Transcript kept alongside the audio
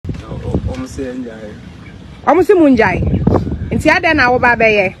Almost a moonjay. And see, I don't know about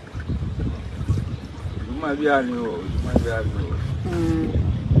Baye.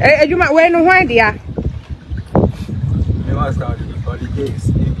 You might wear no idea.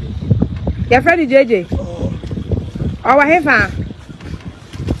 Your friend JJ. Our heifer.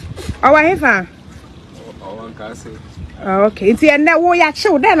 Our heifer. Okay, it's the end that we are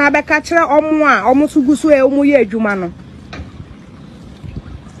sure then I be catch her almost to go so muye jumano.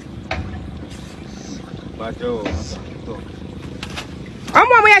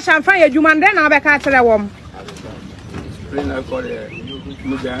 I'm we are champagne juman then I be catch her warm.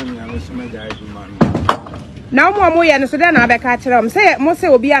 Now more moya and so then I be catch her. Say most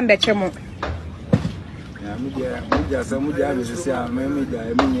will be ambitious.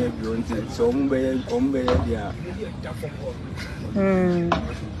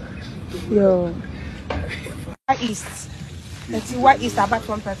 Yo. East. Let's see what is about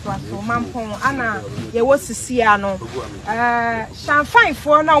 1 person. So, Mampon, Anna, you was to see Anno. Champagne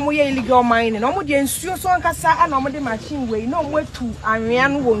for now, we illegal mining. No more than so on Cassa and no more machine way. No more to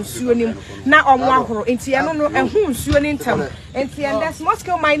Arian won't sue him now on Wahro. And Tiano and whom suing in town. And that's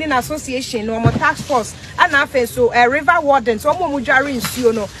Moscow Mining Association, no more task force. And after so a river warden, so more Jari in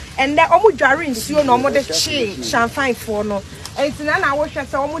Suno. And the Omujari in Suno, no more the champagne for no. And then I was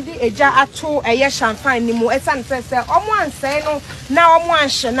just almost a jar at 2 a year champagne. Nimo, a son says, one say no, now one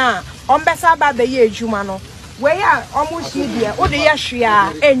shana, on Bessa by the year Jumano. Where are almost here, or the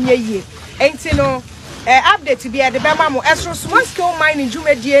Yashia, and ye. Ain't you know, update to be at the Bamamo, Astro, small scale mining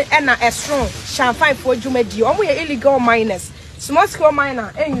Jumedia, and a strong champagne for Jumedia, only illegal miners. Small scale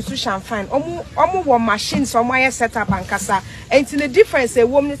miner, and you to champagne, almost one machine somewhere set up and cassa. Ain't in the difference, a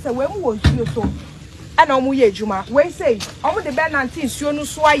woman is a woman was you so. And omuye juma we say omu de ben nanti nsuo no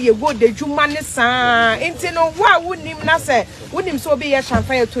so aye go de juma ne saa enti no wa wonim na se wonim so be ye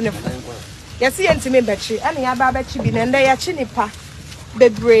champagne to ne fo yesi entime bechi ene ya ba bechi bi ne nda ya chi nipa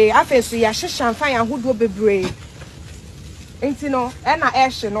bebre afenso ya hye champagne ahodo bebre enti no ena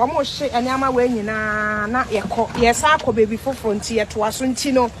ehye no omu hye ene ama wa nyina na ye sa akọ bebi fofo nti ye to aso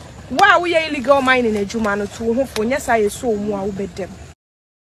nti no wa wo ye illegal mining na juma no to ho fo nyesa ye so mu a wo bedem.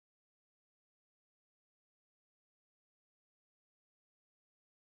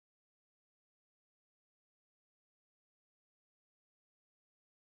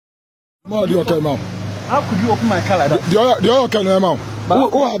 How could you open my car like that? You're okay now.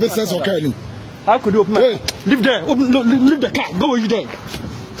 Who have business okay? How could you open my live there, leave the car, go over there.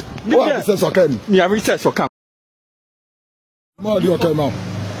 Who have business okay? Yeah, recess for come. How could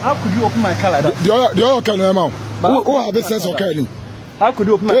you open my car like that? You're okay now. Who have business okay? How could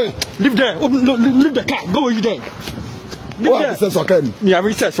you open my live there, leave the car, go over there. Who have business okay? Yeah,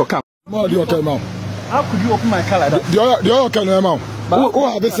 recess for come. How could you open my car like that? You're okay now. Who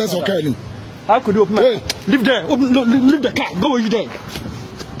have business okay? How could you open my live there, leave the car, go over there.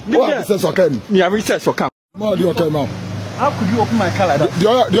 Who have business okay? Yeah, recess for come. How could you open my car like that?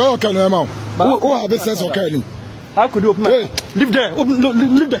 You're okay now. Who have business okay? How could you open my live there,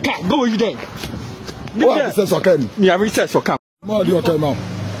 leave the car, go over there. Who have business okay? Yeah, recess for come. How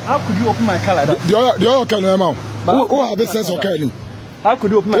could you open my car like that? You're okay now. Who have business okay? How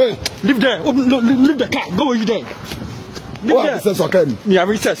could you open my live there, leave the car, go over there. Who have business okay? Yeah,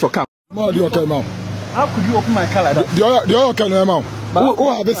 recess for come. How could you open my car like that? You're okay now. Who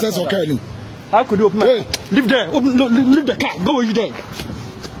have business okay? How could you open my live there, leave the car, go over there.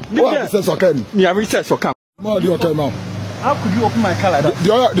 Who have business okay? Yeah, recess for come. How could you open my car like that?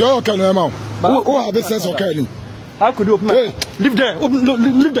 You're okay now. Who have business okay? How could you open my live there,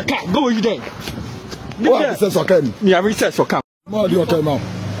 leave the car, go over there. Who have business okay? Yeah, recess for come. How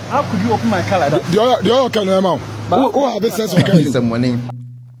could you open my car like that? You're okay now. Who have business okay?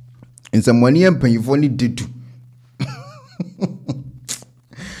 In some money and pay for need to.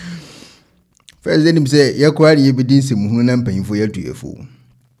 First, let him say, you're quite ye be din some hunan paying for your to your fool.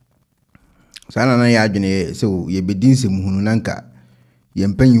 Sana yajane, so ye be din some hunanka, ye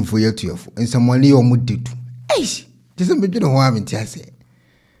paying for your to your fool, and some money or mood to. Eish, this is a bit of one in say.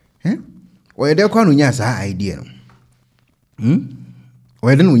 Eh? Or there can unyas idea.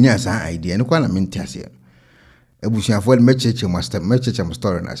 Or then unyas idea, and one I mean Tassia. Ebusia for mecheche master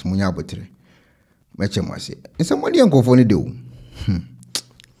story na munya abotre meche mase nsomodi enkofo ne de o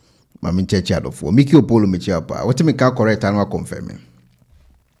mami cheche adofo miki opolo meche apa what me ka correct and confirm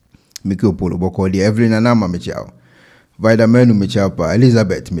miki opolo boko de Evelyn na ma meche ao vitamin meche apa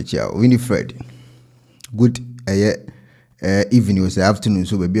Elizabeth meche ao Winifred good evening was afternoon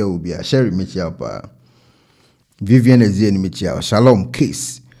so baby will be a Sherry meche apa Vivian Ezien meche ao Shalom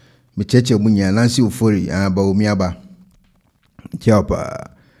Case Micheche munya Nancy Ufori ba umiaba Chiapa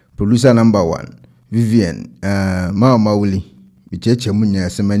producer number 1 Vivian mama wuli bicheche munya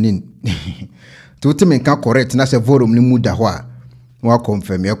semanin to timi kan correct na se volume ni muda ho a wa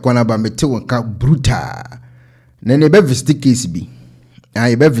confirm e kwana ba mete won ka brutal na ne be visit case bi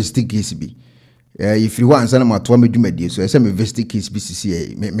e be visit case bi if you want sana matwa medwumadi so e se me visit case bi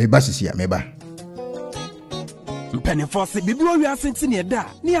sisi me ba sisi ya me ba Pennyfo se bibi o wiase nti ne da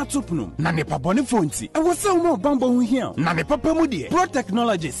ne atopnum na ne pabone fonti e wo se wo bambo hu hia na ne papa mu de Pro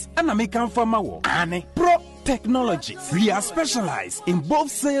Technologies ana me kan fama wo ane Pro Technologies. We are specialized in both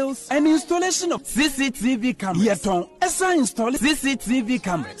sales and installation of CCTV cameras. Yeton, esa install CCTV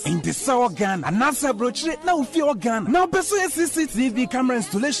cameras in the South Ghana and NASA brochure now ufio Ghana. Now pursue CCTV camera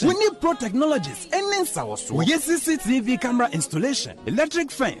installation. We need Pro Technologies and in South. We get CCTV camera installation,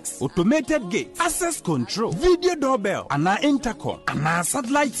 electric fence, automated gate, access control, video doorbell, and our intercom, and our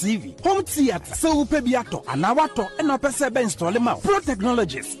satellite TV, home theater, so upebiato, and our wato, and our pesebe install them out. Pro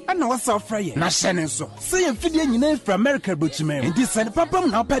Technologies and our software. Na shenenso. Say Fidya nyina from America brochimem and this and papa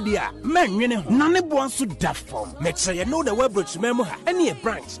na padia man nwene ho na ne bo so da form me kire ye know the web brochimem ha any a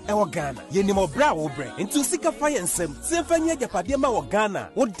branch e wo Ghana ye ni mo bra wo bre into sika fire nsem se fanya japade ma wo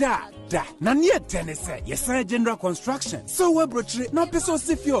Ghana wo da na ne tenese ye say general construction so web brochire na peso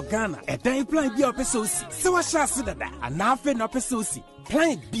si fi o Ghana e dan plan bi o peso si se wa sha se dada ana afi na peso si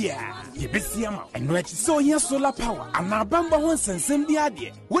plan bia ye besi ama eno achi so here solar power ana bamba ho nsensem bi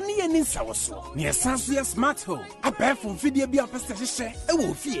ade woni ye ni nsawo so ne esanso ye smart home abefo fidie bi apese hye e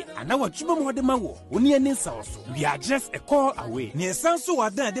wo fie ana watuma mo de ma wo woni ye ni nsawo so we are just a call away ne esanso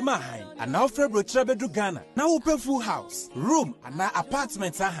wadan de ma han ana ofre brochire bedu Ghana na wo pe full house room ana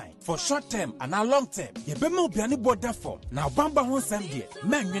apartment ahan for short term ana long term ye be ma obiane border form na bamba ho nsem de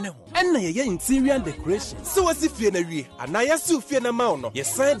manwene ho enna ye interior decoration so wasi fie na wie ana yasi fie na ma no ye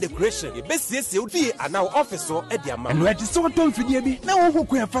sign decoration ye besiesie odi ana office so e dia ma eno edi so tom fidie bi na wo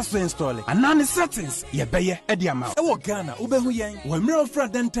hokun fa so install ana ne settings ye beye e dia ma e wo Ghana wo behu yen wo mre ofra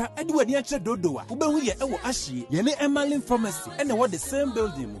denta e di wadi ache dodoa wo behu ye e wo ahie ye ne Emerlin Pharmacy and what the same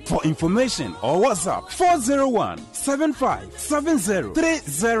building. For information or WhatsApp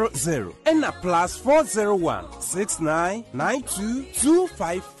 401-7570-300 and a plus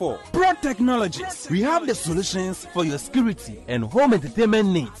 401-6992-254. Pro Technologies. We have the solutions for your security and home entertainment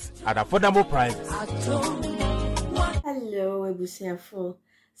needs at affordable prices. Hello, Ebusiafo.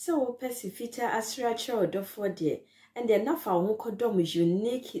 So, Pesifita Asracha or Dofodie, and the Nafa Hokodom is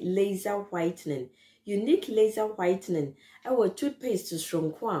unique laser whitening. Unique laser whitening. Our toothpaste to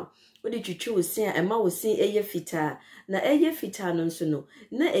strong kwam. What did you choose? Say, and ma was saying eye fita. Na eye fita non sono.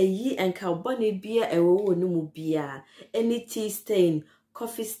 Na ye and carbonate beer a wo no mu beer. Any tea stain,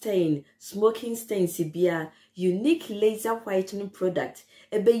 coffee stain, smoking stain si beer. Unique laser whitening product.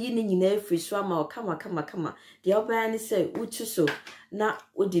 Ebe yini nyina free swama o kama. The obani say uchu so. Na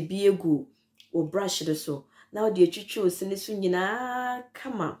o de beer go o brush the so. Now the chuchu sinisu nyina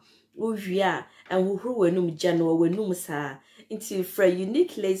kama. Uvia and who wenum January wenum sa into for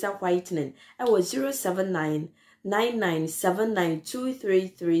unique laser whitening. I was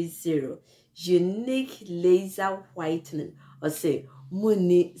 079-9979-2330. Unique laser whitening or say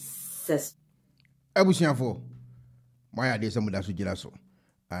money says Ebusiafo my idea some da so gira so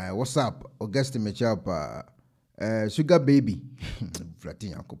what's up August Mechap sugar baby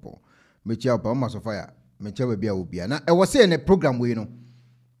flatin yakopo Mechap ma so fire Mechap bia obia na e was say in a program we no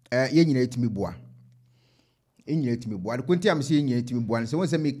ye nyina etimi boa enyina etimi boa de konti am se enyina etimi boa se won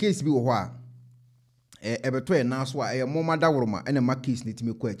se me case bi wo ho a ebeto e na so a e mo mada woroma ena ma case ni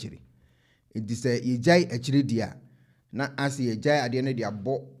etimi ko akire edi se ye jai akire dia na ase ye jai ade na dia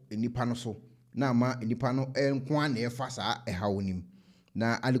bo enipa no so na ma enipa no enko an e fa sa e ha wonim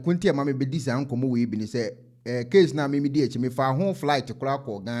na ale konti am me bedi sa nkomo we bi ni se case na me di achi me fa ho flight kura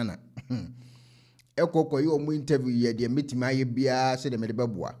ko Ghana ekoko yo mu interview ye de meeting aye bia se de me de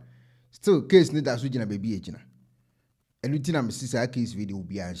beboa still case ni da so gina baby egina enuti na me sisa case video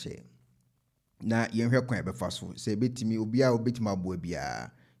bia anhye na ye hwe kwan be fa so se betimi obia obetima abo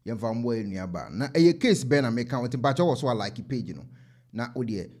bia ye mfa mbo enuaba na eye case be na me kan wotin ba cho wo so like page no na o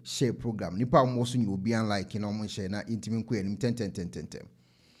de share program nipa mo so nyi obia like na mo share na intimi nko enim 10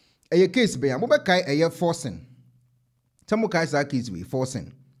 eye case be am be kai eye forcing tamo kai sa case we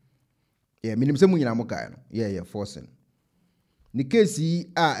forcing. Yeah, minim se munyina mo kai no. Yeah, forcing. Ni case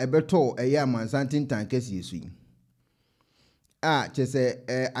a ebeto eya mansantin tan case yesu yi. Chese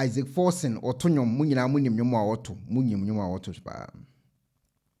Isaac forcing otonyom munyina munim nyom a oto, munyim nyom a oto pa.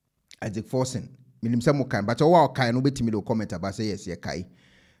 Isaac forcing. Minim se mo kai, but wa kai no betimi do comment about say yes ye kai.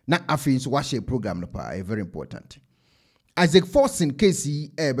 Na afi so wa share program no pa, very important. Isaac forcing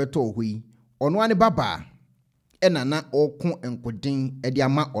case ebeto hui. Ono ane baba ena na okun enkodin edi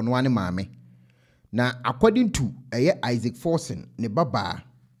ama ono ane maame na according to Isaac Forsen ne baba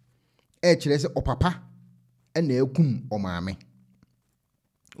kire se opapa ena ekum o maame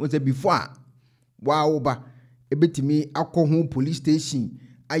wose before ba ebetimi akọ police station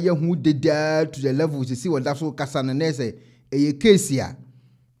aye hu deda to the level se wada so kasa na nese eye case a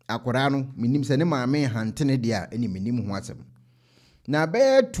akora no minim se ne maame hantene dia eni minim ho asem na be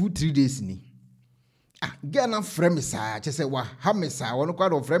 2-3 days ni Gana frame sa chese wa hamisa wono kwa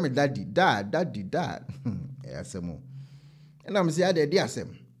do frame daddy dad asemo na me se ade asem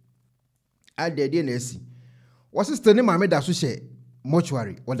ade na esi wo sister ne maame da so hye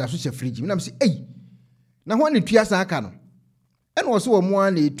mortuary wo da so hye fridge na me se na ho ne tua sa aka no ene wo so wo mo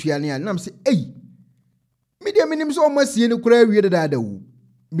na etua ne na me se me de minim so o masie ne kura wie dada wu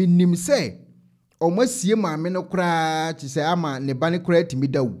minim se o masie maame no kura chise ama ne ba ne kura timi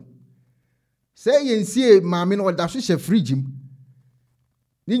da wu say yensie maame no da so hye fridge m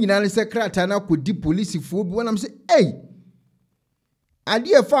ni nyina ne se krata na kodi police fo bi wonam se ade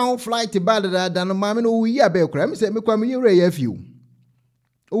e fa on flight bad da no maame no wuyi abekura me se me kwa me yure ya fiu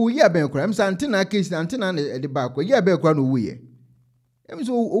wuyi abekura me se antena case antena de ba kwa yi abekura no wuyi me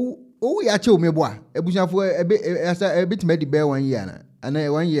se wuyi a che o me bo a ebushafo ebetime di be 1 year na ana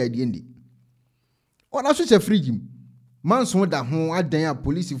 1 year di ndi ona so hye fridge m manso da ho adan a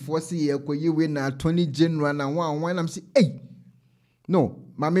police force ye koyewe na attorney general na wan nam say no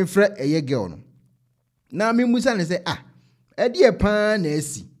ma me frɛ eye girl no na me musa ne say ede e pa na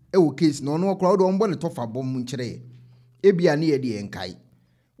asi wo case no no okra wo ne tofa bom nkyere ebia ne ye de enkai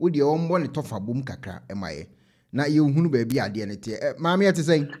wo de wo ne tofa bom kakra emaye na ye hunu ba bia de ne te ma me ete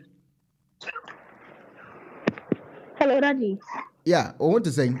say hello daddy yeah o want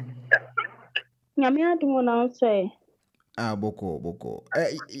to say nyame adum na say boko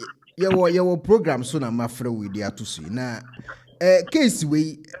yewo program so na mafre we dia to so na case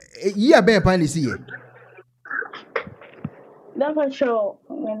we yi aben pa ni si ye that for sure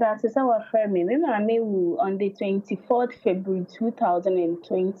that is our friend me wu on the 24th February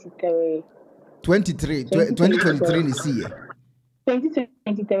 2023 2023 ni si ye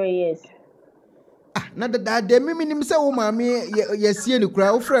 2023 yes na da de me nim se wo ma me ye sie ni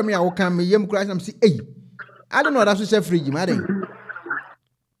kura wo frɛ me a wo kan me yem kura sam si I don't know that social fridge, madam.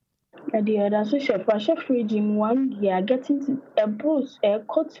 The other social fridge in 1 year, getting to a bruise, a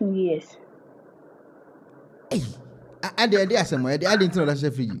cut 2 years. I did somewhere. I didn't know that's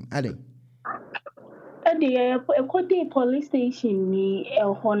a fridge. I did. A quite police station, me a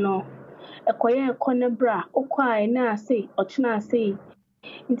honor, a quiet corner bra, or quiet na say, or china say.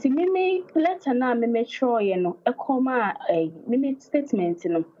 Into me, letter now, me make sure you know, a comma, a minute statement,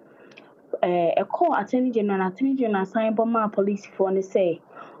 you know. A call attorney general sign bomb police for and say,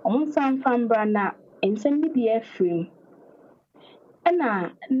 on some fan brana and send me the frame. And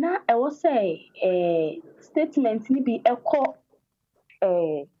now I will say a statement ni be a call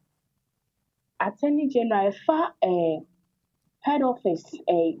attorney general far head office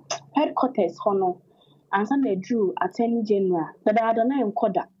headquarters honor and Sunday drew attorney general that I don't know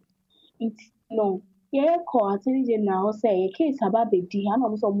coda. It's no. Yeah, call attorney general say a case about the D and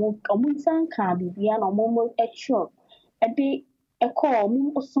almost a month can be beyond a moment at shop. A day a call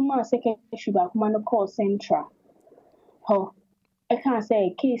moon or some second issue back man call central. Ho, I can't say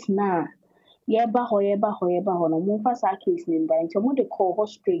a case now. Yeah, however, on a moon pass our case name by into what they call her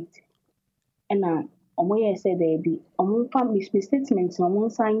straight. And now, on where I say there be a moon family statements on one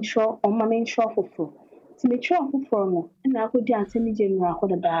sign short on my main shop for. To make sure for no, and I could the attorney general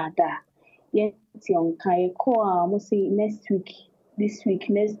hold a bad. Yes, young Kai call must say next week, this week,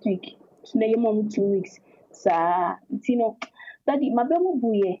 next week. So now mom 2 weeks. Sa, Tino, daddy, my bemo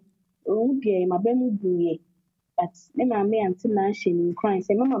buye, my bemo buye. But then my me until now she in crying.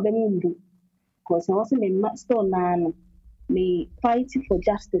 Say, Mama bemo do. Because I wasn't a store nan. Me fighting for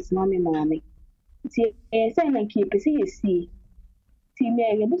justice, mommy. See, saying and keep see. See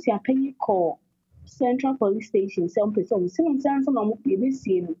me, you must have penny call Central Police Station. Some person, some sounds on this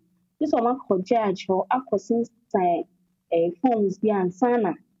year. This one for judge or since phones beyond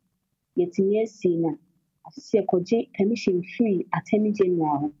sana. Yet in yes, seen permission free attorney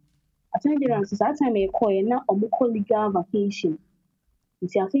general. Attorney general says that time a call now or legal vacation.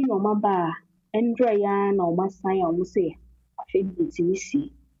 It's a thing on my bar and dry yarn or my sign or say, I think it's in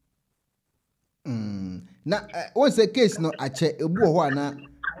see. Now, what's the case? No, I check a buana.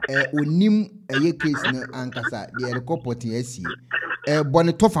 Unim a case no ankasa the report yes.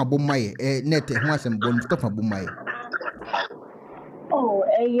 Bonnet tofa bomaye, net and bon tofa bomaye. Oh,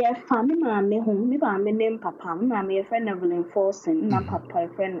 a family whom me by me name Papa, mammy a friend of enforcing, not Papa,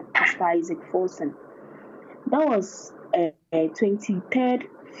 a friend of Isaac Forsen. That was 23rd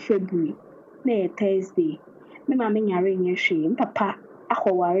February. Na Thursday. Me mama nyare nyehwe. Papa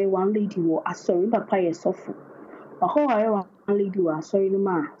akọware one lady wo asori papa ye sofo. Akọware one lady wo asori no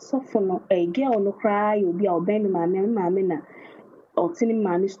ma. Sofo no girl no cry obi a oben me mama na otini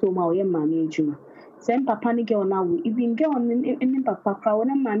mama sto ma oye mama ejuma. Sem papa ni girl na wo even girl ni papa kra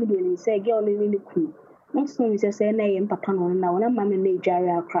wona mama do ni say girl ni ku. Not so ni say na ye papa no na wona mama na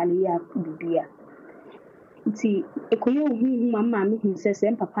ejare akra ni ya bibia. Nti ekoye ohu mama me hu say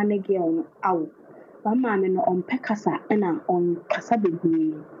papa na girl no awo. Mama me no on pekasa na on kasa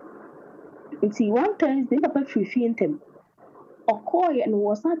bebre. Nti one Thursday papa free ntem. Okoye no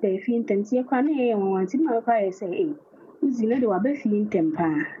was not there free ntem tie kwa na ye won nti ma kwa say eh uzi na de wa be free ntem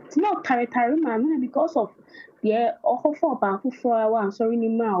pa. It's not tare mama because of yeah okofo ba akufo wa sorry ni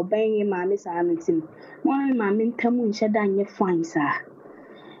ma oban ye mama sa ametim. Mo mama ntem nche da nye fine sa.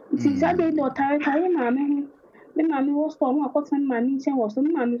 Nti za de do tare mama me mama was for no akotan mama nchen was so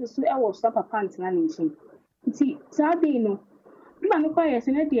mama so e was papa antina nchen. Nti za de no mama kwa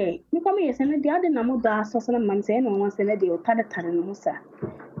yesi na de me kwa me yesi na de ade na mo da asoso na mama se no wan se na de o tare no sa.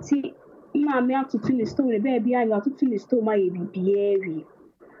 Nti mama atutu ni store be bia anya atutu ni store ma ye bibia.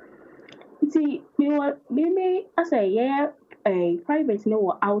 Nti me asa ye private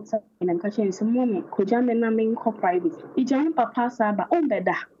no outside na nkache so mo me koja me na me nko private. Ijan papa saba on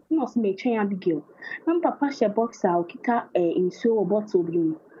beda. No se me twen Abigail. Na papa she boxer okita insuo bottle bi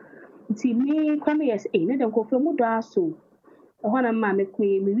mu. Nti me kwa me yes na dem ko mu do aso. Ohana ma me ku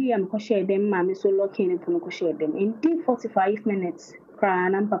me wi am ko share dem ma me so lucky ni puno ko share dem. In 45 minutes kra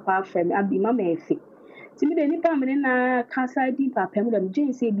na papa frame abi mama efi. Nti me de ni pa me na kasa di papa mu dem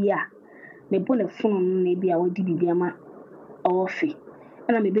jinse bia. Me bo le phone na bia wodi bibia ma ofi.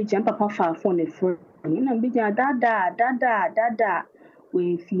 Na me be jam papa fa phone e phone. Na me be jam dada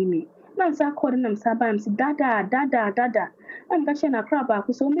we fi me. Na sa call na msa ba msi dada. Am ka che na kra ba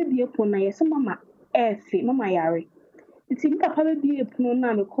ku so me bie pon na yes mama efi mama yare. Nti papa be bie pon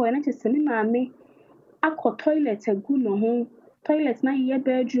na me call na che se me mama akọ toilet egu no ho toilet na ye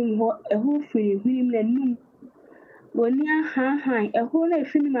bedroom ho ehu free hwinim na num woni han ehu na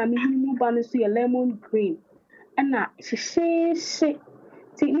free mama hwinim ba no so ye lemon green ana she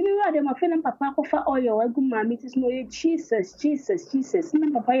ti ni wa de ma fe na papa ko fa oil egu mama ti no ye Jesus na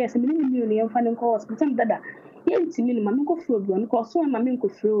papa yes me ni ni ye fa ne ko hospital dada ye nti mi mama ko fro bi on ko so mama ko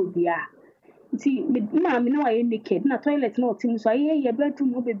fro obi a nti mama na wa ye naked na toilet na otim so ye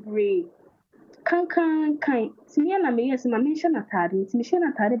bedroom ho bebre kan timi na me yes ma me hye na tare timi hye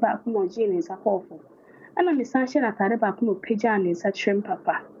na tare ba ko no je ne sa kofo ana me san hye na tare ba ko no peja ne sa trem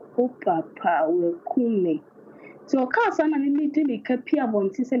papa o papa we kume so ka sa na me de me ka pia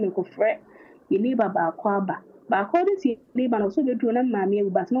bonti se me ko frɛ ye ne baba ko aba ba ko de ti ne ba no so de do na ma me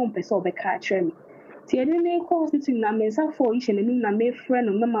ba na on pese obeka kyerɛ me ti e ne ko hospital na me sa fo hye ne na me frɛ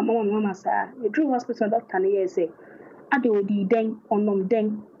no mama sa e dru hospital doctor ne ye say ade odi den onom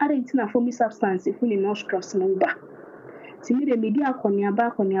den ade ntina for me substance if we no stress no ba ti mi de media akɔnia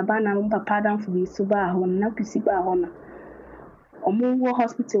ba na mo papa dan for bi so ba ho na pisi ba ho na omo wo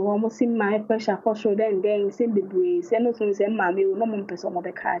hospital wo mo sim my pressure control den say bebre say no so say ma me no mo mpese mo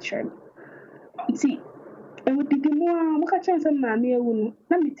be ka kyerɛ ti e wo didi mo ka kyerɛ say ma me ewu no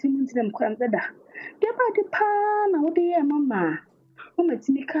na me tiri ntina mo kram dada de ba de pa na wo de ye mama o ma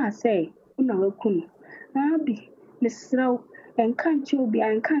ti mi ka say una wa kunu na bi Mr. Enkanchi obi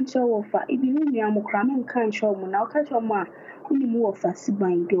enkanchi wofa ibi hu nua mo kra me enkanchi mo na okachi mo a uni mu wofa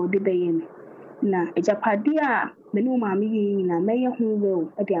siban de ode beye me na ejapade a me no ma me yi na meye hu we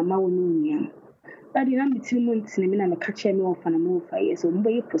o de ama wo no nua adi na mitiri mo ntine me na me kache me wofa na me wofa yeso mo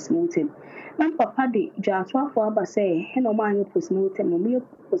beye postmortem na papa de jato afọ aba say he no ma anyo postmortem mo me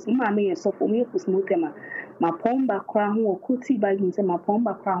postmortem ma me yeso fo me postmortem ma pomba kra hu okuti ba yin se ma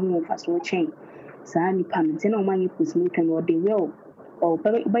pomba kra hu wofa so chen sa ni pamete na omanye postmortem no de well o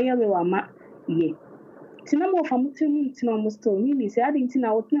baya we wa ma ye tina mo fa mutim tina mo sto ni se adi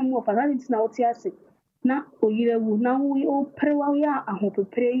tina o tina mo fa adi tina o ti ase na oyirewu na we o prewa ya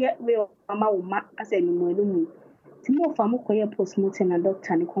ahopepere ye we ama wo ma ase ni mo enu timo fa mo koye postmortem na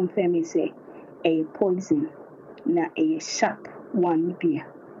doctor ni confirm say a poison na a sharp one bia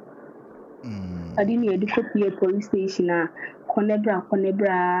adi ni edukopie police station na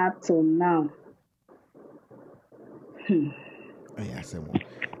konebra till now. I say more.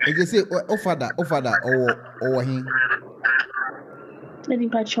 I just say, oh father, oh him. Let him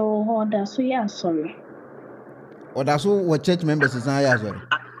catch your order. So yeah, sorry. Or that's what church members is now sorry.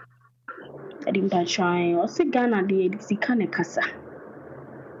 Let him try. Or say Ghana the kind of casa.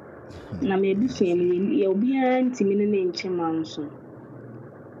 Na maybe say you'll be anti-minute in Chimanso.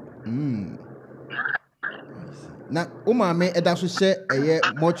 Na o maame eda so hye eye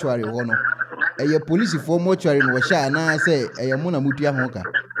mortuary ho no. Eye police for mortuary no hye ana say eye mo na mutua ho ka.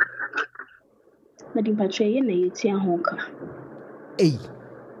 Na di patwe ye na yetia ho ka. Ei.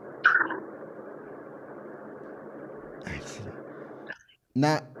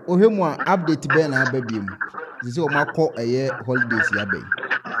 Na ohwemu a update be na ababiem. Sisi o makọ eye holidays ya be.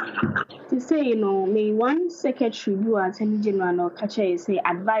 To say, you know, me one secretary who attended general no catch say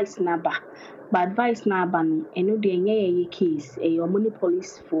advice naba. But advice naba no, and no de nye case, a your money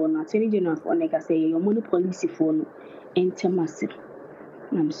police for no attorney general for neka say your money police for no enter massive.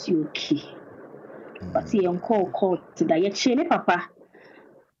 I'm so okay. But see on call to that yet she papa.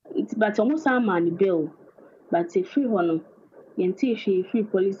 It's but almost a man bill. But a free one, yente she free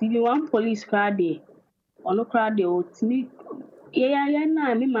police. Even one police crowd there, or no crowd there, or to me. Yeah,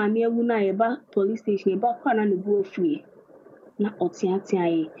 na me maame awu na ye ba police station ye ba kwa na ne bu ofie na otiatia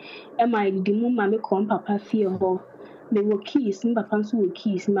ye e ma di mu maame kom papa fie ho me wo keys me papa nso wo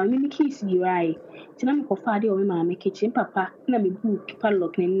keys maame ni keys yi rai ti na me ko fa de o me maame kitchen papa na me bu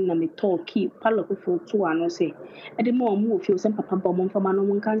padlock ne na me to key padlock for to ano se e de mo mu ofie o se papa ba mo mfama no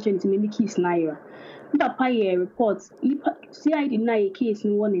mo kan che ni me keys na ye papa ye report CID na ye keys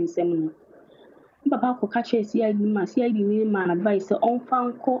ni won nsem no Papa ko catch CID man advice on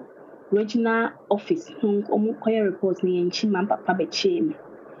fanko regional office omo koye report ni enchi man papa be che me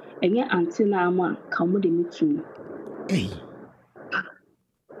enye anti na ama ka mo de metu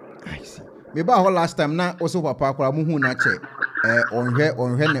I see me ba ho last time na oso papa akora mo hu na che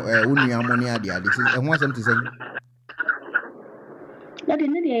onhwe ne wonu amoni ade se ho asem te say na de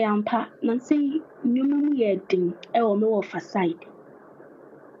ne de yampa na say nyumu mu ye din e wo me wo fa side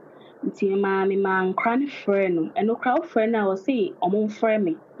nti maame man kran frɛ no eno crowd frɛ na wo say omo frɛ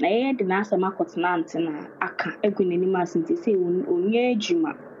me na ye de na asɛm akɔtena antena aka egu n'anim asenti say onye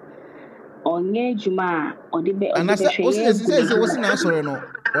adwuma ɔde be say wo sina asɔre no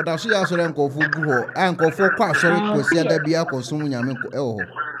oda so ya asɔre nkɔfo gu hɔ a nkɔfo kɔ asɔre kosi ada bia kɔsum nyame ɛwɔ hɔ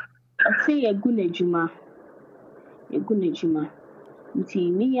ɔse egu n'adwuma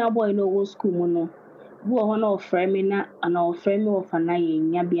nti me ya boy no wo school mu no bu ho na ofrɛ me na ana ofrɛ me ofa na ye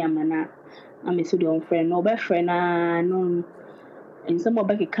nya bia mana na me so de ofrɛ no obɛfrɛ na no ensem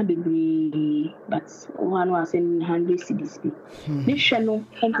obɛkeka bebree but one was in 100 cedis bi me hwɛ no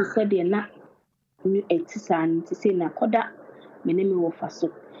enti sɛ de na ni etisan ti say na koda me ne me wo fa so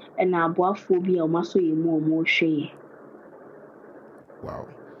e na aboafo bi a o maso ye mu o mo hwɛ wow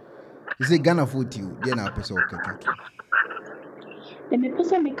you say Ghana food you dey na person okeke the me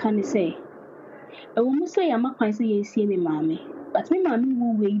person me can say e wo mo say am kwan say ye sie me maame but me maame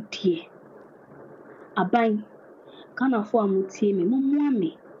wo we die aban Ghana for amutie me mo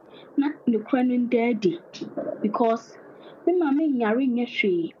me na ne kra no ndadi because me maame nyare nya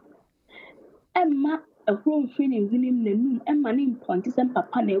hwe emma ehuro mfi ne winim nanum emma ne imponti sem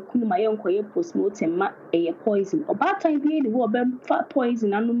papa na ekunu ma ye nkoye postmortem ma eye poison obatan bi ne wo obem fa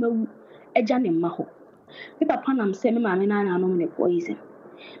poison anu mawu eja ne ma ho me papa nam se me maame na anu ne poison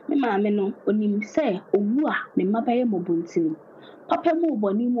me maame no onim se owu a ne mabaye mobontino papa mu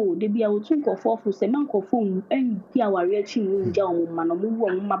boni mu de bia otu nkofo fo se mankofo endi aware achi mu nja omma no mu wo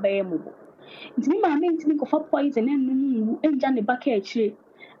mabaye mobo ntimi maame ntimi kofa poison enu enja ne baka akire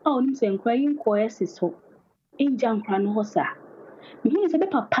a onim se nkra yin ko esis ho enja nkra no ho sa me se be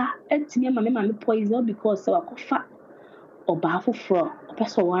papa entimi ma me maame poison because se wakofa oba afoforo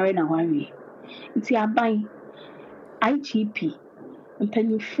opeso ware na ware nti aban IGP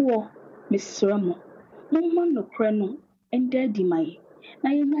mpanyufuo mesramo mo no kra no ende di mai na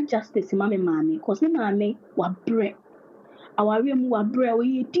yenya justice ma me maame cause me maame wabre aware mu wabre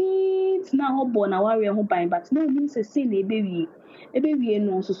we dit na hobo na ware ho ban but no mean say na ebewie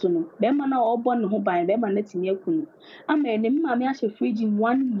no so no be ma na obo no ho ban be ma na tini akunu ama ne maame a fridge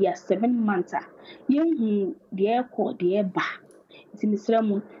 1 year 7 months yenhu de ekọ de eba ti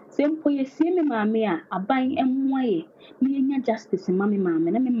misramo sempo ye sie me maame a aban emmoaye me yenya justice ma me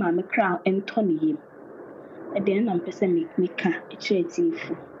maame na me maame kra ento ne yim then I'm person me can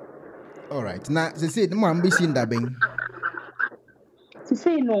fu. All right. Now they say the man be seen that ben. To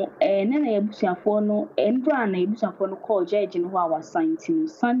say no, nene ebusuafo no, endra na ebusuafo no call judge no wa assign to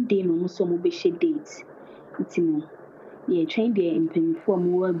Sunday no so mo be share date. Ntino. Ye train there mpanyifo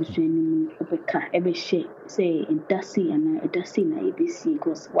mo wa ebusuani mu obeka ebe share say edasi na ebesi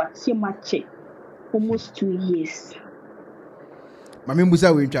because what you match almost 2 years. Mami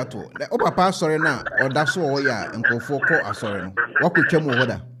mbuza we ntwa to. O papa sorry na oda so o ya nkofo ko asori no. Wakotwa mu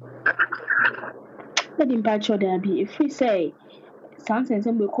hoda. Let him patch there be if we say sometimes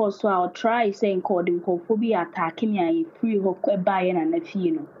because so I'll try saying coding phobia attacking me free hook buy and a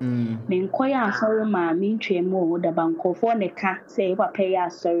few. Men quite sorry, ma mean train more the bank for the cat say what pay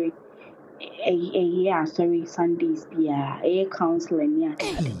us sorry. A sorry Sundays a counseling ya.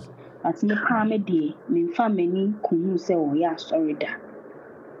 But me palm a day, mean family couldn't say oh yeah sorry da.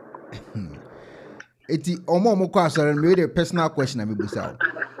 Eti omo mo kwa sorry me the personal question am busa.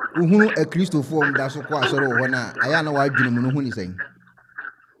 Uhunu a Christo form da so kwa sorry ho na aya na wa dwene mu no hu ni sen.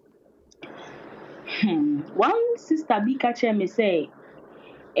 One sister be catcher me say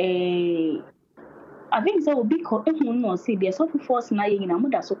I think so be called no say there's so force na yin na mo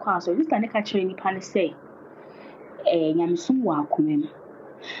da so kwa so this can catcher ni pan say nyamsum wa akomem.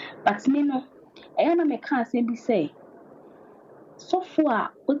 But me no na me can say be say so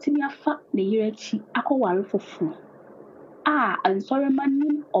far otimi afa na yerechi akoware foforo and sorry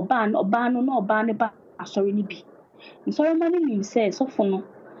man oba no ne ba asori ni bi sorry man ni say so for no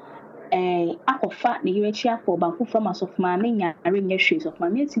akofa na yerechi afọ ba foforo ma so for ma me nya are nya hwe so for ma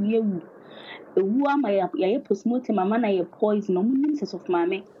me etimi ewu ama ya postmortem mama na ye poison no munim se so for ma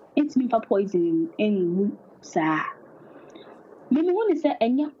me etimi fa poison en sa me woni say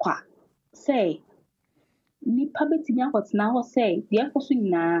enye kwa say nipa betimi akotena ho say de akoso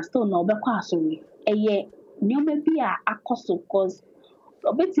nyina still na obekwa asori eye nyoma bi a akoso cause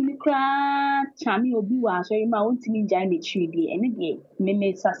obetimi kra chami obi wa asori ma wontimi jai na chiri de ene de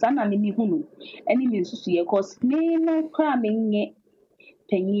meme sasa na me hunu ene me nsusu ye cause me no kra me nye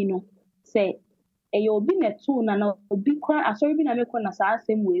panyino say eye obi neto na obi kra asori bi na me kọ na sa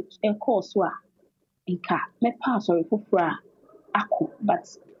asem we e course a nka me pa asori foforo akọ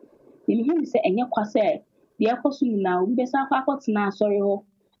but me hunu say enye kwa say de akoso nyina obi besa akotena asori ho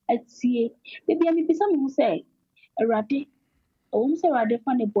atie de bia me bisa me say erade say erade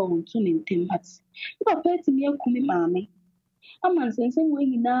fa ne bo wonto ne ntem but papa etimi akumi maame aman sense we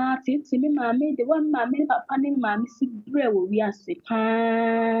nyina tete me maame de wan maame papa ne maame si bre wo wi ase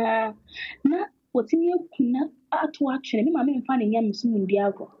pa na wotimi akuna ato atwere me maame mfa ne nyam so ndi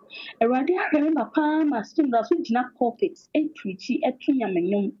ago erade ahwe papa ma stum da so gina pulpit preachi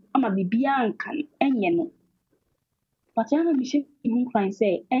etunyamenyom ama bibia ankan enye no. But I am even crying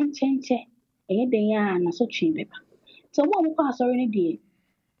say, and change den ya na so twi beba. So what we pass already dey.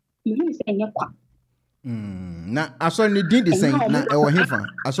 You say nya kwa. Na asori ni din the same na e wo hefa.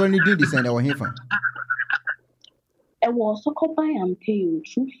 Asori ni din the same e wo hefa. E wo Sokoban and Peyu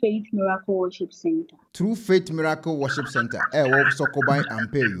True Faith Miracle Worship Center. True Faith Miracle Worship Center. E wo Sokoban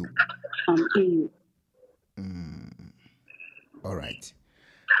and Peyu. All right.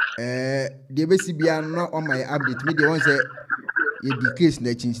 The basi bia no on my update me the one say ye di case na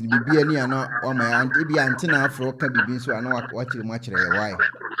chinchi bibia ni ana on my aunt e bia antina afro ka bibi so ana wa kire ma kire why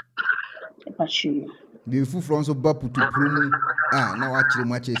the full front so ba putu prumu na wa kire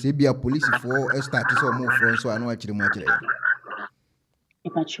ma kire say bia police for start so mo front so ana wa kire ma kire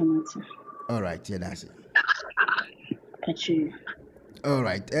all right yeah that's it all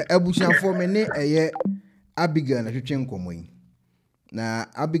right abusia for me ne Abigail na twetwe nkomo yi. Na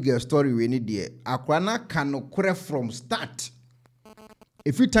Abigail story we need there. Akwana kanokore from start.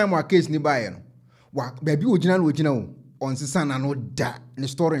 Every time our case ni buy no. Wa baby ogina o. Onsesa na no da. Ne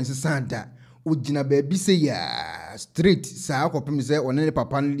story nsesa da. Ogina baby say ya straight sa akopem say onene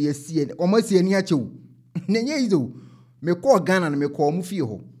papa no le sie. Omo sie ni ache o. Nenye izo. Me call Ghana na me call mu fie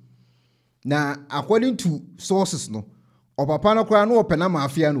ho. Na according to sources no. O papa no kra no opena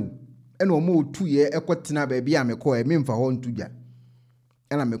mafia no. Ena omo otu ye ekotena baby a me call e memfa ho ntuja.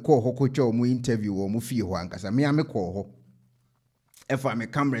 Ena me call ho kocho mu interview wo mu fie ho ankasa me ame call ho efa me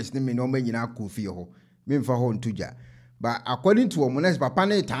cameras ni me no manyina ko fie ho me mfa ho ntuja but according to omo papa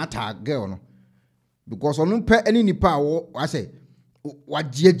na tata girl no because onu pe ani nipa wo say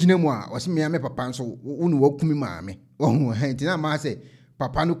waje agina mu a wose me ame papa nso wonu wakumi maame wo hentina ma say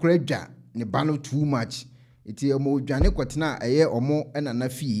papa no kura dwa ne ba no too much iti omo dwane kwotena eye omo ena na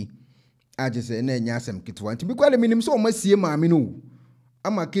fie aje say na nya asem kitwa nti bi kwale minim so omo sie maame no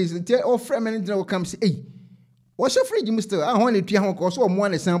ama case nti o frame me ntina wo come say eh wo she fridge mister ah ho ne tua ho ko so omo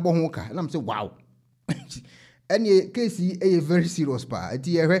ne san bo ho ka na me say wow any case e very serious pa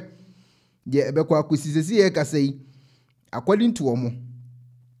ati ehwe de ebekwa akusisesi e ka say according to omo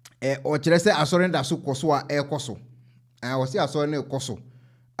o kire say asorenda so koso a e koso wo say asore na koso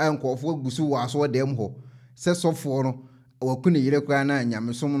ankofo gusu wo aso dem ho se sofo no wakune yire kwa na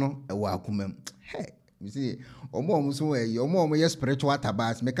nyamesom no e wa akumam you see omo so e omo ye spiritual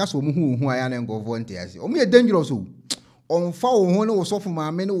tabas me ka so omo hu aya na ngofo ntiase omo ye dangerous o onfa wo ho ne wo sofo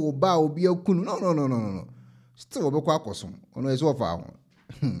maame ne wo ba obi akunu no still obekwa akoso ono ezo ofa ho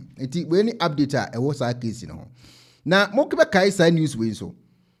enti we ni update a e wo sa case no na mo ke be kai sa news we so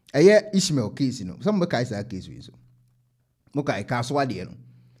eye Ishmael case no some be kai sa case we so mo kai ka so ade no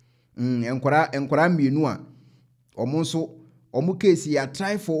enkora mienu a omo so omo case ya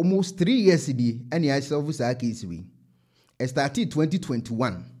try for almost 3 years di and ya solve sa case we started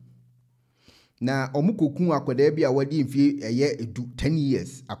 2021 na omo kokun akwada bi a wadi mfie eye edu 10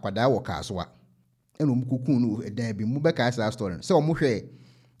 years akwada wo ka so a eno omo kokun no edan bi mo be ka sa story so omo hwe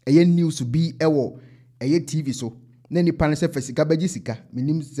eye news bi ewo eye TV so na ni pan se fasika baji sika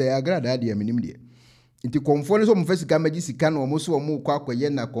minim se agrada de minim de nti konfo ne so mo fasika baji sika na omo so omo kwa akoye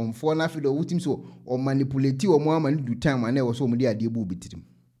na konfo na fi do wutim so o manipulate omo ama ne du time na e wo so omo de ade bu bitirim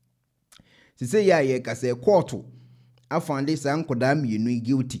se ya ye ka se court afande sa nkoda mienu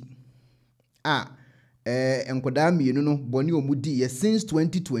guilty enkoda mienu no boni omo di ye since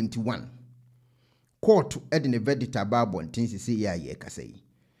 2021 court edine verdict about tin se ya ye ka se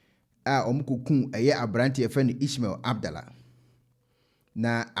omukukun eye abranti efe no Ishmael Abdallah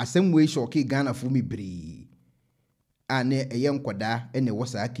na assemble shoki Ghana fu mi bri ne eye nkoda ene wo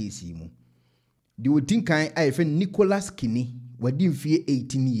sa case mu di odinkan efe Nicholas Kini wadi mfie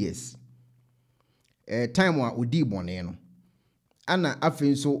 18 years time wa odi bone no ana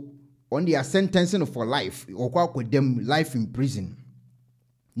afen so on the sentencing for life okwa kodem life in prison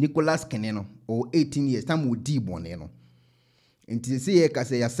Nicholas Kini no o 18 years time odi bone no nti se ye ka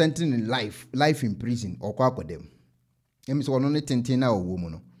se ya sentencing in life in prison okwa akodem emi so ono ne tenten na owo mu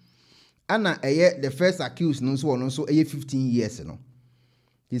no ana eye the first accused no so ono so eye 15 years no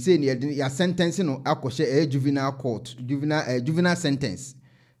he say ne ya sentencing no akoshe juvenile court juvenile sentence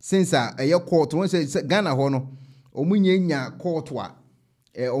since eye court won say Ghana ho no omunya court wa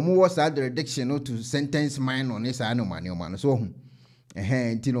omu was jurisdiction no to sentence minor ne sa no mane o ma no so hu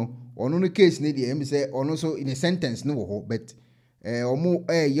nti no ono no case ne de emi say ono so in a sentence no ho but omo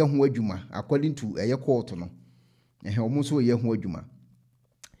ye ho adwuma according to eye court no omo so ye ho adwuma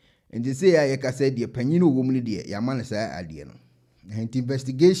and say ya ka say de panyin wo mu ne de ya ma ne sa ade no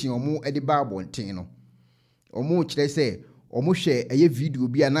investigation omo e de bible nten no omo kire say omo hwe eye video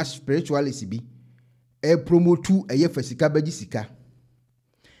bi na spiritualist bi promote eye fasika baji sika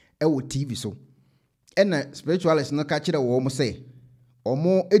wo TV so na spiritualist no ka kire wo omo say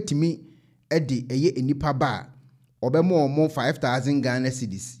omo etimi e de eye enipa ba obemo omo 5,000 Ghana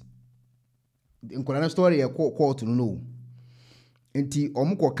cedis nkola na story e court no enti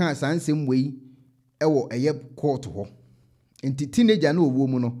omo koka sansem wei ewo eye court ho enti teenager na owo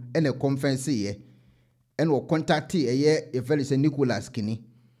mu no ene conference ye ene o contact eye evelise Nicholas Kini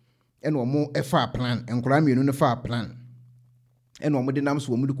ene omo efa plan nkola mienu no fa plan ene omo de nam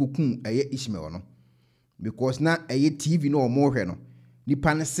so omo de kokun eye Ishmael no because na eye TV no omo hwe no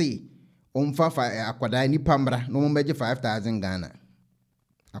nipa ne say omfa akwada nipa mbra no mombeje 5,000 Ghana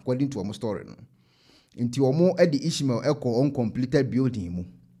according to omo story no nti omo edi Ishmael eko uncompleted building mu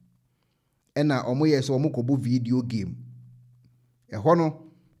ena omo yeso omo kobo video game eho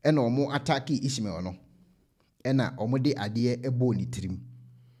no ena omo attack Ishmael no ena omo de ade ebo ni trim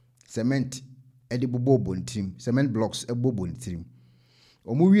cement edi bobo ni trim cement blocks ebobo ni trim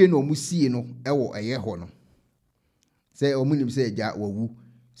omo wie no omo sie no ewo eye ho no say omo nim say ja wawu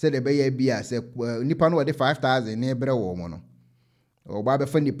say de be ya bia say nipa no de 5,000 na ebre wo mo no oba be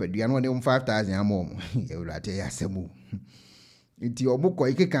fa nipa dua no de 5,000 amo mo ewurate ya semu nti omo ko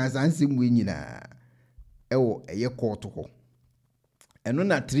ikeka sansem we nyina ewo eye court ho eno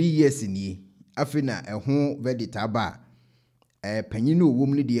na 3 years ni afi na eho verdict aba panyin no wo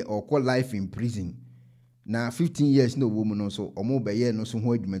mu ne de okọ life in prison na 15 years no wo mu no so omo be ye no so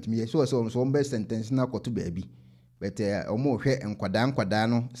ho adwumatimi ye so so be sentence na akoto baabi but omo hwe enkwada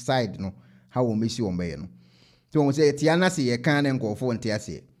no side no ha wo mesi wo be no so wo say tia na se ye kan na nkofo ntia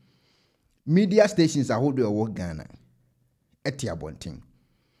se media stations ahodo e wo Ghana etia bonten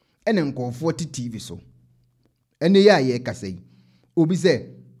ene nkofo TV so ene ya ye kasai obi say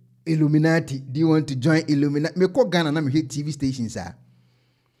Illuminati, do you want to join Illuminati? Me ko Ghana na me hit TV stations a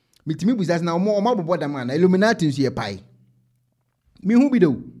mitimi buzas na omo boboda man na Illuminati nso ye pai mi hu bi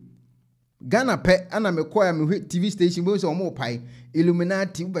do Ghana pe ana me ko ya me hit TV station bo so omo pai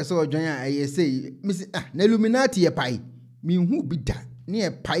Illuminati ube so join a ye say me say na Illuminati ye pai mi hu bi da ne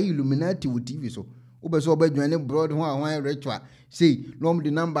ye pai Illuminati wo TV so ube so oba join ne broad ho a ritual say no mo the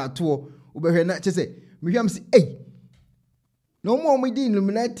number 2 ube hwe na che say me hwam say no more me di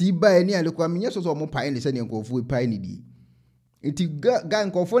Illuminati ba ni alekwa menye so mo pai ne se ne nkofo pai ne di enti ga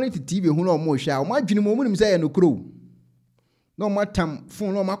nkofo ne TV hu no mo hwa o ma dwene mo nim se ya no kro no matam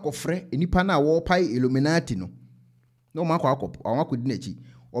fun no makofre enipa na wo pai Illuminati no makodi na chi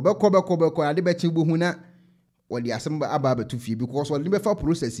obekọ ade be chi bo hu na wodi asem aba betu fie because wodi be fa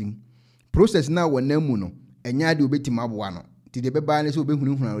process na wona mu no enya de obeti maboa no ti de beba ne se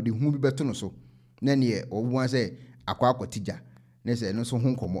obehunu de hu bi beto no so na ne obuan se akwakotija ne se no so hu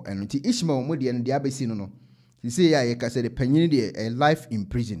nkomo eno ti Ishmael mo de no de abesi no say ya ye ka se de panyini de a life in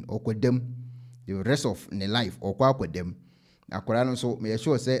prison okodem the rest of the life okwakodem akwara no so me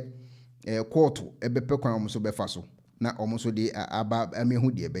sure say court ebepe kwan mo so befa so na omo so de aba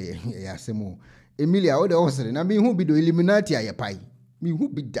amehu de be ya asemo Emilia o de osere na me hu bi do Illuminati ayepai me hu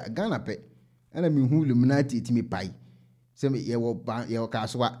bi da Ghana pe ana me hu Illuminati ti me pai se me ye wo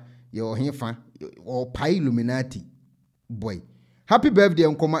kaswa ye o hefa o pai Illuminati boy. Happy birthday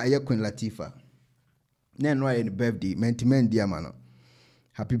nkoma eye Queen Latifah na no aye birthday mentiment dia mano.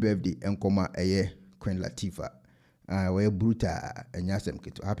 Happy birthday nkoma eye Queen Latifah we bruta anyasem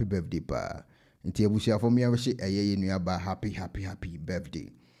keto. Happy birthday pa nti ebusia fo me ahye eye nua ba happy birthday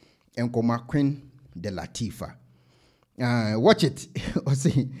nkoma Queen de Latifah. Watch it. o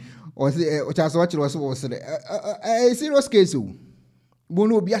say o cha so watch it o say a serious case o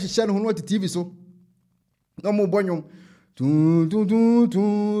bono obi ahye no no TV so no mo bonyom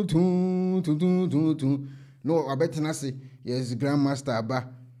no abetena say yes grandmaster aba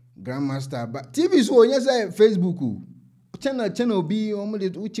TV so onye say Facebook channel bi o mo de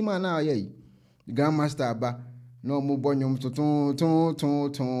uchima na ayi grandmaster aba no mo bonyom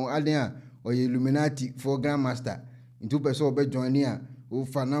aden a o Illuminati for grandmaster into person obe join here o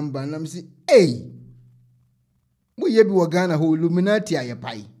fa number nam si mo ye bi wo Ghana ho Illuminati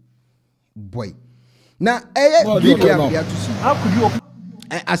ayepai boy na video ya to see how could you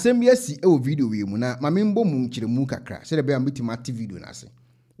assembly si video we mu na mame mbo mu nkyiremu kakra se de be am bitima active video na ase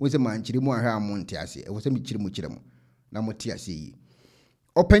wo se man nkyiremu ahwa amonte ase wo se me kyiremu na mote ase yi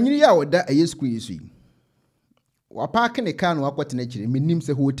opanyini ya oda school yesu yi wa park ne car no akotena kyire menim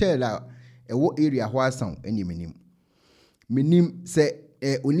se hotel a ewo area ho asan eni menim se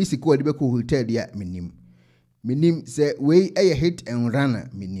onisiko de be ko hotel dia menim se we hit and run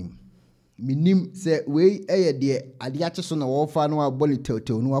menim se we de ade ache so na wo fa no aboli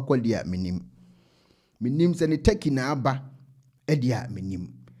tetew no akwade a menim se ne taki na aba ade a menim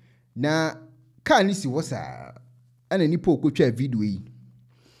na ka ni si wo sa ana nipa okotwa video yi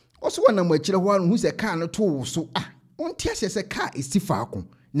oso wana mo akire ho anu hu se ka no to wo so onti ase se ka estifa akon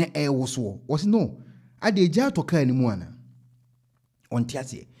na wo so wo se no ade eja to ka ni mu ana onti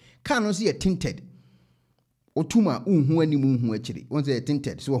ase ka no se ye tinted otuma unhu ani mu unhu akire won se ye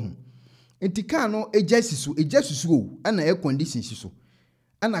tinted so ho enti ka no ejasusu o ana air condition so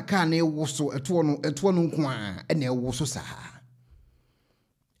ana ka na ewo so eto no nko a na ewo so sa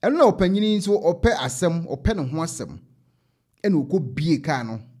eno na opanyini so ope asem ope ne ho asem ena okobie ka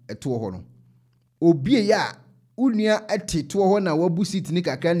no eto ho no obie ya unua ateto ho na wabu seat ni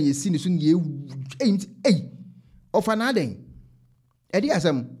kakra na yesi ni so ne ofa na den edi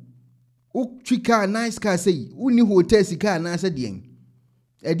asem o twika nice car say uni hotel sika na asa den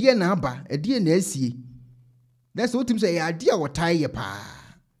edie na aba edie na asie that's what him say ade a wotai ye pa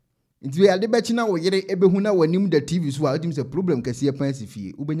nti ade be chi na wo yere ebehu na wanim da TV so a him say problem kase pan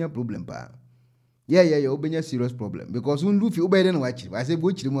sifie ubenya problem pa yeah ubenya serious problem because un lufi ubede na wachiri I say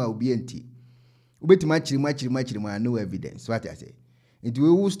bo chiri mu a obi enti ubetima chiri mu no evidence what I say nti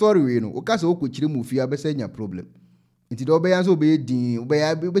we story we no o kasa o ko chiri mu fi abesanya problem nti do obeya so obe din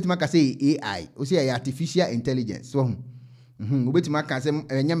ubetima kasa AI o say artificial intelligence so ubetima kasa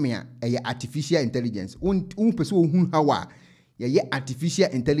enyamea artificial intelligence un pese ohun hawa ye artificial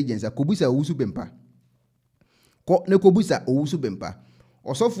intelligence akobusa owusu bempa ko ne kobusa owusu bempa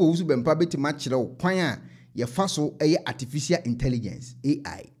osofo owusu bempa betima kire kwan a ye fa so artificial intelligence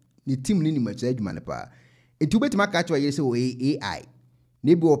AI ni team ni matsa adwuma ne pa enti ubetima ka cho ye se o AI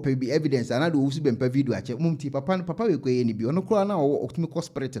ne bi opa bi evidence anado owusu bempa video ache mumti papa we koye ni bi ono kura na otumi ko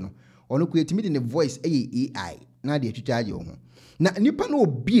spirit no ono ko etimi de ne voice AI na de twitwaje ho na nipa na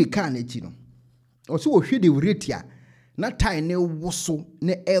obie ka na chi no o so ohwe de retia na tai ne woso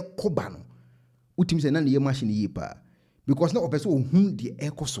ne ekoba no utimi se na ne machine yi pa because na opeso ohun de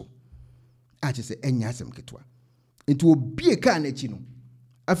ekoso a che se enya asem ketwa enti obie ka na chi no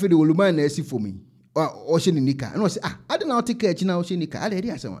afede woluma na asi fomi o hye ni nika na o se ade na o tika achi na o hye nika ade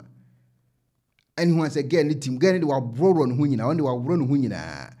ade asem ani hu ase girl ni team girl ni wa broro no hu nyina won de wa broro no hu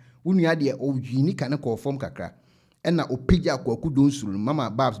nyina unua de o nika na ko form kakra ena opija kwaku don suru mama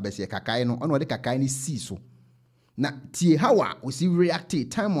babs bese kakai no ono de kakai ni si so na tie hawa o si react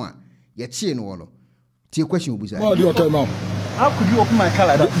time a ye chie no wo tie question obusa what do you tell me how could you open my car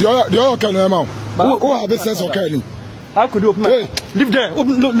like that the other can no who have sense okay ni how could you open my leave there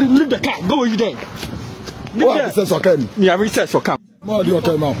leave the car go over there who have sense okay ni me have sense for car what do you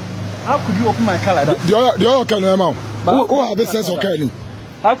tell me how could you open my car like that the other can no who have sense okay ni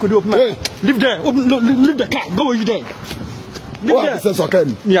How could you open my Live there. Leave the car. Go over there. Who have said so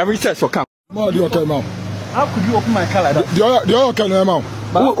can? Yeah, recess so come. More do okay now. How could you open my car like that? The other can now.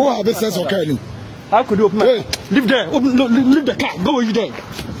 Who have said so can? How could you open my Live there. Leave the car. Go over there.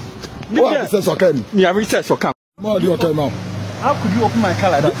 Who have said so can? Yeah, recess so come. More do okay now. How could you open my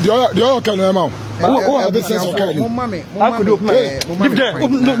car like that? The other can now. Who have said so can? How could you open my Live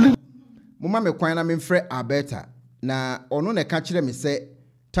there. Mama me kwan na me mfrɛ Alberta na ono na ka kire me sɛ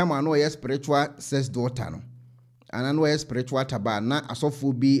time ano yɛ spiritual sex daughter no ana no yɛ spiritual taba na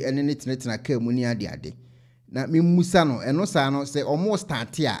asɔfo bi ene ne tenetena ka mu ni ade na me musa no eno saa no sɛ omo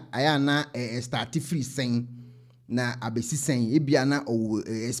start a aya na start free sen na abesi sen ebia na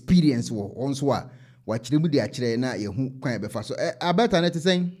experience wo onso a wa kire mu de akire na yehu kwan be fa so Alberta na te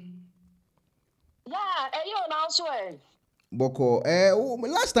sen you now so Boko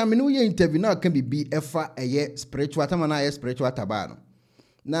last time no ye interview na can be efa spiritual time na spiritual tabano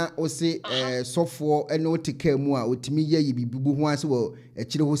na o se sofo eno teka mu a otimi ye bibibu ho ase wo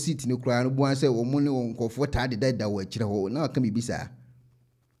akire ho seat ne kura no bu ase wo mo ne nkofo tade dada wo akire ho na kan bi sa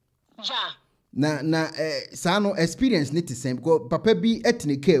na sa no experience ne te same because papa bi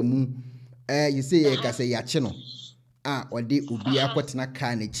etine ka mu you say ye ka say ya che no ode obi akotena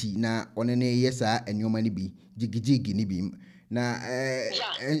ka na chi na one ne ye sa enwoma ne bi jigijigi ni bi na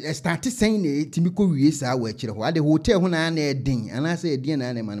start saying ne timi ko wie sa wa kire ho ade hotel ho na na edin ana say edin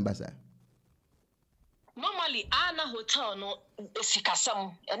na na man basa normally ana hotel no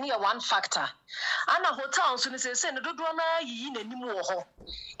esikasam ene ye one factor ana hotel so ne say no dodo na yiyi nanim wo ho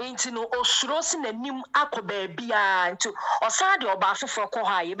enti no osuro si nanim akoba bia nti osan de oba afofo ko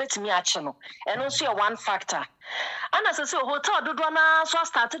ha ye betimi a che no eno so ye one factor ana say hotel dodo na so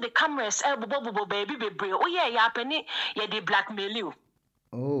start the cameras bobo baby bebre o ye ya pani ye de blackmail you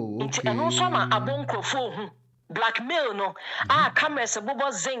okay eno so na abonkrofo hu blackmail no cameras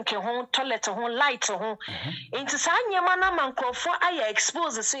bobo zinc ho toilet ho light ho enti sa nyema na mankrofo aye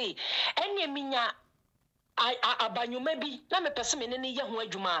expose say enye minya abanyuma bi na me pese me ne ye ho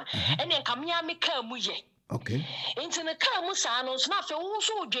adwuma ene nkamia me ka mu ye okay enti ne ka mu sa no so na fe wo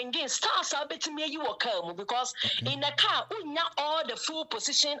so dwengin stars abetimi ayi wo ka mu because in the car unya all the full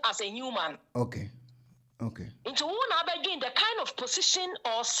position as a human okay into who na begin the kind of position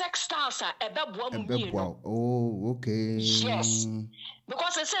or sex stars are ebeboa mu you oh okay yes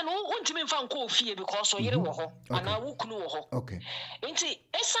because I say no untimi mfa nko ofie because so yere wo ho ana wo kunu wo ho okay into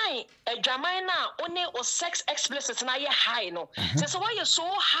esai adwaman na one o sex explicit na ye high no so why you so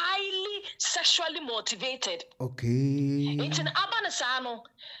highly sexually motivated okay into aba na sa no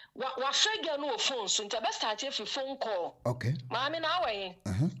wa figure no phone so nta best start if phone call okay maami na awe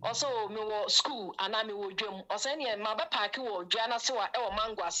also me wo school ana me wo dwam also ne ma ba park wo dwa na se wa e wo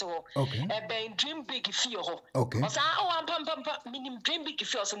mango ase wo e ben dream big fee ho also o pam minim dream big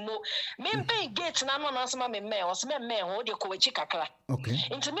fee also mo me ben gate na no na so ma me also me ho de ko wachi kakra okay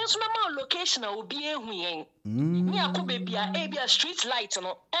into me so ma location a obi ehu yen ni akoba bia e bia street light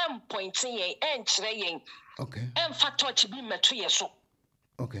no em pointing yen en kire yen okay em factor chi bi meto ye so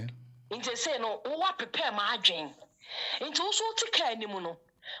okay inte say no wo prepare ma adwen inte wo so tika animu no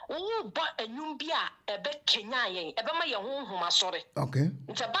wo ba anwum bi a ebe kenya yen ebe ma ye honhom asore okay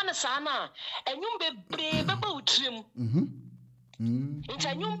inte ba ne sa na anwum bebre beba utrem inte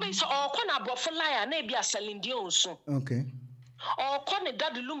anwum be so okọ na brofo liar na ebi asalindi onso okay okọ ne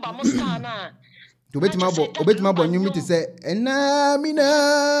dadu lumba mo star na obetima bo anwum ti say na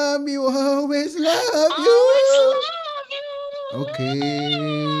mi will always love you. Okay.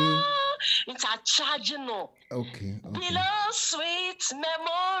 It's a charge no. Okay. Below sweet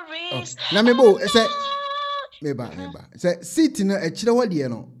memories. Na mebo say meba. Say seat no e kire ho de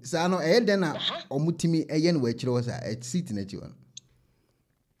no. Say no e den na omutimi eye no we kire ho say seat na ti won.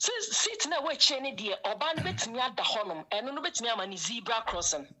 Seat na we kire ne de oba no betimi ada honom. Eno no betimi ama ni zebra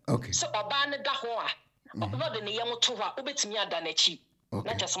crossing. Okay. So oba ne da ho a. Oba de ne yem to ho a obetimi ada na chi.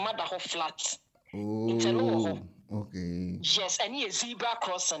 Na just mada ho flat. Oh. Okay. Yes, and he is zebra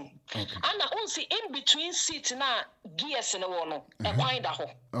crossing. Okay. And I see in between seat na gears in the one a kind of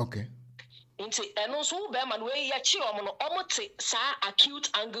okay. Into and also Berman way ya chi omo sa acute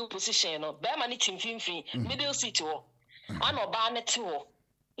angle position no Berman it finfin middle seat wo and oba na ti wo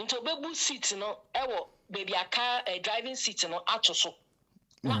into bebu seat no ewo baby aka driving seat no ato so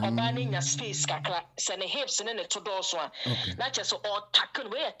na oba na nya space kakra se ne hips ne to do so na che so or tackle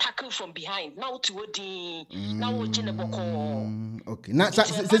we tackle from behind na uti wodi na wo gine boko okay na se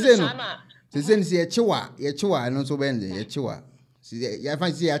no se ye chewa no so bende ye chewa ya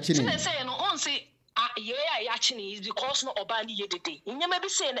fan si ya chi ne say no on say ya chini is because no obani yedede nyama bi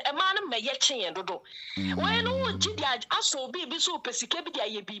say na ema na me ye chen dodo we no gidi aso bi so pesike bi dia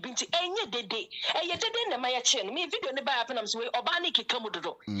ye bi nti enye dede eye dede na ma ye chen me video ne ba happen am so we obani keka mu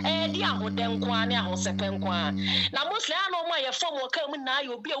dodo di ahoden kwa ne ahosepen kwa na mostly ano mo ye form waka mu na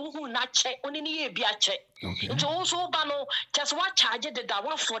ayo bi ewuhu na che oni ne ye bi ache nti wo so ba no just wa charge deda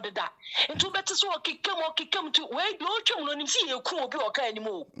wa for deda nti beti so kekam to we do twem no nim si ye ku obi oka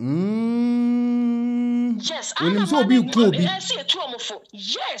animu yes, I'm so be cool.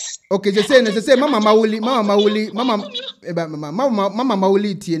 Yes. Okay, just say, Mama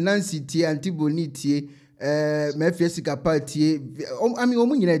Mauli tie Nancy tie Antiboni tie Mefesica party. I mean,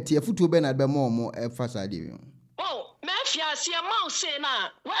 Omunia tie Futu Bernard Bamomo Fasadi. Oh, Mafia see a mouse say na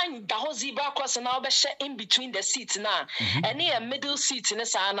when the whole zebra cross and now be in between the seats na and near middle seat in the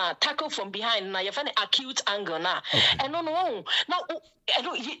sana tackle from behind na you find acute angle na and no now I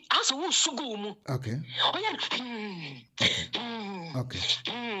don't ask who sugu. Okay. Oh yeah. Okay.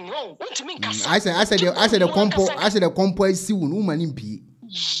 Oh, what do you mean? I said the compo is soon woman in P.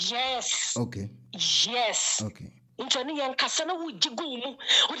 Yes. Okay. Yes. Okay. Intoni yan kasana wu jigumu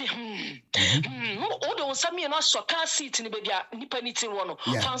odi odo nsami na soka seat ni bebia nipa ni tin wono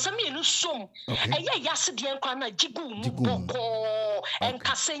fansami no som eye yase de nkwa na jigumu boko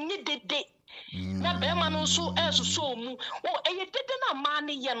enkasenye dede na be ma no so so mu o eye dede na ma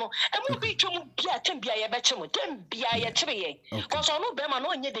ne ye no emu bi twom bia tembia ye be chemu tembia ye chebe ye cause ono be ma no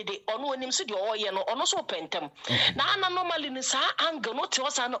onye dede ono onim se de o ye no ono so pentem na ana normally ni sa angle no te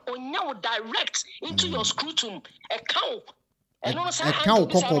osa no onya wo direct into your scrotum account and no sa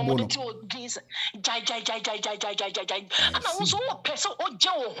account kokobo no jai ana wo so wo pese o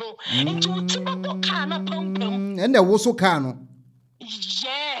ja wo ho into tiba boka na pompom and the wo so ka no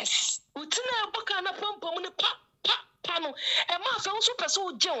yes utina boka na pompom ne pa no e ma fa wo so pese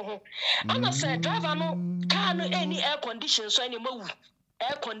o ja wo ho ana say driver no car no any air condition so any mawu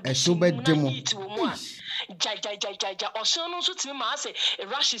air condition jai osun so timi ma say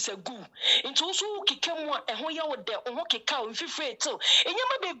rush is a go into so kekemu a ho ye wo de ho keka o mfifre till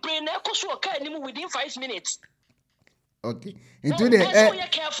enyama be brain na ekoso o car nimu within 5 minutes. Okay. Into the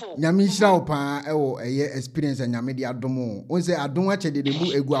nyame hira opa e wo experience nyame de adomo o say adom achede de mu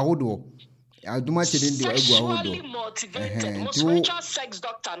egu ahodo adom achede de egu ahodo motivated spiritual sex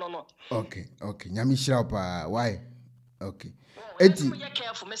doctor no. Okay nyame hira opa why okay eti be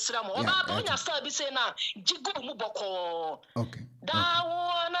careful mesra mo oba do nya star bi say na jigu mu boko okay da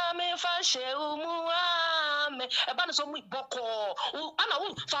wona me fa she mu ame e ba no so mu boko ana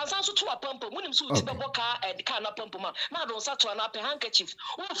wo fa san so to apampo munim so ti be boka e ka na pampo ma na do sa to na pe handkerchief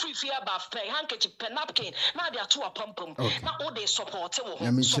wo free fear ba pe handkerchief pe napkin na de to apampo na o de support wo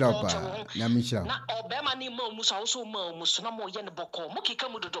nyamishira na obema ni ma mu so ma mu so na mo ye ne boko mo kika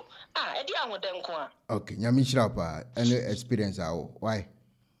mu dodo e di ahoden ko a okay nyamishira pa any experience why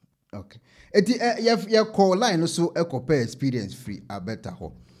okay eti ya call line so ekope experience free abeta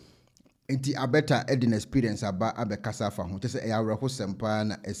ho enti abeta edin experience aba abekasa fa ho tese ya reho sempa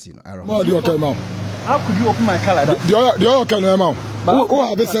na esi no ara mo di okay ma how could you open my car like that the okay no ma who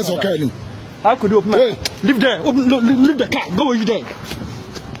have sense okay ni how could you open my leave there leave the car go you there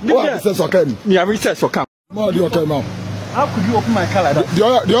who have sense okay ni me have sense okay mo di okay ma how could you open my car like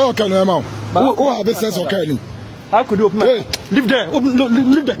that the okay no ma who have sense okay ni how could you open my leave there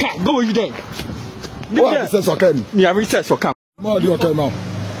leave the car go you there who have sense okay ni me have sense okay mo di okay ma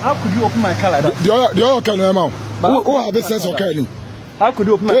how could you open my car like that the okay no ma who have sense okay ni how could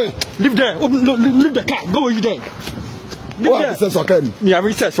you open my leave there leave the car go you there who have sense okay ni me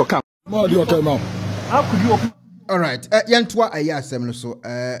have sense okay mo di okay ma how could you open all right yantoa ayasem no so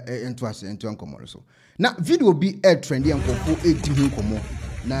yantoa nkomo so na video bi trendy nkofo edi hu nkomo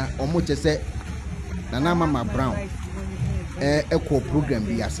na omo chese na mama brown eko program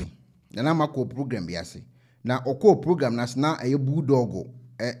bi ase na mako program bi ase na oko program na bulldog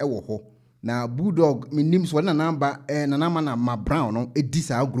ewo ho na bulldog minim so na namba na ma brown no edi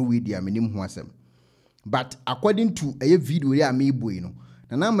sa agro we dia minim ho asem but according to video ya me boy no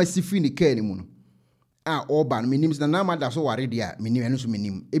na ma Safina car ni mu no oba no minim na ma da so ware dia minim eno so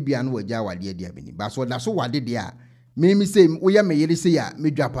minim ebia no wagya wade dia minim ba so da so wade dia minim say woya me yere say ya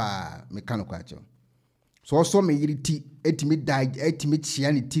medwa pa me kan ko acho so me yiri ti etimi dai etimi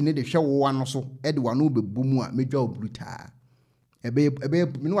chia ni ti ne de hwe wo ano so e de wano bebu mu a medwa obruta ebe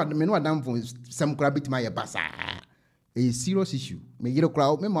me no adam fo sam kra bitima ye basa a serious issue me yiri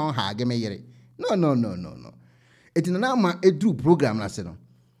kra me ma ha ge me yiri no etina na ma edru program na se no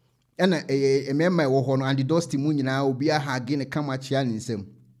ena emema wo ho no and dusty mu nyina obi a ha ge ne kama chia ni nsem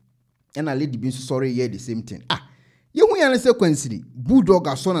ena lady bi so sorry ye the same thing ye hu yana sequence bulldog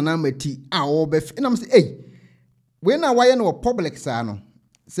asona na mati a obef na say eh we na waye no public sa no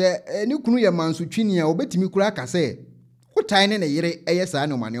say ni kunu ye manso twini a obetimi kura aka say wotan ne yere eye sa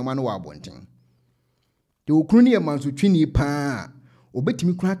ne omane no wa abonten de okunu ne ye manso twini pa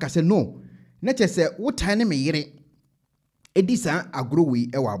obetimi kura aka say no na che say wotan ne me yere edisa agorowi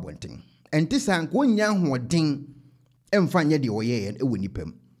e wa abonten enti sa nko nya hoden emfa nya de oye e woni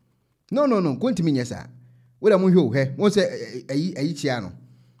pam no kontimi nya sa we mo hwe he won say ayi chia no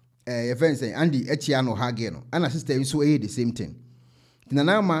your friend say Andy echia no hage no ana sister so the same thing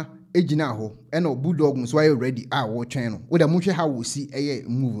tinana ma ejina ho e no bulldog so are ready wo twen no we da mo hwe ha wo si eye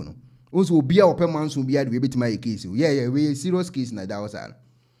move no also obi a opema nso obi a de betima ye case yeah we serious case na da was an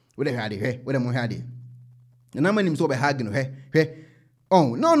we da hade hwe we da mo hade na ma nim so be hage no hwe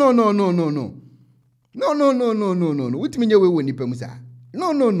oh no witimi nye we woni pam sa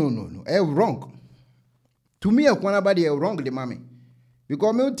no wrong to me akwana ba de wrong the mama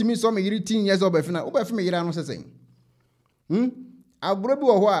because me ultimi so me 18 years old obefina me yira no sesen agro bi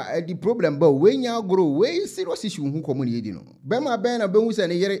wo ho a the problem ba we nya agro we serious issue hu komo ne yedi no be ma ben na be hu se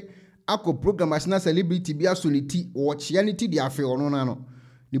ne yire akọ program as na celebrity bi asoliti wo chianity di afi ono na no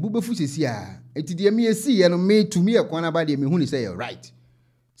ne bu befu sesi a enti de me esi ye no me to me akwana ba de me hu ni say right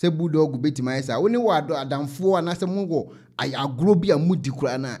se bulldog betima esa woni wo adamfo ana se mo go agro bi amudi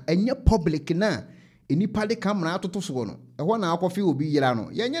kura na enye public na enipa de camera atoto so no e ho na akofi obi yira no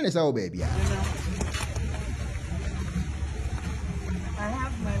ye nye ne sa wo ba bia. I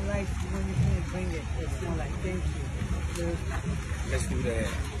have my right when you bring it. It's not like thank you. Let's do the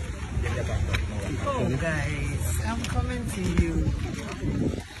oh guys, I'm coming to you.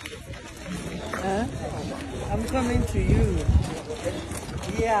 I'm coming to you.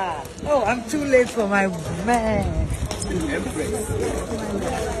 Yeah. Oh, I'm too late for my man. Empress.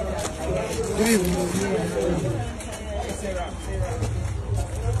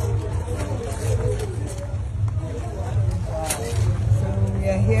 So we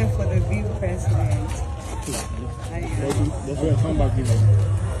are here for the view president. That's where I come back even.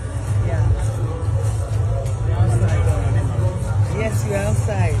 Yeah. Yes, we're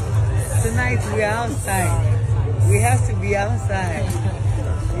outside. Tonight we're outside. We have to be outside.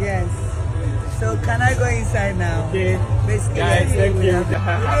 Yes. So can I go inside now? Okay. Basically, guys, thank you.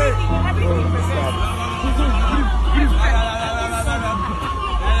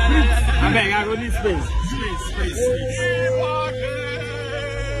 I beg, I go need space. Space.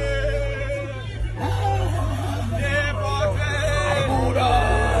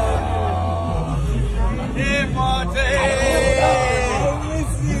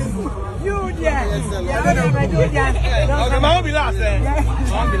 I won't be last, eh? I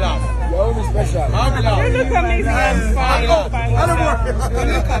won't be last. You're only special. I won't be last. You look amazing. I'm fine. You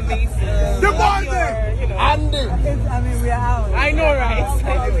look amazing. The boy there. Andy. I mean, we are out. I know, right?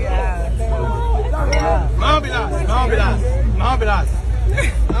 We are out. I won't be last. I won't be last. I won't be last.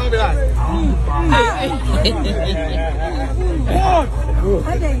 I won't be last.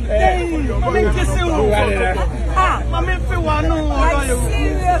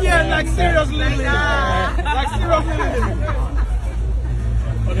 Yeah, like seriously. Like seriously.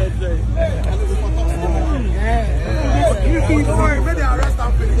 Don't worry, maybe I'll rest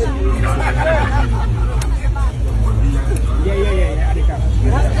and finish. Yeah.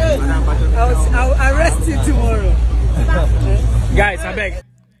 I'll arrest you tomorrow. Guys, I beg.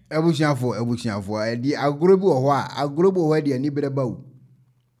 Ebuchiafo di agorobi wo a agorobi wo de ani bereba wo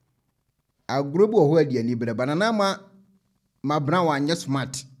agorobi wo de ani bereba na ma bra wa anya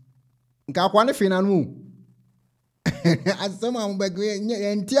smart nka kwa ne fina no asema mo bagwe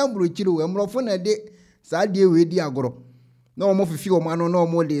enti ambro chiro emrofo na de sa de we di agoro na o mo fifi o ma no na o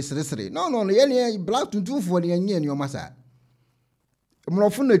mo de sresre no ye ne black tuntumfo ne anya ni o masa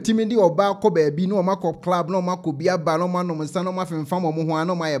emrofo na timi di oba ko ba bi na o makọ club na o makọ bia ba na o ma no msa na o ma femfam o mo ho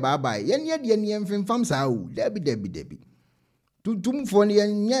ana o ma ye ba ba ye ne de ne femfam sa o debi tuntumfo ne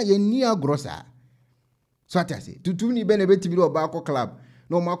anya ye ni agoro sa so atase tutum ni be na betimi di oba ko club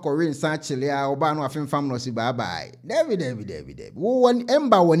no makọ rin sa chile a oba no afemfam no si ba ba debi wo won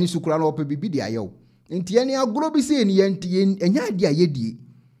emba woni sukura na opa bibi di ayew enti ye ne agoro bi se ni ye enti enya ade ayedie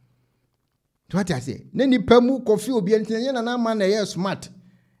to atase ne ni pamu kofi obi enti ye na ma na ye smart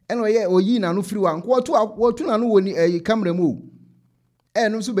eno ye oyi na no free wa nko otu na no woni camera mu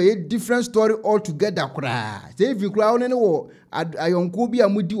no so be ye different story all together kura say if you kura one ne wo ayonko bi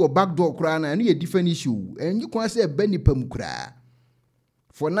amudi wo back door kura na ne ye different issue enyi kwa say be ni pamu kura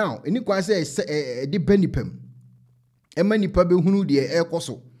for now eni kwa say di benipem ema nipa be hunu de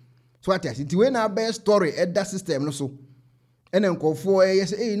ekoso so atase ti we na be story eda system no so ene nkofo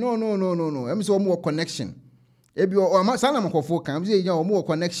say no em so mo connection Ebi o sana makofo kan say ya o mo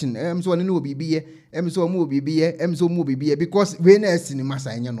connection em so no bibiye em so mo bibiye em so mo bibiye because we na cinema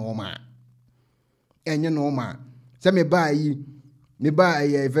sa enye normal say me buy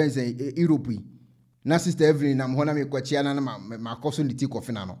events Europe na sister Evelyn na mo na me kwachia na ma koso nditi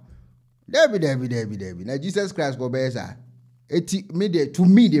kofi na no Debbie na Jesus Christ go be sa eti me de to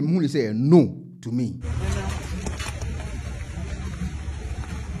me dem hu say no to me.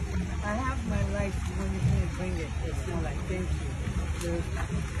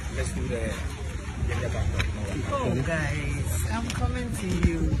 Let's do the oh, guys, I'm coming to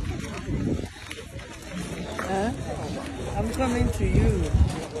you. I'm coming to you.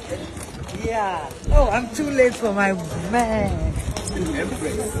 Yeah. Oh, I'm too late for my man. So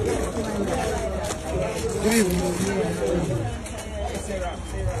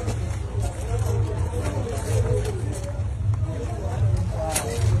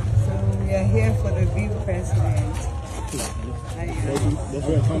we are here for the big president. That's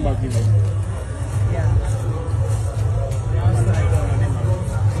where I come back here. Yeah.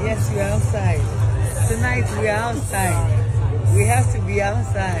 Yes, we are outside. Tonight we are outside. We have to be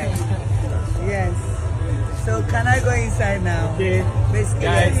outside. Yes. So can I go inside now? Okay. Basically,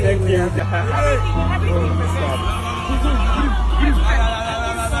 guys, thank you.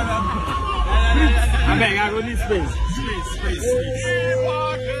 I beg, I go need space. Space.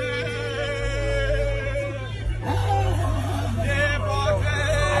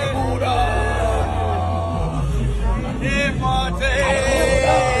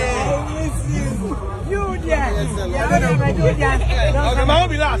 Okay, my own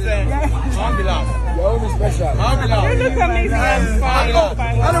be last, eh? My own be last. Your own is special. My own be last. You look amazing. You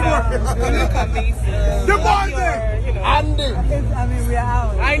look amazing. The boy there. Andy. I mean, we are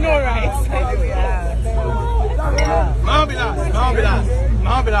out. I know, right? We are out. My own be last. My own be last. My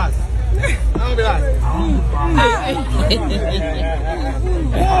own be last. My own be last.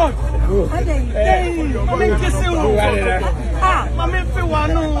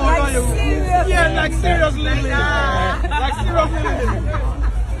 Yeah, like seriously. Like seriously.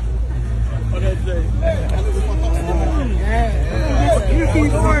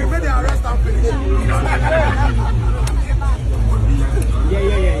 Don't worry, maybe I'll rest and finish. Yeah.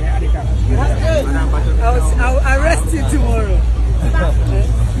 I'll arrest you tomorrow.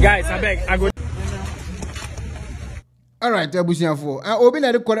 Guys, I beg, I go. All right, abusianfo. Obi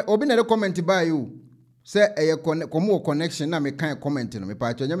na the comment by you. Say komo connection na me kan comment no me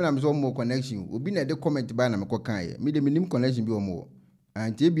pa cho nyame na me so mo connection. Obi na the comment by na me ko kan ye. Me de minim connection bi omo.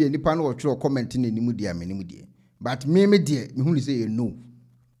 Anti bi nipa no otwe comment na nimu dia me nimu die. But me die me hu say no.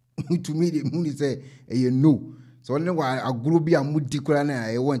 To me de hu say no. So only wa agro bi amudi kura na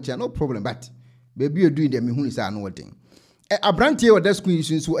e won cha no problem, but baby you doing them me hu say no wording. Abrantie o da school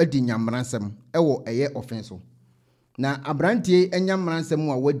isu so adi nyamransem e wo eye offense. Na abrantie enyamransem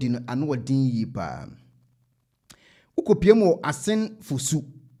a wadi no ano wadin yi pa. Ukopiem asen fosu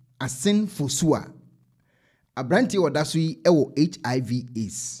a abrantie odaso yi ewo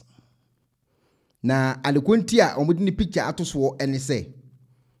HIV/AIDS. Na alekonti a omudi ni picture atoso ene se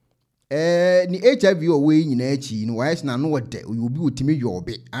ni HIV o we nyina achi no wise na no wode obi otimi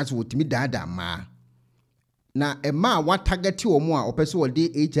yobe aso otimi dada ma na ema wa target omo a opese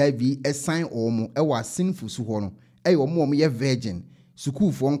wode HIV assign omo ewo asen fosu ho no omo ye virgin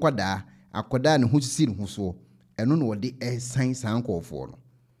school fo nkwada akoda ne husisi ne huso eno no wode assign sankofo no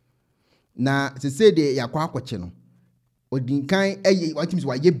na se say de yakwa akwache no odinkan watimi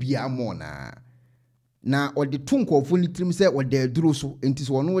wa ye bia mo na ode tunkofo ni trim se ode duro so enti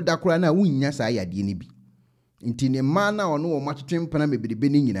so ono da kora na wunnya sa yade ne bi enti ne ma na ono wo matwetwempana mebedebe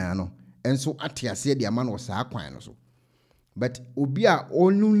ni nyina no enso atiase de ama no sa kwan no so but obi a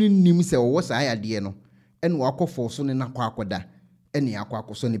onu ni nim se wo sa yade no ene wakofo so ne nakwa akoda ene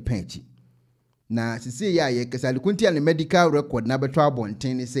akwakoso ne panchi na sisi ya ye kesali kunti ya ne medical record na betwa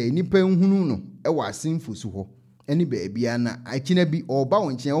abonten ne se nipa nhunu no e wa asenfosu ho ene ba bia na akina bi oba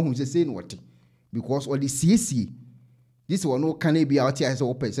wonchen ohun se sei no wote because all the CC this one no can be out here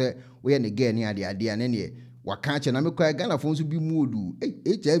so pese we ne girl ne ade ne ne waka che na mekwa Ghana fo so bi muodu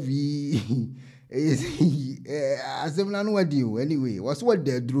HIV asem na no wadi anyway was what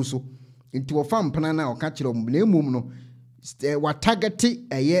the dru so nti wo fam pana na o ka kire na emum no wa target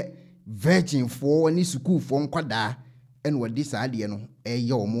eye virgin for any school for nkwada and what this ade no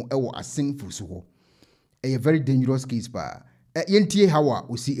eye omo e wo asen fusu ho a very dangerous case pa yentie hawa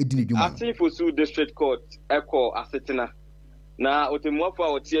osi edini dwuma asen fusu district court echo asetina na otemuafo a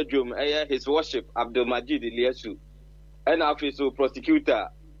otie dwom eye his worship Abdul Majid Ilyasu and officer prosecutor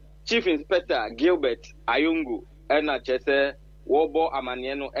chief inspector Gilbert Ayungu and chese wobo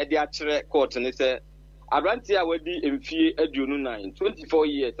amane no e de akere court ne se Abrantia wedi mfie aduonu 9 24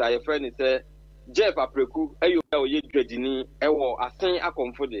 years I friend say Jeff Apreku ayo ye dwadini ewo asen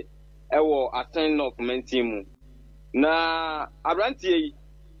akomfode ewo asen of mentimu na abrantia yi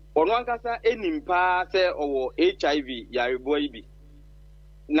ono ankasa enimpa se owo HIV yarebo ibi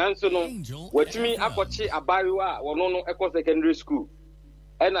nanso no watimi akọchi abariwa wono no ekọ secondary school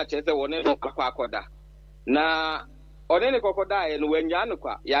ena chese wone no akwakoda na one ne kokoda ye no wanya no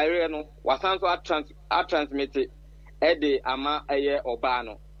kwa yare no wasanso a transmit ede ama eye oba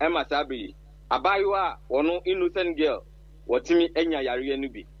no ema sabi abariwa wono innocent girl watimi enya yare no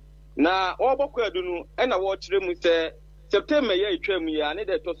bi na obokọ adunu ena wo kire mu se September ye etwam ya ne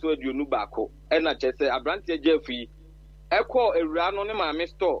de toso aduonu baako ena chese abrantie jefi eko ewura no ne maame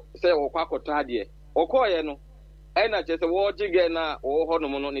store se okwa akota de okoye no ena chese wo jige na wo ho no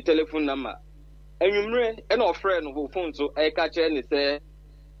mo no ne telephone number enwumre ena ofre no phone so e ka che ne se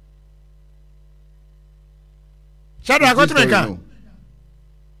Shadrach Otumeka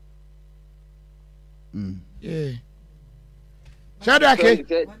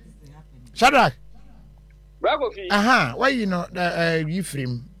Shadrach Bravo fi why you know you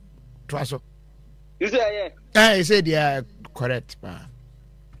frame twaso you say I said yeah correct pa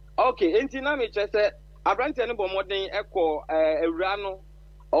okay enti na me chese abrante ne bomodin ekọ ewura no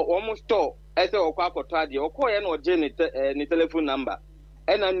omo store ese okwa akọta de okoye na oje ne telephone number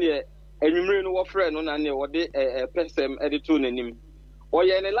ena ne enwumre no wo frɛ no na ne wode pesem edito nanim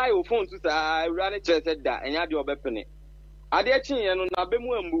oye ne live phone to sa ewura ne chese da enya de obepene ade achinye no na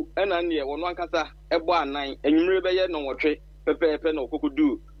bemu ambu ena ne wono ankasa ebo anan enwumre beye no wotwe pepepe na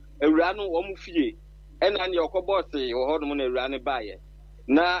okokodu ewura no wo mu fie ena ne okobose wo hodom na ewura ne baaye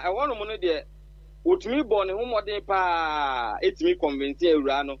na ewono mo no de otumi bo ne homodin pa etimi convince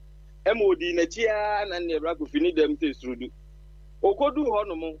ewura no emodi na chia na ne ewura ko fini dem te surudu okodu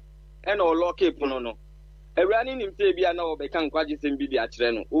honom ena olock epono no ewura ne nimte bia na obeka nkwaje sembi di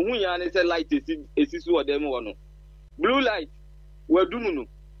akire no ohun ya ne se light esisu odem wo no blue light wadumunu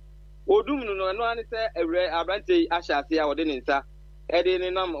odumunu no eno ane se ewura abrante ahyase a wode ne nsa ede ne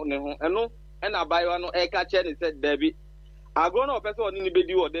nam ne ho eno ena bayo no e ka che ne se dabi agro na opese oni ni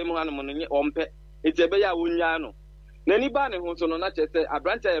bedi wode mu hanom no nye ompe etebe ya wonya no nani ba ne ho so no na che se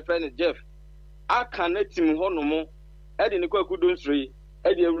abrante ya friend Jeff aka na tim honom ede ne kwakudo nsuri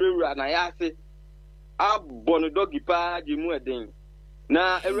ede ewura na ya ase abonu dogi pa di mu eden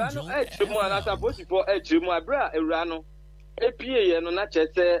na ewura no chemu ana suppose for chemu abra ewura no epie ye no na che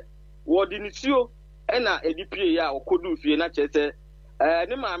se wodi nisuo ena edipie ya okodu fie na che se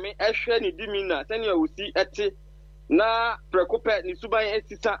ne maame ehwe ne dimi na sene awusi ete na prekope ni suban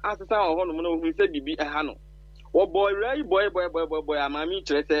asisa hono no hu se bibi eha no wo boy boy amami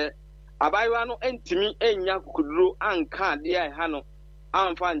kire se abayiwa no entimi enya kokuduro anka de eha no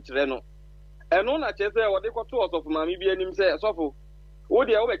amfa nkire no eno na che se wode koto osofu maami bi anim se sofo wo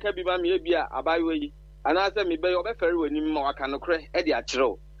de wo beka bi ma me bia abayiwa yi ana se me be yo be fere wanim ma waka no kre e de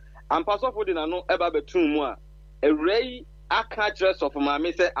akire ampa sofo de na no eba betum mu a ewrei aka dress of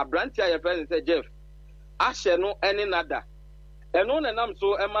maami se abrantia ye friend se Jeff ahye no ene nada eno na nam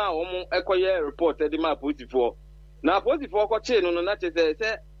so ema omo ekoye report edi ma positive na positive ko che no na che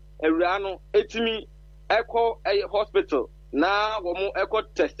se ewura no etimi eko hospital na womo eko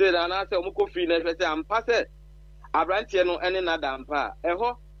tested na se omo ko free na se ampa se abrantie no ene nada ampa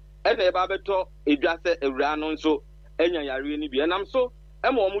eho ene eba beto edwa se ewura no nso enya yare ni bi enam so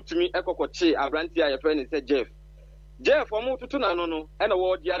ema omo tumi ekokoche abrantie ye friend se Jeff omo tutu na no ena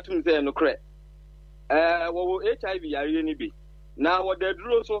wo di atum se no kre wo HIV yare ni bi na wo de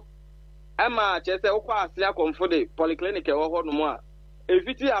duro so ema che se ukwa ase akomfode polyclinic e wo ho no mo a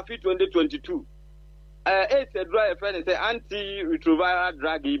efiti afi 2022 se drug friend say anti retroviral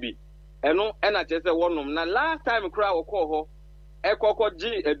drug ibi eno ena che se wonom na last time kra wo ko ho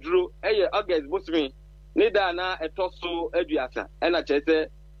ekokoji eduro eye August bosmi ni da na etoso aduasa ena che se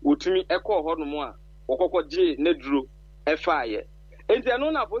wotumi eko ho no mo a okokoji ne duro efaaye enti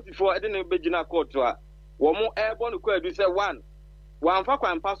eno na posifo ede ne begina court a wo mo ebo no kwa adu se 1 wanfa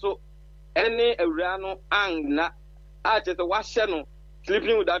kwampa so ene awura no anna a che se wahye no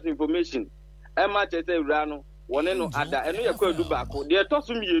sleeping without information ema che se awura no wone no ada eno ye kwa adu baako de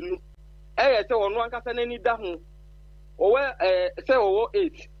etoso mienu eye se wono ankasa nani da ho owe se owo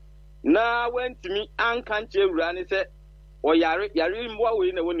 8 na wentimi anka nche awura ne se oyare mboa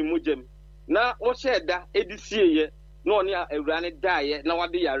we na woni mugem na o sheda edisieye na oni awura ne daaye na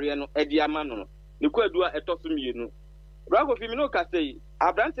wade yare no edi ama no ne kwadua etoso mienu rago fi mi no ka sei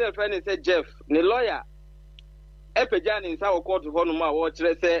abrante friend say Jeff ne lawyer epeja ne nsa wo court ho no ma wo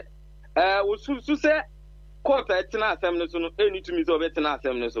kire se wo su se court etina asem ne so no eni tumi so betena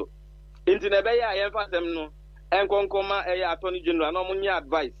asem ne so Into Nebeya, I emphasis them no, and Concoma, Attorney General, no money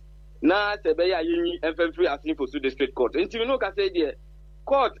advice. Na Sebeya, Yini, and free asking for the district court. Into you know, I say, dear,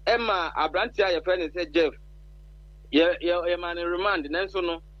 court, Emma, Abrantia, your friend, said Jeff, your man in remand, and so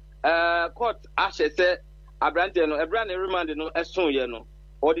no, court, Ashe said, Abrantia, no, a brand remand, no, as soon, you know,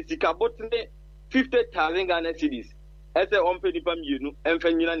 or the Sikabotne 50,000 Ghana cedis. As a on penny pam, you know, and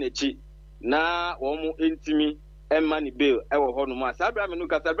Fenina Nechi, na, or intimi, and money bill, our honor, Sabra,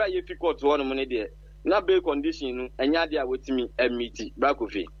 Menuka, Sabra, if you court one money there, na bail condition, and Yadia with me, and meaty,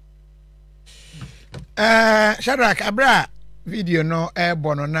 Bracofi. Shadrach, Abra, video no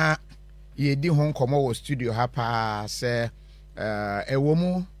airborne na ye di hon komo studio hapa se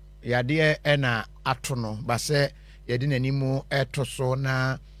ewomu yade na atono ba se yede nanimu etoso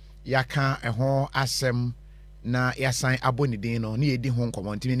na yaka eho asem na yasan abonidin no ne yedi hon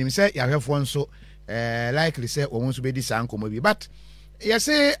komo ntimi nim se yahwefo nso likely se wo nso be di san komo bi but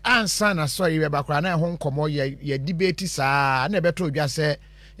yese ansa na so ye ba kra na hon komo ye debate saa na beto odwa se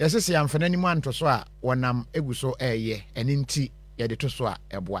yese se yamfana ni mu antoso a wonam eguso eye eninti yede to so a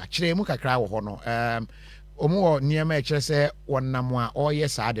eboa kire mu kakra wo ho no omu wo niema e kire se wonam a oye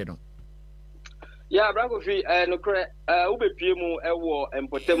saade no ya Bracofi no kre ubepie mu ewo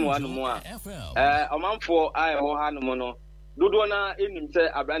empotemu anu mu a omanfo a ho hanu no dodo na enim se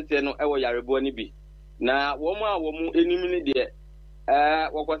abrante no ewo yarebo ni bi na wo mu a wo mu enim ni de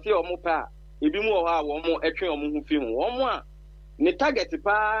wokwase o mu pa ebi mu ho a wo mu etwe o mu hu fi hu wo mu a ni target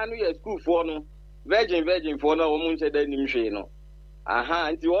pa no ye school for no virgin for no wo mu nche da nim hwe no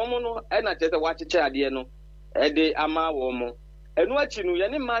aha nti wo mu no e na chese wa cheche ade no e de ama wo mu enu achi no ye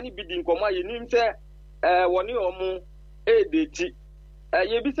ne ma ni bidi nkomo ye nim se woni wo mu e de ti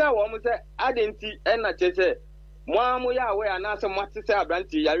ye bisa wo mu se adenti e na chese mo amu ya we anase mo tese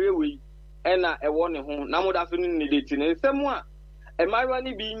abranti yare we e na e wo ne ho na mo da so ni de ti ne nsemu a e marwa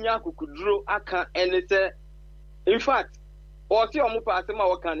ni bi nya kukuduro aka ene se in fact o ti o mu pa asema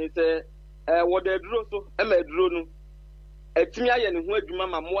wo kan ne se wo da duro so e ma duro no etimi aye ne ho adwuma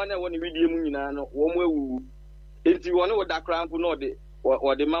ma mo na wo ne widie mu nyina no wo mu awuwu enti wo ne wo da kranku no de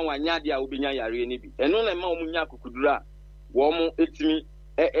wo de ma wanya de a obenya yare ni bi eno na ma wo mu nya kukuduro a wo mu etimi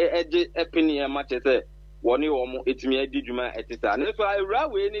eje epini e ma chese wo ne wo mu etimi adi dwuma etisa ne so awura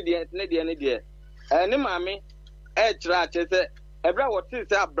we ni de ne maame e kira chese ebra wo ti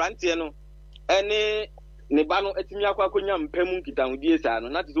se abrante no ene ne ba no etimi akwakonya mpamu nkitahudie saa no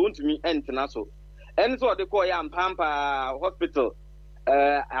na te so ntumi entena so ene so de ko ya mpampa hospital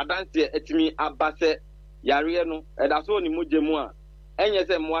adanse etimi abase yare no da so ni mojemu a enye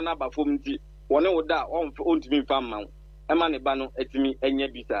se mo na ba fom nti woni woda ontumi mfa ma e ma ne ba no etimi enye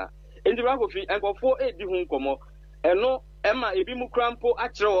bisa enti Bracofi enkofo edi hu nkomo eno e ma ebi mu krampo a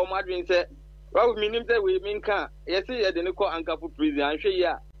kire wo madwen se Rawu minim se we minka yesi ye de ne ko ankafu prison anhwe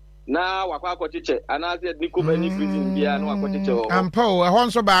ya na wakwa akochiche anase de ko bani prison bia na wakochiche ho ampa o ho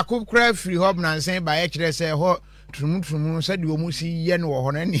nso ba ko kra free hub na nsen ba ye kire se ho trum se de o mu si ye no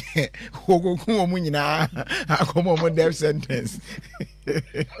ho na ni ogoku o mu nyina akomo mo death sentence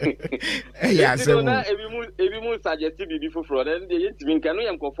ya se na ebi mu suggest bibi foforo na de yentimi nka no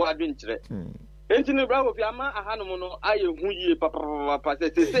yankofo adwen kire enti ne Bracofi ama ahanom no aye hu yie papa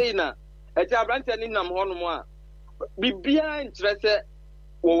se sei na eti abrante ni nam ho no mo a bibia nkyerese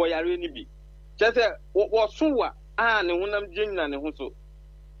wo yare ni bi kyerese wo sowa a ne honam gyina ne ho so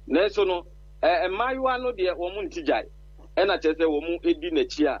na so no emayiwa no de wo mu ntijai e na kyerese wo mu edi na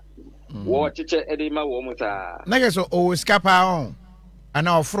chi a wo kyeche ede ma wo mu ta na geso o skapa on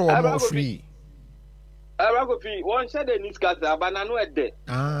ana ofro wo mo free Bracofi won shede ni skasa abana no ede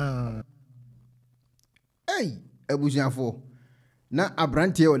hey ebusiafo na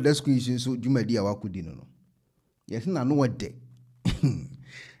abrante o the school isin so dwumadi a wakodi no yes na no wede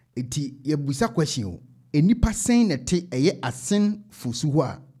eti ye busa question o enipa sen na te eye asen fosu ho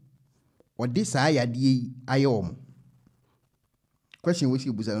a ode saa yade aye om question we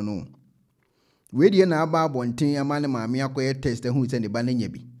si busa no we die na aba abonten amane maame akoye test hu se ne ba na nya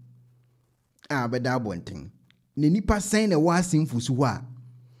bi a beda abonten ne nipa sen na wa asen fosu ho a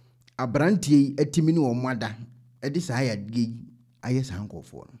abrante etimi ni o mwada ede saa yade aye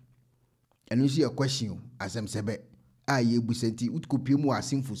sankofo no eno si a question asem sebe aye busenti utkopie mu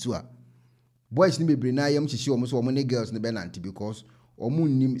asimfusu a boys ni bebre na ayam hihye omo so omo ne girls ne benanti because omo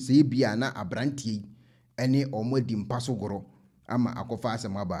nnim se bia na abrantie ene omo adi mpaso goro ama akofa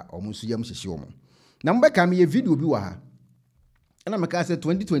asem aba omo so yam hihye omo na mbeka me ye video bi wa ha na meka se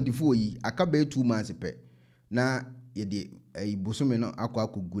 2024 yi aka be 2 months pe na ye de ibosome no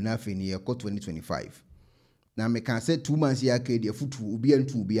akwakogu na afi ni ye ko 2025 na meka se 2 months ya ka de futu obi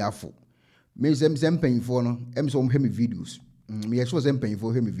antu obi afo me sem panyfo no em so hwe me videos Me sure say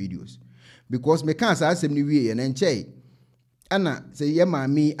mpanyinfo hwe me videos because me kan say asem ni wie na nkyɛ ana say ye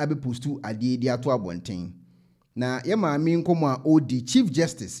maami abe postu ade di ato abonten na ye maami nkomo a odi Chief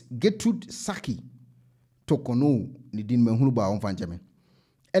Justice Gertrude Saki tokono ni din mahunu ba won fancheme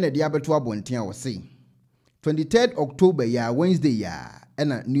ena di abeto abonten a wo say 23rd October ya Wednesday ya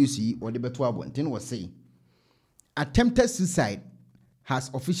ena news yi wo de beto abonten wo say attempted suicide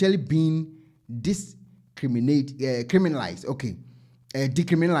has officially been criminalized. Okay.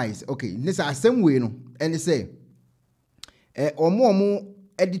 Decriminalized. Okay. Nisa asem we no. And say omo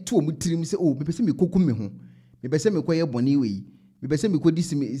edit omo tirim say oh me pese me kokum me ho. Me pese me koye boni we. Me pese me ko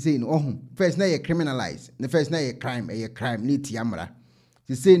dis me say no oh. First na ye criminalized. The first na ye crime, crime ni tiamra.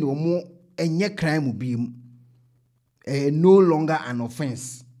 They say no omo enye crime bi no longer an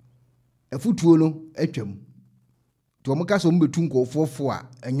offense. Efutuo no atwam. To omo ka so mbetu nkofofo a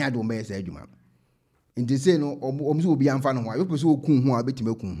enya do me say adwuma. Nti say no omo so obi amfa no ho a yo pese okun ho a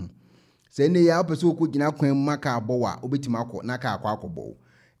betima kun ho. Say ne ya pese okogina kwan maka abo a obetima akọ na ka akọ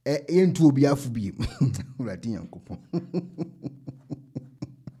yentu obi afu bi. Uradi yankopon.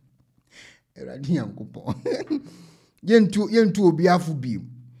 Uradi yankopon. Yentu obi afu bi.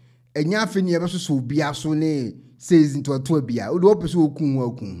 Enya afi ne yebeso so obi aso ne says into ato bia. O do pese okun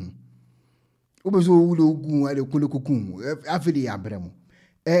ho akun ho. Obeso wulo ogun ade kunekukun afidi abremo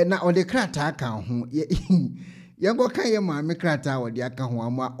na ode krata ka ho ye go kan ye ma me krata ode aka ho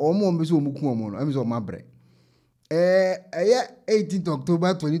ama omo mbeso omukun omo no emso mabre 18th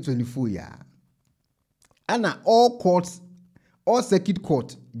October 2024 ya ana all circuit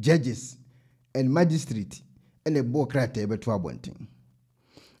court judges and magistrate and a bo krata beto abonten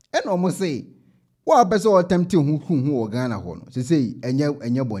and omo say wa beso attempt hu Ghana ho no say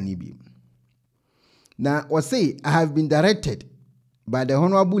enye boni bi. Now, or say, I have been directed by the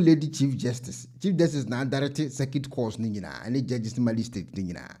Honorable Lady Chief Justice. Chief Justice now directed circuit course ningina and the judges magistrate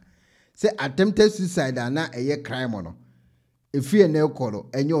ningina. Say attempted suicide are not a crime or no. If you are no color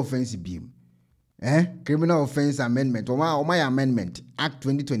and your offense beam. Criminal offense amendment or my amendment Act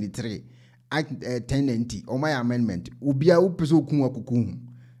 2023 Act 1090 or my amendment ubia upeso kunwa kukuhu.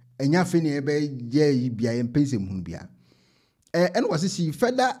 Enya fini ebe je bia empense munbia. And was she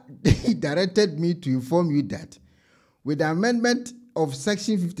further directed me to inform you that with the amendment of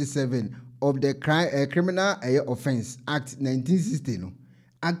Section 57 of the Criminal Offence Act 1960,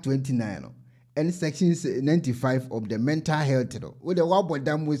 Act 29, and Section 95 of the Mental Health, with the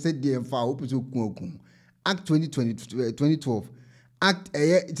Wabodam we said the Act 2012, Act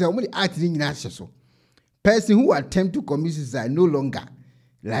it's only Act in so person who attempt to commit suicide no longer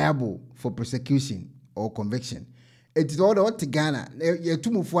liable for prosecution or conviction. It is all the Ghana. You two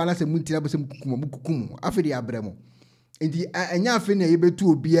move for us and Muntina Kukum, after the Abramo. And the Anyafin able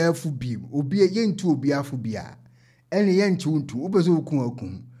to be a full beam, or be a yen to be a full beer. And a yen to Ubezo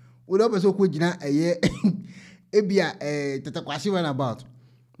Kumakum. Would also Kujina a year Ebia a Tatakwashivan about.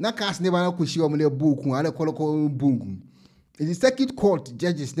 Nakas never could show me a book, and a colloquial boom. It is circuit court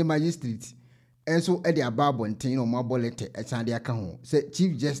judges, the magistrate, and so Eddie Ababo and Tino Marbolette at Sandia Cajon, said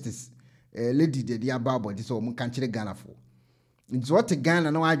Chief Justice. Lady de dia babo this o kan kire Ghana for it's what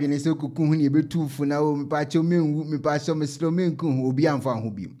Ghana no adwene se kokun ni be tu fu na o me pa che me pa so me slo me nkun obi amfa ho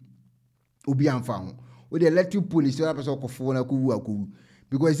bi obi amfa ho o de let you police so person okofo na ku wu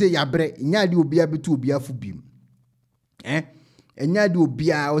because say ya bre nya de obi abetu obi afu bi nya de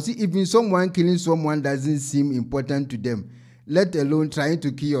obi a o see even someone killing someone doesn't seem important to them, let alone trying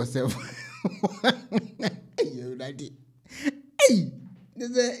to kill yourself. You ready? Hey,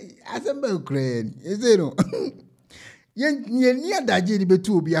 assemble crane. Is it no? Yen near that jedi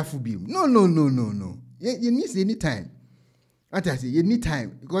betu obi afu bi. No. You need any time. What I say, you need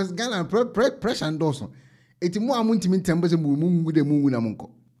time because Ghana pressure and also. Eti mo amuntimi tembo se mu de mu na monko.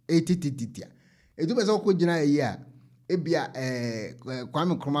 Etititia. Edu be so ko gina ya. Ebia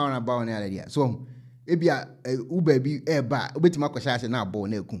Kwame Nkrumah na ba na ya. So ebia uba bi ba obetima kwasha ase na abo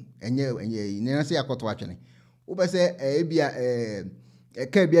na ekun. Enye na se yakoto atwene. Ube se ebia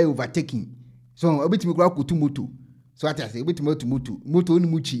ka bia overtaking. So obetimi kura kutu moto. So ati ase obetimi moto oni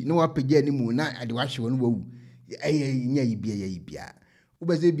muchi na wapagya ni mu na ade wahwe no wawu. Nya yibia.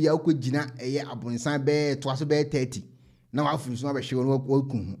 Ubeze bia okogina abonsan be to aso be 30 na wafuru so be hwe no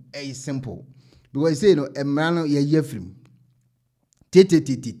wakun simple because say no emra no ye yafrim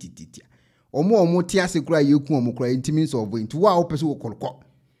titi omo ti ase kura yekun omo kura intimi so of into wa opese wo kolko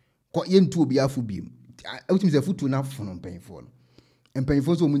ko yentu obi afu biem awutimi se futu na fono mpanfo no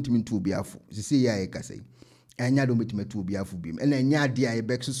mpanfo so omo ntimi ntu obi afu se ya ekasai anya do metime tu obi afu biem na anya ade a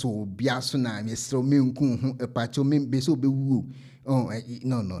ebekso so obi aso na mesro menkun ho epacho membe so be wu. Oh,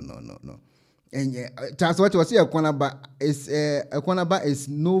 no. And that's what was here. Kwanaba is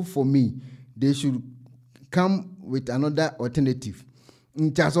no for me. They should come with another alternative.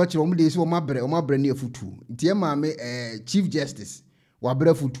 That's what you want me to say. My brand new futu. Dear mama, Chief Justice,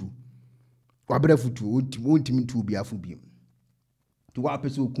 wabere futu. Won't me to be a fubi. To what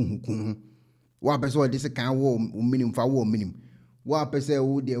person what person this kind of war minimum for war minimum. What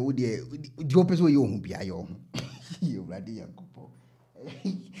person would your person you won't be a yo. You ready, young couple.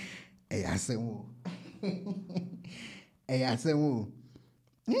 I say, I say,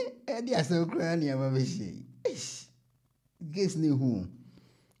 crying, I'm a say. Guess new who.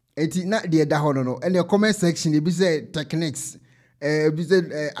 It's not the Dahono, and the comment section, it be said techniques. Be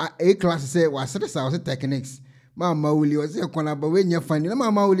said A class say was set techniques. Mamma will you say, when you're finding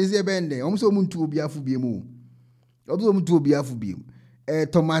Mamma will say, Bende, almost moon to be a fubium. Observe to be a fubium.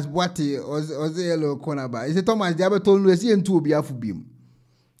 Thomas Boite or the yellow cornerba. Is it Thomas the other told us to be a fubium?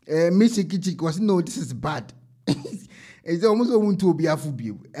 Missy Kitchik was no, this is bad. It's almost a to be a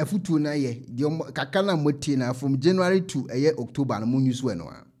fubium. A foot to na ye, the Kakana Motina from January to a year October, and Munus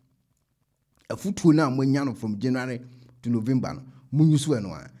Wenoa. A foot to now when Yano from January to November, Munus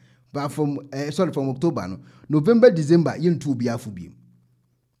Wenoa. But from October, November, December, yin to be a fubium.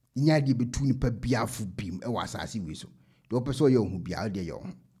 Yadi between per be a fubium, a was as you so. The opposite young who be out there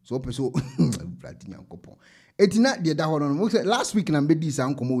young. So opposite young couple. It's not the Dahon. Last week, I made this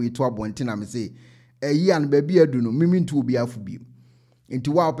uncle with 12 points, and I say, a year and baby, I do not mean to be a fubium.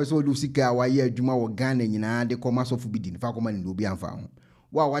 Into our person do seek our year, Juma or Ghana, and the commerce of forbidden, Facoman will be unfound.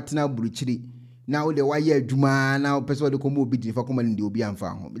 Wow, what now, Bruchiri? Now the wire Juma, now person the combo bidding for common will be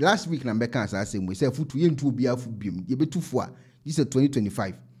unfound. Last week, I make us say, we say, foot to yin to be a fubium. You be too far. This is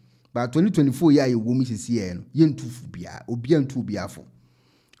 2025. But 2024, yeah, you will miss a CN, yin to fubia, or bien to be a for.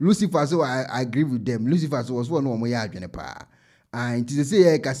 Lucifer, so I agree with them. Lucifer was one of my yard, and to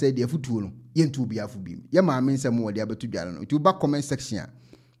say, I said, the foot yin to be a fubium. Yeah, my means some more, the other to be alone. To back comment section.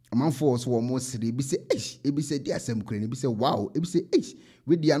 Among force were most silly, be say, it be said, yes, some crane, be say, wow, it be say,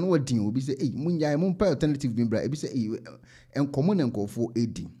 with the annual thing, will be say, Munya, mon per alternative member, it be say, and common and go for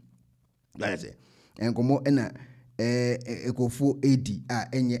 80. That's it. And come on, and go for 80,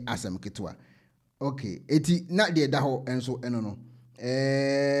 any asam ketua. Okay, 80, not the daho, and so, and no.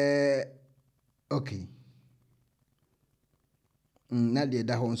 Okay. Not the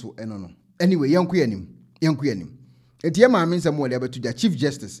daho, so, and no. Anyway, young queen. Eti ma mean some more to the Chief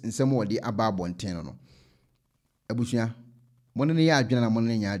Justice in some more the ababo and ten. Abushia, one in the yard, and one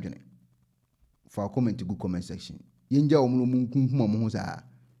in the yard. For a comment to good comment section. Yenja Mumunkumosa,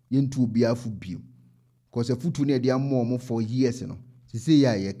 yen to be a food beam. Cause a foot to near the more for years, to say,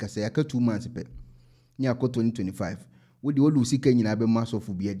 ya, Casayaka 2 months pet. Near 2025. Would the old Lucy Kenyan have been mass of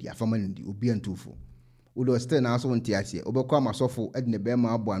Ubia, the family, Ubian Tufo. Would was 10 hours on Tiasia, overcome a sofa at the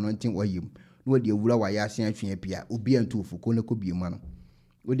Bema Bo anointing or you. No, the Ula Wayasian Pia, Ubian Tufu, Kona could be a man.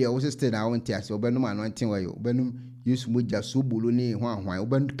 Would the also stay now and Tiasia, Benum anointing where you, Benum use Muja Subuluni, while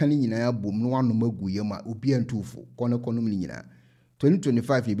Ben Canina, Boom, no one no more Guyama, Ubian Tufu, Kona Konomina.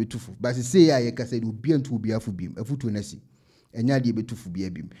 2025 you be tufu, but say I can say Ubian to be a fubim, a foot to Nessie, and Yadi be tufu be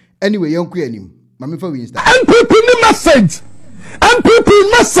a beam. Anyway, young queen, Mammy for Winston. And people message,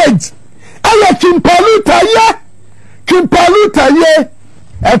 I like Kimpaluta, yeah.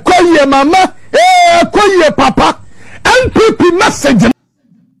 Acquire mama, acquire papa, and people message.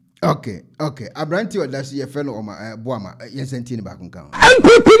 Okay. Abranti or that's your fellow or my boama, yes, and tin back on count. And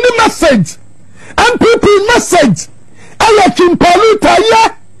people message, I like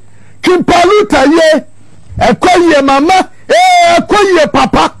Kimpaluta, yeah. Acquire mama, acquire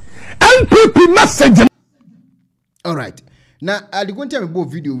papa, and people message. All right. Now, I go tell me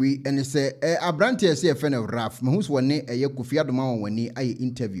about video we and say Abranti say a friend of Raf, who's one a akufo-addo when he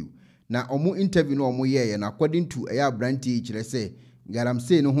interview. Now, omo interview no omo ye and according to Abranti, let's say, Garam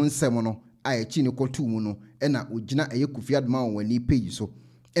say no one semono, I chino kotumo, and na ujina akufo-addo when he pay so,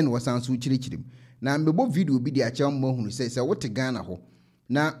 and was answer chirichim. Now, me video be the acham who says, what a Ghana ho.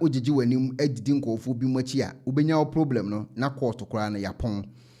 Now, ujiji when him editing ko fu bi machia, ubenya problem no, na court to crown yapon.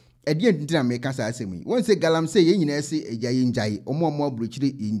 Edi ntina make us say me. One say Galam say ye nyina say ejaye njai, omo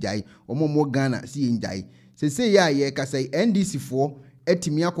abrochire njai, omo Ghana si njai. Say ya ye ka say NDC for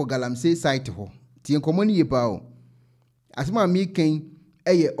etimi akọ Galam say site ho. Tie nkomo ni yepa o. Asema mi ken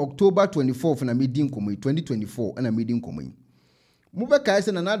eye October 24th na meeting komo 2024 na meeting komo. Mu be ka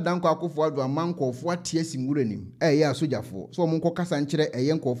say na dan kwa akufo-addo amanko fo atie singure nim. Eye asojafo. So mo nko kasa nkyere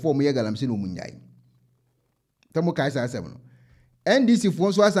eye nkofo mo ye Galam say no munjai. Tamo ka say asem no. NDC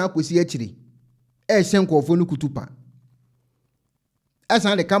for so asan akosi akiri hyen kofo no kutupa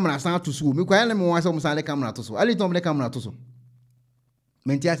asan the camera san to so me kwa na me wan say mo san the camera to so ali tom the camera to so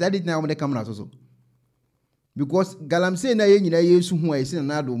Mentias, I didn't know when they come out also. Because Galamsey na ye nyina yesu hu ayesi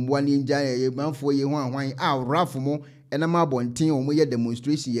na ado mboa ne nja ye manfo ye ho ahwan a rafo mo ena ma bonten o mo ye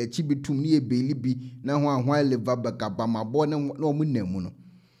demonstration ye chi bitum ne ye beli bi na ho ahwan leva baka ba mabo na o mo namu no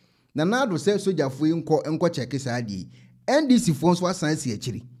na ado se sojafo enko check saadi NDC fo so asan si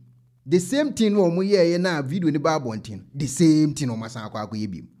akiri the same thing no mo ye na video ni ba bonten the same thing no masan akwa ye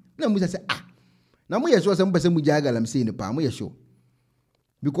bi na mo say na mo ye so se mo pese mo ja Galamsey ni pa mo ye show.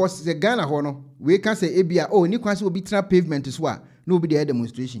 Because the Ghana hono we can say ebia ni kwanse obi tra pavement so a no obi dey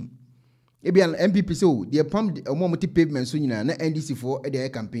demonstration ebia MPP so dey pam omomoti pavement so nyina na NDC for dey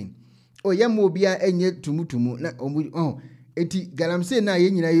campaign yam obi a enye tumutumu na enti Galamsey na ye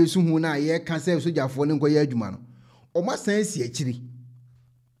nyina yesu hu na ye kan say sojafo ne nkoye adwuma no omasan si akiri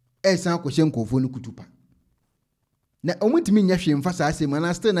san kwehye nkofo no kutupa na omutimi nya hwe mfa saa asem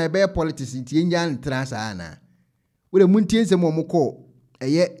na still na be politics ntie nya ntra saa na we muntie nsem omukọ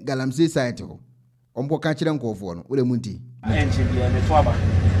eye Galamsey site ho ompo ka kire nkofo no we munti enche bia ne to aba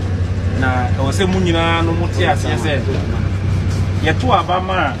na o se munyina no muti ase se ye to aba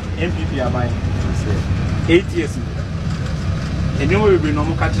ma MPP aban 8 years enyo we be no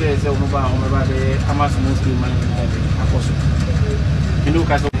mo ka kire se o mo ba de amaso muslim man akoso inu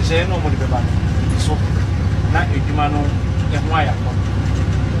ka so se no mo de ba so na edwuma no e ho aya ko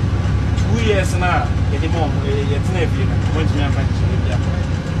 2 years na ye de mo ye tena bi na mo ntimi afa bia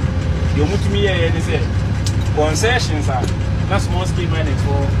yo mutumi ye ni se concessions are na small scale mining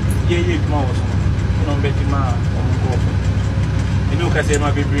for ye edwuma wo so no mbeti ma o ko inu ka se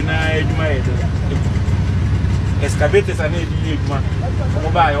ma bibiri na edwuma ye de excavators na di edwuma mo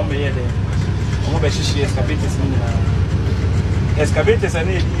ba yo me ye de mo be shishi excavators ni na excavators na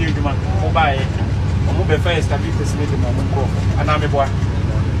di edwuma mo ba ye mo be fa excavators ni de mo ko ana me boa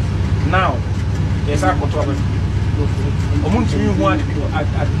now yes I control omuntu mi hu ani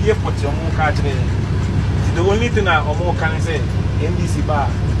at the airport omo ka kire the only thing I omo can say NDC ba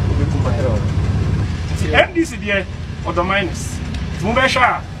obi kuma NDC die odo minus mo be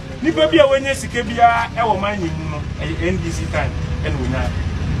sha ni pa bia wenye sike bia e wo man yin no NDC time en wonya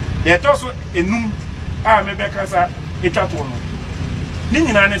ye to so enum a me be kasa etwato no ni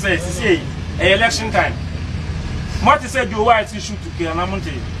nyina ne say sisi election time mo ti say do white shoot to kill na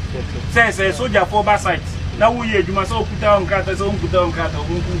monte say soldier for back side na wo ye adwuma so okuta onkata so okuta onkata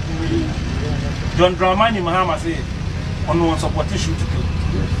onkunku John Dramani Mahama say ono support shoot to kill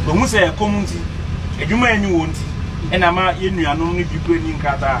but mu say community adwuma enyi wonti ena ma ye nuanom ni bibro ni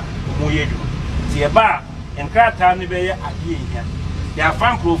nkata mo ye adwuma ti e ba nkata ni be ye ade ehia ya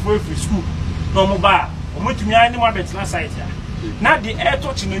fan crofo free school no mo ba o mutumi ani mo abetena site ya na the air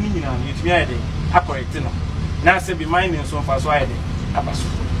touch no ni nyina no yetumi ayede acorrect no na say be mining so fa so ayede abaso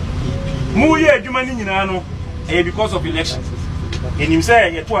mu ye adwuma ni nyina no because of elections enim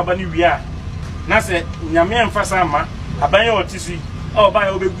say ye to aba ni wi a na say nyame emfasa ama aban ye otisu o ba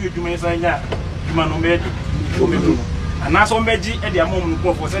ye obegu adwuma isa nya adwuma no be o medu ana so meji e de amom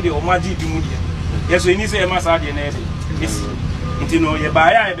no for say de o maji di mu de yeso eni say e masa de na e de esi nti no ye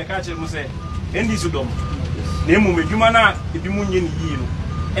ba ya e be ka che mu say endi su dom na emu adwuma na ebi mu nye ni yi no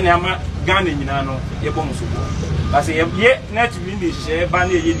ene ama Ghana nyina no ye bom so ba say ye net wi ndi hye ba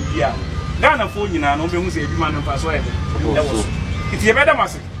na ye ni yi a Ghana fo nyina no be hu say adwuma no fa so e de e wo iti ye be da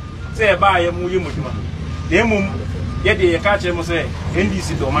mase say e ba ye mu ye mu adwuma na emu ye de ye ka che mu say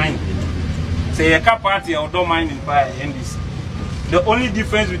NDC domain say ye ka party or domain in by NDC. The only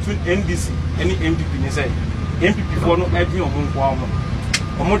difference between NDC and MPP is say MPP for no every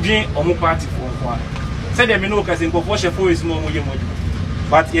omodin omo party for say dem no ka say go for chef forest no omoye modu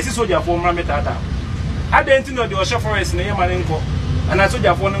but yes soldier for mra metata adenti no the chef forest na ye mane nko ana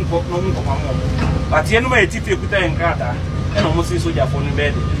soldier for nko no nko mamo but ye no ma etife kuta enkata e no mo say soldier for no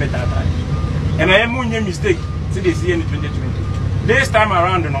be metata e na ye munye mistake say this year in 2020 this time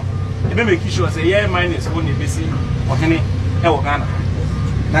around no e be make sure say yeah minus for ne be see ohene e wo Ghana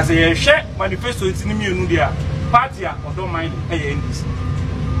na say ye hwe manifesto ntini mienu dia party a odo mine e ye NDC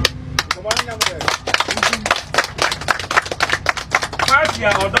party a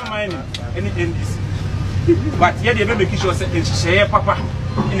odo mine any NDC but ye dey be make sure say nhye papa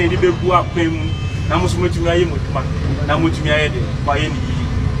ina dey be bu akwam na musumotumi aye moduma na motumi aye de ba ye ni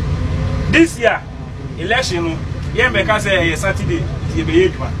this year election no ye be ka say ye Saturday ye be ye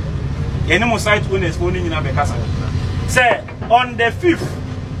duma ye ni mo site owners for ni nyina be ka say on the 5th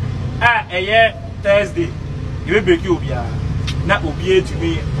a Thursday you will break you obia na obia to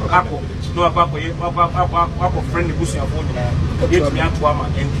me akọ no akọ friend busu ya for nyina ye to me ato ama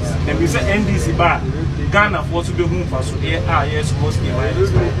NDC dem be say NDC ba Ghana for to be hu fa so yes supposed to be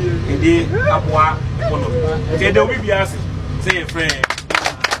e dey aboa economy say dey we be as say friend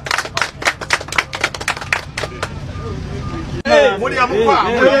What do you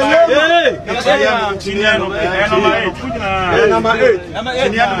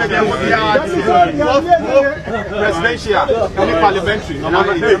presidential and parliamentary.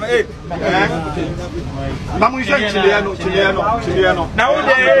 Number 8. Chileano.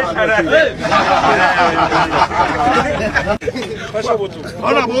 Nowadays,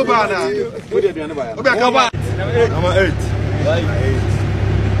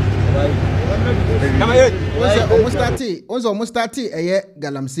 almost started a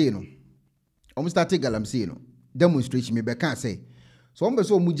galamsey. Almost started galamsey. Demonstration me can't say. So almost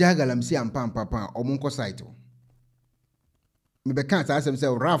so muja galamsey and papa or monko site. Me can't ask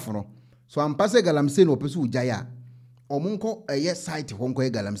himself Rafono. So I'm passing galamsey no pursue jaya. Or monko a yes site honko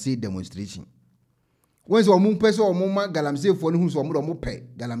galamsey demonstration. When so mon person or moma galamsey for who's or more pay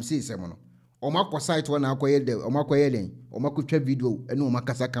galamsey semono. Or mako site one acquired or mako yelling or mako video and no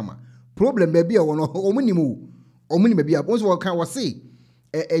makasa kama. Problem baby or no minimum or minimum baby. Once what can was say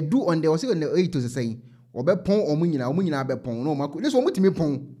a do on the was on the 8 to say or be pon or munina be pon no mako. This one with me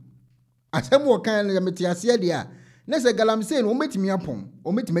pon. I said what kind of metiasia dia. Next a galamsey no met me upon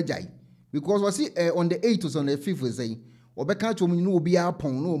or met me jai. Because was on the 8 to on the 5th say or be catch woman no be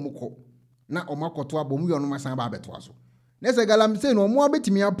upon no moko. Na omako to abom yo no masan ba beto aso na se galamsey no mo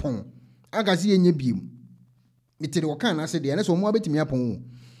abetimi apon aka se yenye biem mitire wo kan na se de na se mo abetimi apon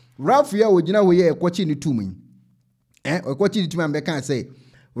Ralph ya ogina wo ye ekochi ni tumun ekochi ni tumun be kan say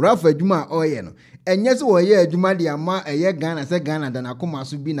Ralph adwuma oye no enye se wo ye adwuma de ama eye Ghana se Ghana da na koma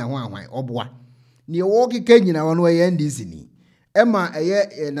so bi na ho ahwan oboa ne wo keke nyina wo no ye NDC ni ema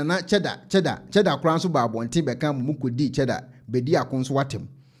eye nana cheda kran so ba abonte be kan mu kodi cheda bedi akonso watem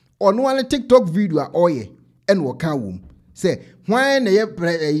ono wale TikTok video a oye en wo kan wom say when na ye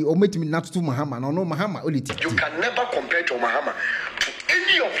o metimi natutu Mahama no Mahama oliti. You can never compare to Mahama to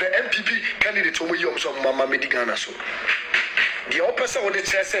any of the MPP candidates who you so Mama Medigana so the opposite of the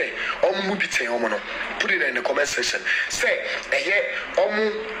chair say omu bi ten omo no put it in the comment section say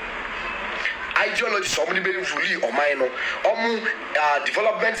omu ideology somebody be fully or mine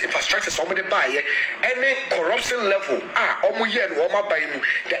development infrastructure somebody buy any corruption level omu ye no oma buy mu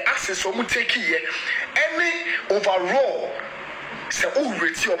the access omu take here any overall say o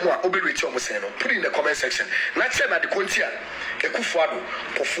rate omu a obe rate omu say no put it in the comment section na che na the kontia akufo-addo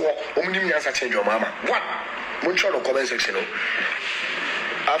pofo omu nim nyansa change your mama what mun try no comment section no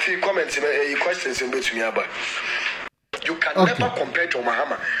afi comments questions in between aba you can never compare to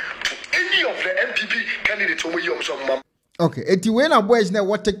Mahama to any of the MPP candidates who you so okay eti when a boys na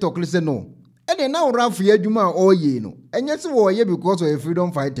what TikTok listen no e dey now Ralph ya adwuma oye no enye se wo ye because of a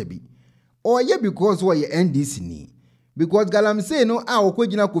freedom fighter bi or ye because wo ye NDC ni because galamsey no a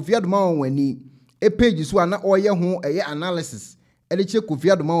okogina Akufo-Addo ma woni e page so na oye ho eye analysis e le che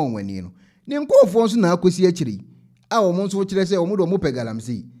Akufo-Addo ma woni no ne nkofo nso na akosi akiri a wo mo nso kire se wo mo do mo pe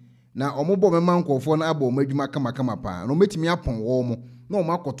galamsey na omobo mema nkofo na aba omadwuma kama pa no metimi apon wo mo na o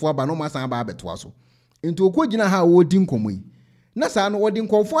makoto aba no masan aba abeto aso enti okogina ha wo di nkomo yi na sa no wo di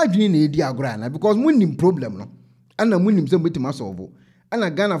nkofo adwini na edi agora na because munnim problem no ana munnim se metimi asolve ana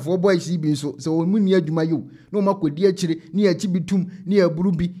Ghana for boys bi nso se wo munni adwuma yo na o makodi akire ni achi bitum ni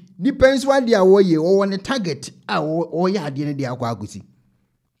aburu bi ni penso ade a wo ye wo ne target a wo ye ade ne de akwa agosi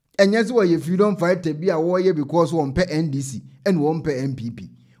enye se wo ye freedom fighter bi a wo ye because wo mpe NDC and wo mpe MPP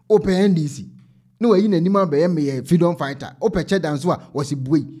open NDC no yi na nima be me freedom fighter open cheda nso a wosi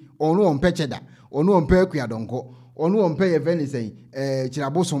buei onu on pe cheda onu on pe akuadonko onu on pe evenisan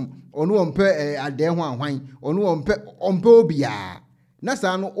chirabosom onu on pe ade ho ahwan onu on pe obia na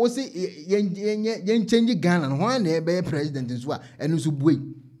sa no o se yen change Ghana no ho na be president nso a enu so buei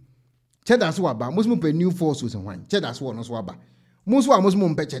cheda so aba musum pe new force so hwan cheda so no so aba musu a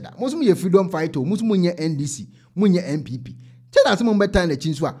musum pe cheda musum ye freedom fighter musum nye NDC munye MPP cheda se mo beta na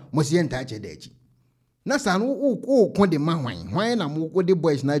chinso a mo se enta cheda echi na sa no o ko de mahwan na mo ko de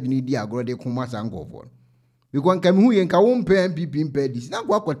boys na adwini di agoro de kuma sangofo because nka me hu ye nka wo mpe MPP mpe dis na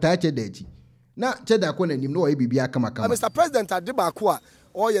kwa kwata cheda echi na cheda ko na nim no o bibia kama Mr. President adibako a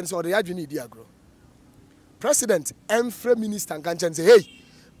o ye nso de adwini di agoro president emfre minister nka chen say hey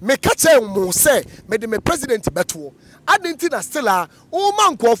me kache mo say me de me president beto adenti na still a o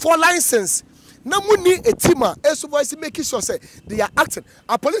man ko for license na muni etima esu voice make sure say they are acting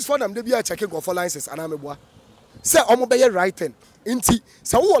a police for them they be checking go for license and ameboa say omo be right thing nti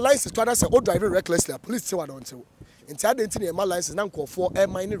say wo license to say o drive recklessly police say what don't say nti adenti na my license na nko for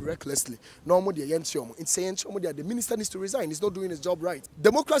mining recklessly no omo de yenti omo nti say yenti omo the minister needs to resign, he's not doing his job right.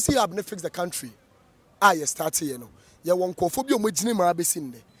 Democracy have not fixed the country you start here no ya won ko fo bi omo gini mara be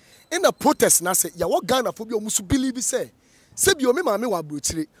sin de in the protest na say ya wo Ghana fo bi omo su believe say sebi o me maame wa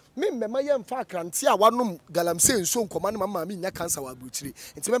brochire me mmema ye mfa akrante a wanom galamsey nso nkoma ne mama me nya cancer wa brochire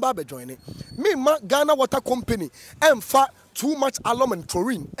enti me ba be join me ma Ghana Water Company emfa too much alum and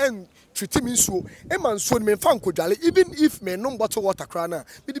chlorine and treat me so e man so me mfa nkodwale even if me no bottle water kra na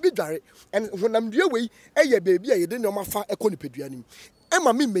me be dware and when am dua we eye baby a ye de no mafa ekonipadua nim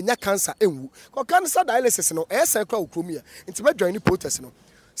ema me menya cancer enwu ko cancer dialysis no e sen kra okromia enti me join protest no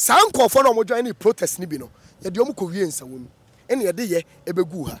sankofo no mo join ni protest ni bi no ye de omo ko wie nsa wonu ene ye de ye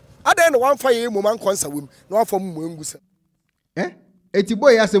ebegu ha adan no wan fa ye mo man konsa wonu no afọ mo engusa eti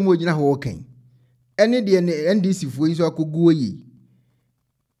boy asem ogina ho kan ene de NDC fo yi so akoguo yi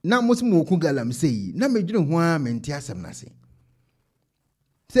na mosimo oku galamsey na medwene ho a mente asem na se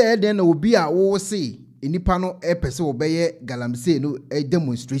se den na obi a wo se enipa no epese obeye galamsey no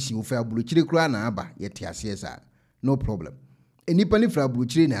demonstration wo fa abuluchire kura na aba yete ase sa no problem enipa ni fra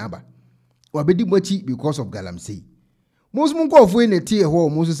abuluchire na aba wabedi mochi because of galamsey mosimo nkofo ene tie ho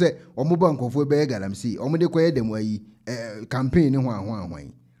moso se omoba nkofo beye galamsey omode koye demo yi campaign ho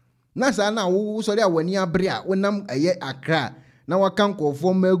ahwan na sa na wo sori awani abre a wonam aye akra na waka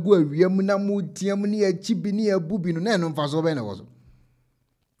nkofo magu awiem na mutiam ne achibi ne abubi no na eno mfaso be na woso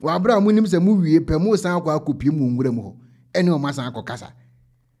wa abra munim se mu wie pe mu san akwa akopie mu nwura mu ho ene o masan akokasa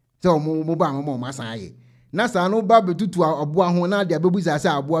se o mu ba mo masan aye na sa no ba betutu aboa ho na de abebu sa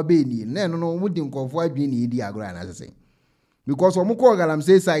sa aboa be ni na eno no mudi nkofo adwi ni di agora na sese because o mu ko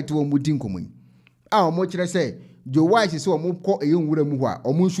galamsey site o mudi nkomun a o mu kire se jo wise se o mu ko eye nwura mu ho a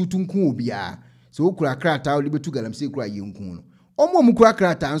o mu nsutu nku obia se okura krata o libetu galamsey kura ye nku no o mu kura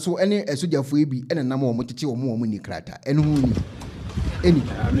krata nso ene esojafo ebi ene nam o mu tete o mu ni krata ene hu ni eni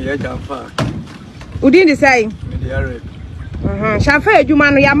me ya jamfa udi ndi sai me dey arab shafa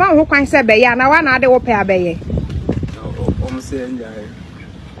adwuma no ya ma ho kwan se be ya na wa na ade wo pe abeye om se njai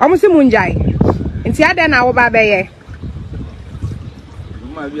om se mu njai nti ade na wo ba beye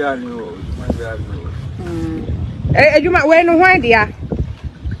ma bia ni o ma bia ni adwuma we no hwan dia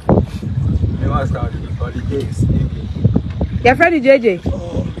me was start for the days ya Freddy JJ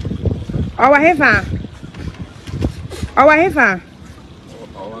o wa hefa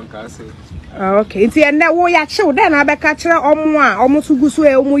okay nti enne wo ya chew den na beka kire omo a omo sugusu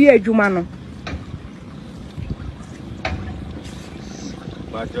e omo ye adwuma no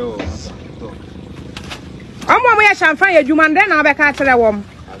bajo omo ya chamfan ye adwuma den na beka kire wom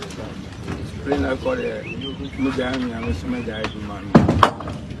plena kore mu jami am so me jai adwuma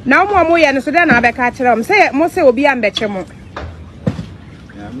na omo ye no so den na beka kire wom se mo se obi am beche mo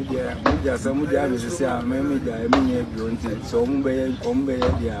media so media be se a media e menye bi onti so ombe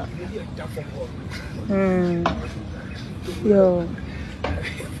dia yo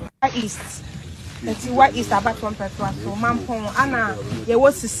East Kyei-Duah East about 1 person so mampon ana ye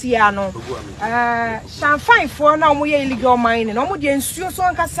wo sisia no champagne for na omo ye illegal mining omo de nsuo so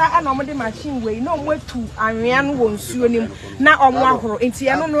nkasa ana omo de machine wey na omo atu anwea no wo nsuo nim na omo ahoro enti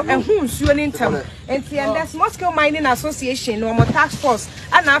ye no ehu nsuo ni ntam enti and the Small Scale Mining Association no omo task force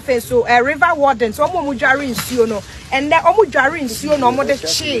ana afa so river wardens omo dware nsuo no and the omo dware nsuo no omo de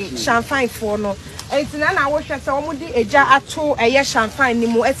chi champagne for no enti na wo hwe se omo de eja ato eye champagne ni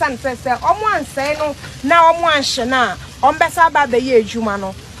mu esan se omo anse no na omo anhye na ombesa ba be ye adwuma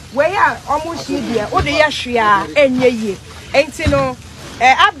no we ya omo hye die o de ye hwe a enye ye enti no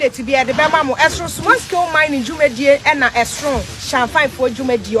update bi e de be ma mo esro Small Scale Mining dwumadie e na esro champagne for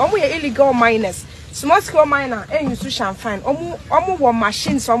dwumadie omo ye illegal miners Small Scale Miner use champagne omo wo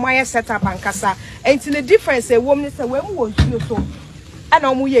machines omo aye setup ankasa enti the difference e wo mni se we mu wo nsuo so ana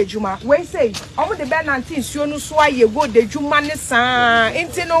omo ye adwuma we say omo de be 19 nsuo no so aye go de adwuma ne saa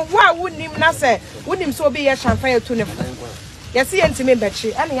enti no wa wonim na se wonim so obi ye champagne to ne fo yesi enti me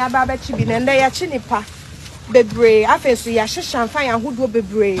bechi ana ya ba bechi bi na nda ya chi nipa bebre afenso ya champagne ahodo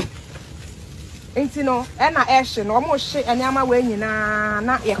bebre enti no na ehye no omo hye eniama we nyina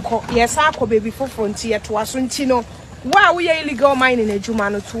na yekọ yesa akọ baby fofo nti yeto aso nti no wa wo ye illegal mining na adwuma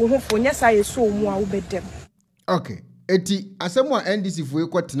no to ho fo nyesa yeso omu a wo bedem okay eti asemu a NDC fo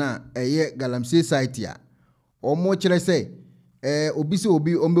ekotena eye galamsey site a omo kire se obi se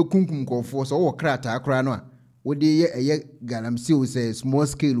obi ombekunkum kofo so wo krata akra no a wo de ye eye galamsey o se small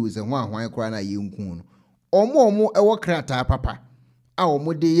scale o se ho ahwan akra na ye nkun no omo ewo krata papa a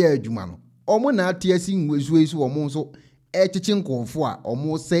omo de ye adwuma no omo na atiasi nwezuo isu omo nso echichi nkofo a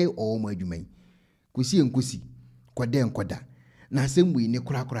omo sei omo adwuman kusi enkusi kwade nkoda na asemu ni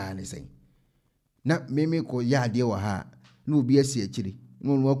kura ne sei na meme ko yaade wa ha na obi asi akiri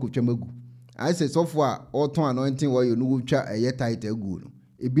no no akotwa magu aise sofo a oton anointing oil no wotwa eye tight agu no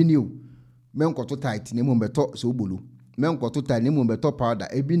ebi ni o menkoto tight ne mo beto so obolo menkoto tight ne mo beto powder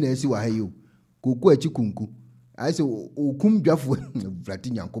ebi na asi wa ha yo koku achi kunku I say okum dwafo vrati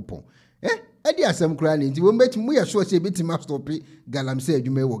nyankopon edi asem kra ne nti wo mbeti mu ye so se beti ma stop galamsey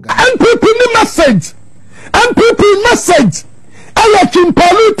adwuma wo ga MPP ni message ala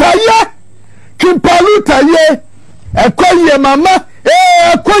kimpaluta ye ekoye mama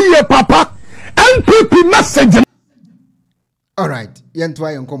ekoye papa MPP message. All right,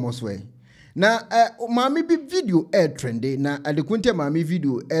 yentwa yenkomo so na maami bi video trendy na adekunte maami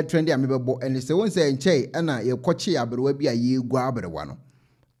video trendy amebebo ene se won se Kyei na ye koche abrewa bi aye gwa abrewa no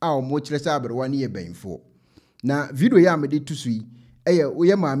a mo kire se abrewa ne ye benfo na video ya amede tusui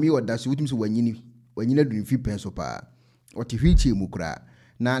ye maami oda so wutim se wanyini dunfi penso pa oti hwichi mu kra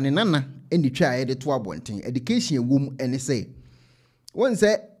na ne nana eni twa ye de to abonten education ewum ene se won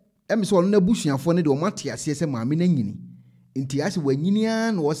se emso no busuafo ne de o mate ase se maami na nyini inti ase wanyini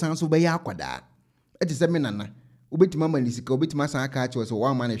an wo san so be ya akwada eti se me nana obetima malisika obetima san aka ache so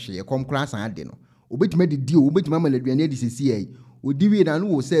wa ma ne hwe kom kra san ade no obetima de di obetima maladuane de sesi ai odiwi na no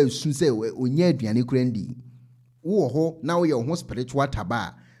wo se sun se onya aduane kra ndi wo ho na wo ye ho spiritual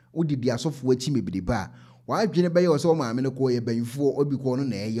taba wo didi asofo achi mebide ba wa adwene be ye so ma me ne ko ye banfo obi ko no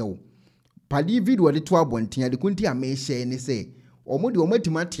na eye wo padi video de to abonten ade kunti amehye ne se omo de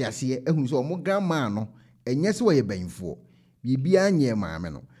omatima tiase ehunu so omo grandma no enye se wo ye banfo bibia nye maame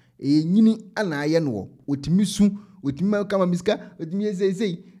no nyini ana aye no otimi su otimi kama miska otimi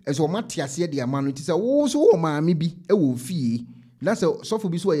ezei eso matiase de ama no tise wo so wo maame bi wo fie na se sofo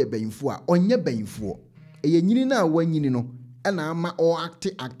bi so ye banfo a onye banfo nyini na wanyini no ana ama o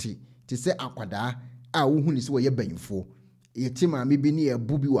acti tise akwada a wo hu ni se wo ye banfo ti maame bi ne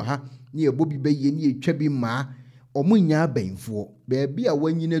ebu bi wa ha ne ebo bi beye ne etwa bi ma omunya banfo ba bia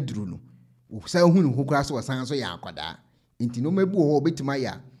wanyini duru no wo sa hu ni hokura so san so ya akwada inti no mebu ho betima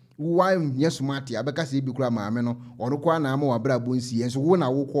ya wa nye smart abeka se bi kura maame no ono kwa na ama wabra bonsi enso wo na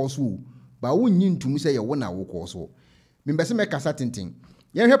wo kɔ so ba wo nyi ntum se ye wo na wo kɔ so membese me kasa tintin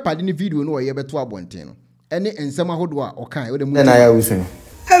ye hwe pade ni video no ye beto abonten no ene ensem ahodo a okan wo de mu na ya wusu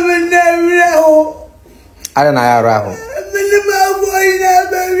ara na ya ra ho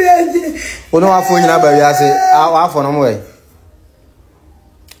ono afọ nyina ba wi ase afọ no mo we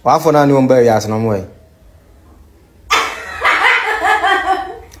afọ na ni mo ba wi ase no mo we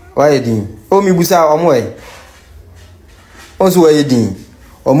why din o mi busa omo e onso why din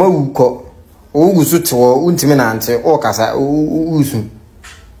o ma wu ko o gu so tewo untimi na ante o kasa usu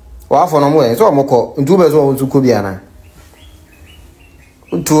wa afọ no mo e so omo ko ntu be so onso ko bia na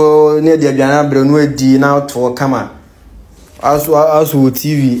ntu ne dia bia na bre no adi na to kama aso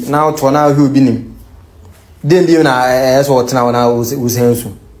TV na to na hu bi nim den bi na so tena na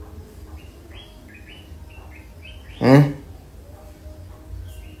usensu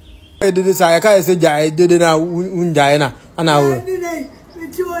did say I say jai did na unjai na ana wo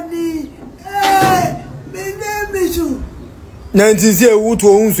nanti se wutu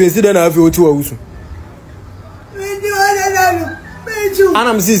onsu esi da na afi wutu awusu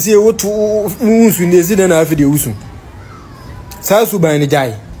ana msi se wutu onsu ne esi da na afi de wusu sa su ban ni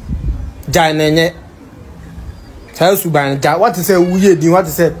jai nenye sa su ban jai what say wuye din what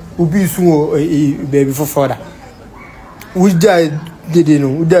say obi su baby for further we jai dede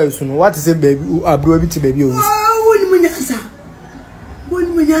no uda su no what say baby abro bi ti baby o woni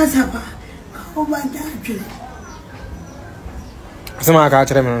munyasa pa o ba da twe asama ka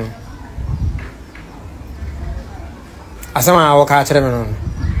kire me no asama wa ka kire me no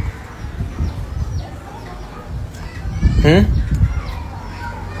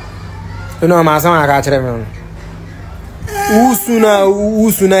no ma asama ka kire me no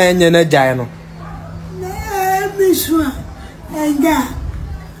usuna enye na jai no na miswa enga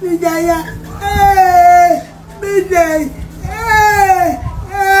midaya midai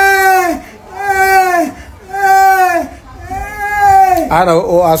ana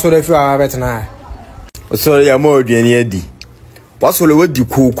o asore fi a betna so ya mo aduani adi wasole wadi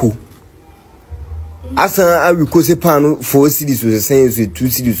koko asan awi kose panu 4 cedis so sen so 2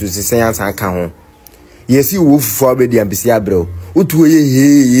 cedis so sen asan ka ho yesi wo fufu abedi ambisi abrɛ otu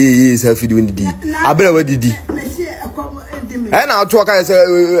ye safi di ndi abrɛ wadidi na ato aka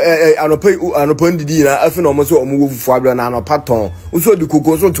say anopa ndidi na afi na omo so omo wo fufu abrɛ na anopa ton so di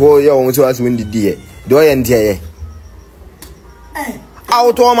koko so to ye omo so ase ndidi ye de o ye ntie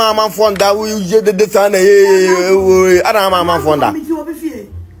auto mama fonda we de sana ara mama fonda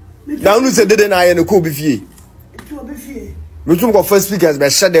na unu se dede na ye ne ko bi fie me tum ko first speakers be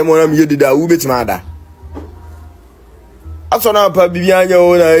shade dem na me ye dede awu betima ada aso na pa bibi anya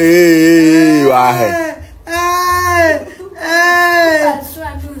o na wa he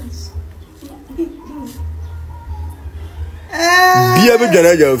bia be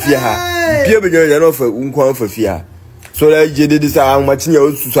dwana ja fie ha Pia be je no fa unkwan fa fia. So la je de sa an machinya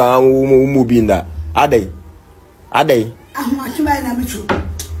osu sa mu binda. Adai. Amachibai na michu.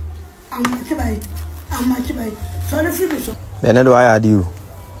 Amachibai. Sorry free so. Then do I do?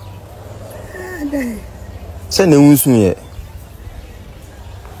 Adai. Send unsun ye.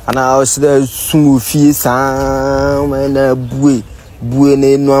 Ana o se sumu fie sa na bue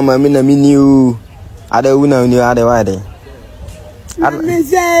ne no ama me na mini o. Ada una ni ada wa de.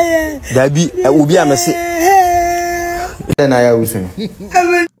 Dabi obi amese. Na ya usun.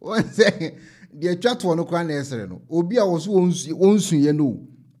 One second. The chat one kra na esere no. Obi a wo so wonsun ye no.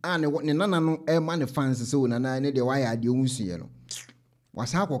 Ne nana no e ma ne fans se na na ne de wa ya de wonsun ye no.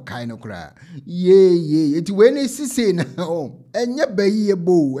 Wasa ko kai no kra. Ye eti we ne sise na o. Enye bayi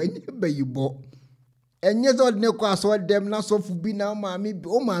bo, enye bayi bo. Enye zo ne ko aso dem na sofu bi na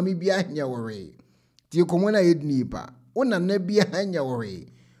maami bi anya wore. Ti ko mo na yedni pa. Ona na bi anya wore.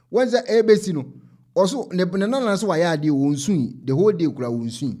 Wanza ebesi no. Also ne nana so wa ya de wonsun. The whole day kra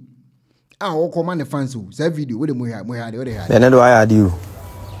wonsun. Ah, o come on fans o. Say video we dey mo here. Then do I do?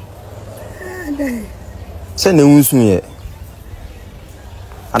 Send unsun ye.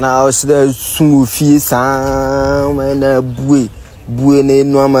 Ana o se sumu fie sa na bue ne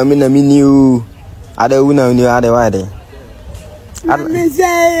no ama me na mini o. Ada una ni ada wa de.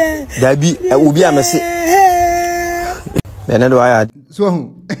 Dabi obi amese. Then do I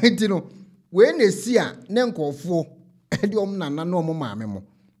so entino we na si a ne nkofo e de om nana no om maame mo.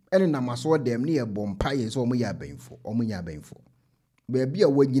 Ene na maso dem ne ye bompa ye so omo ya benfo ba bia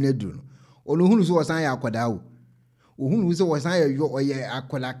wanyina duru no ono hunu so wasan ya akwada wo ohunu so wasan ya yo oye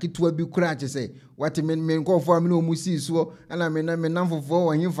akwala kitwa bi kura che se wati men ko fo amene omu si so ana men na fofo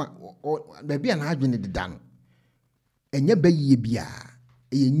wanyifa ba bia na adwene deda no enye bayiye bia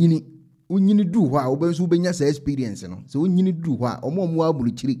eye nyini unyini du ho a obenso benya sa experience no so unyini du ho a omo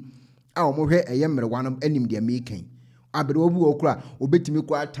aburu chiri a omo hwe eye mrewa no anim de mekan abere obu okura obetimi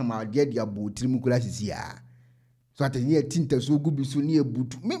kwa tamade de abotiri kura sisi a so atanye tinta so gubi so ne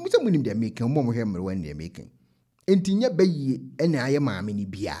ebutu me se munim de mekan mo hwe mrewa ne mekan entinya bayiye ene aye maame ni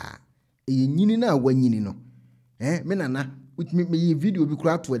bia eye nyini na wanyini no me nana me video bi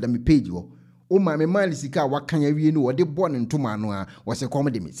kura to da me page wo o maame mali sika wakan awie no wode bɔ ne ntoma no a wo se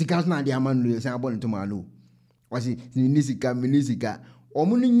kom de me sika na de ama no san bɔ ne ntoma no wo se ni sika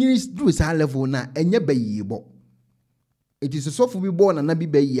omo no nyini do sa level na enye bayiye bɔ it is so for be born and be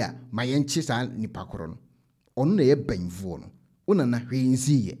bayiya my enchi sa nipa koro no ono na ye banfo no ona na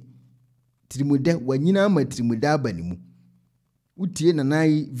hwensi ye trimude wanyina ma trimude abanimu utie na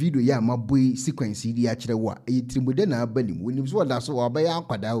nai video ya maboi sequence di a kire wa e trimude na abanimu onim so da so obaya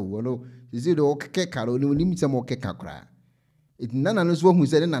akwada wo no ze do keke karo ni onim se mo keka kra it nana no so hu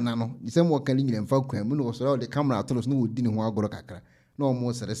se nana no se mo kan nyina mfa kwan mu no so the camera atolos no wodi ni ho agoro kakra na o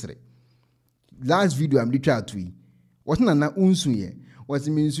mo sere last video am di chat wi what na unsun ye what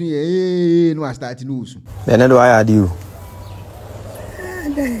means ye no start no usu then do I do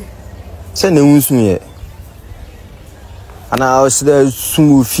send unsun ye ana o se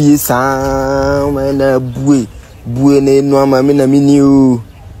sumu fie sa na bue ne no ama me na mini o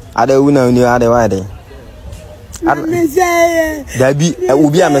ada una ni ada wa de dabi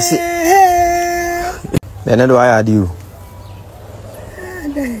obi amese then do I do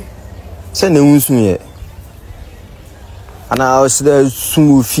send unsun ye ana o se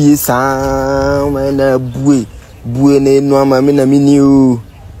sumu fie sa na bue ne no ama me na mini o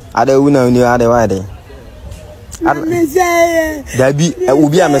ada una ni ada wa de dabi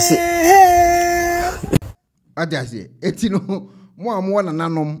obi amese adase etino mo amwo na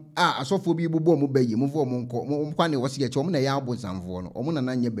nanom a asofo bi bobo mo bayi mo fo mo nko mo kwa ne wose ye che mo na ya abonsamfo no mo na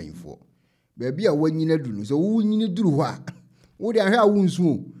na nya banfo ba bia wanyina duru so wunyini duru ho a wo de ahwe a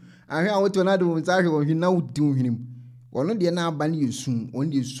wunsu ahwe a woto na de mo nsa ahwe wo hwina wudi hwinim wono de na aba ne yesun on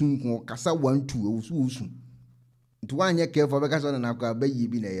de sun ko kasa 1 2 osu nti anye kefo be kasa na akwa bayi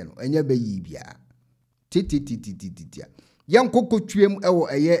bi na ye no anya bayi bia titititititia yankokotwem ewo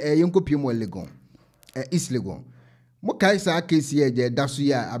eye yankopiem Legon East Legon mo kai sa kesi eje daso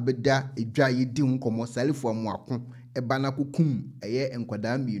ya abeda edwa yedi nkomo salifo amuako eba na kokum eye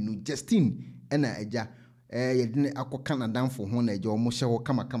enkwada mienu Justin ena eja yedine akọ Canada mfo ho na eje omo hye ho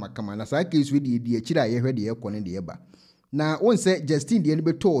kama na sa kesi we de akira ye hwe de ye kone de ye ba na wonse Justin de ne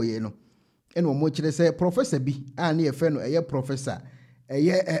beto ye no ena omo kire se professor bi a na ye fe no eye professor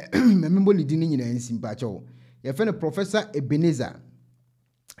eye membo lidi ni nyina nsimpa cho ye fe no Professor Ebenezer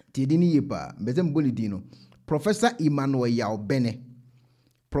tidini yepa mbeze mbo lidi no Professor Emmanuel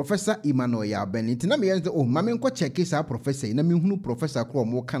Yaobene tina me yenze mame nko check sa professor na me hunu professor kro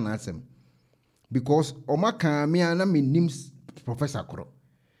mo kana asem because o maka me na me nim professor kro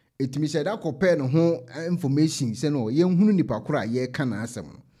etimi said that compare no ho information say no ye hunu nipa kora ye ka na asem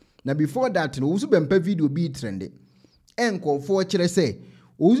no na before that no usu bempa video bi trend enkofo kire say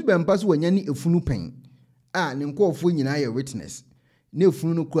usu bempa so wanya ni efunu pen ne nkofo nyina ye witness na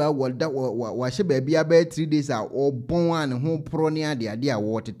efunu no kura wa hye ba bia ba 3 days a obon a ne ho pro ne ade a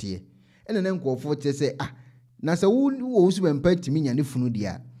wo tete ene ne nkofo kire say na se wo usu bempa timi nya ne funu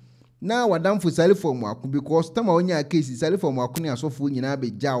dia na wadamfo sale form akụ because tama onya case sale form akụ ne asofo nyina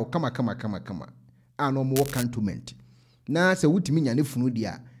be jaw kama ano mo cantonment na se wutimi nya ne funu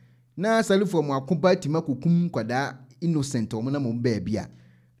dia na sale form akụ ba tima kokum kwada innocent o mo na mo ba bia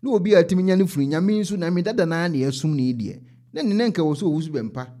na obi atimi nya ne funu nya me nso na me dada na na yasum ne die na ne nka wo so wusu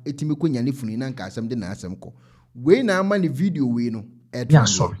bempa etimi ko nya ne funu na nka asem de na asem ko we na ama ne video we no yeah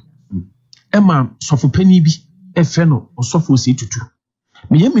sorry ema sofo pani bi efe no osofo se tutu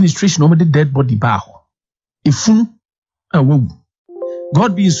me administration over the dead body ba ho efun awu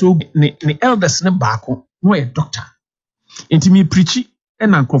God being so ne elders ne ba ko no a doctor enti me preach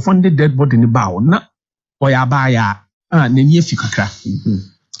and ankrofon the dead body ne ba ho na oya ba ya na ni afikakra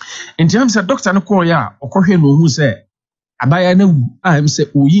enti am say doctor ne ko ya okohwe no hu say abaya na wu am say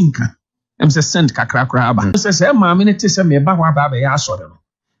oyinka am say send kakra kra aba say ma me ne te say me ba ho aba ya asore no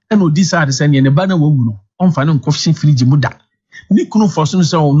and odi sa de say ne ba na wawu no onfa ne nkofshin fridge mu da ni kunu force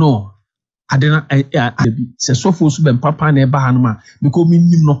so no adena se sofo su ben papa na eba hanuma because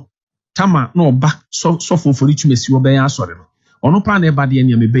minnim no tama na oba sofo for richu mesi oben asore no ono pa na eba de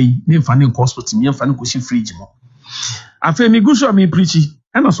ne mebeyi me mfa ne hospital me mfa ne koshi fridge mo afa mi guso me preachi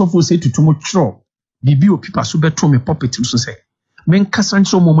ana sofo say tutumo tro bibi o pipa so beto me puppet so say men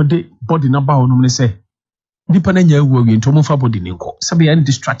kasancho momode body na ba ono ne say dipa na nya ewu wi nto mo fa body ne nko sabe ya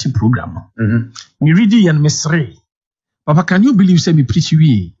distracting program no me ready yan mesre. Papa, can you believe say me preach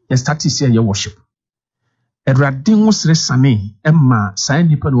we start to say your worship? Erade wo sere sane emma sai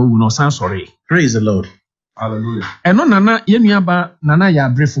nipa no wu no san sorry. Praise the Lord. Hallelujah. Eno nana ye nuaba nana ya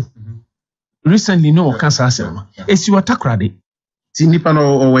brefo. Recently no cancer asem. Esi wa takrade. Ti nipa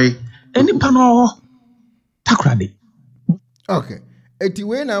no owe. Nipa no takrade. Okay. Eti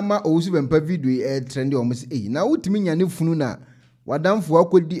we na ma owusu bempa video trend o mo say na wutimi nya ne funu na wadamfo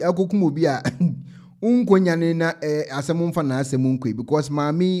akodi akokum obi a unkonyane na asem mfa na asem nkwe because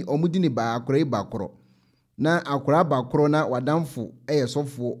maami omudi ne ba akoro na akora ba akoro na wadamfo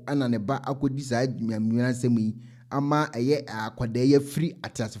sofo ana ne ba akodi sa nyamira asem yi ama akwada ye free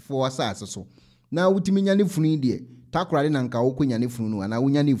atasefo asase so na wutimi nyane funu de takorade na nka wokonyane funu no ana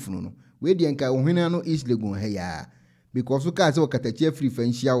wunyane funu no we de nka ohwena no East Legon ha ya because uka se wakatachi free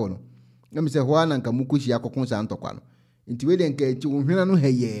fanshia wo no na me se ho ana nka mukoshi akokon sa ntokwa no nti we de nka echi ohwena no ha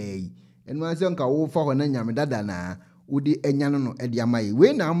ye enu ase nka wo fa ho na nyame dada na udi enyano no edi amaye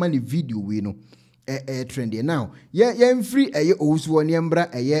we na ama ni video we no trend now ye free owusu ne mbra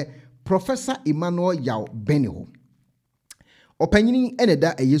Professor Emmanuel Yaw Beniho opanyini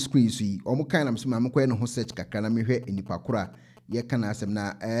eneda screen su yi omo kan na msema mekwa no ho search kakra na mehwe enipa kora ye kana asem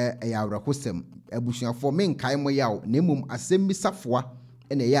na awra hosem abusuafo men kai mo yaw na mum asem bi safoa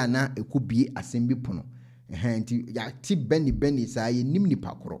ene ya na ekubie asem bi pono nti ya ti beni sa ye nim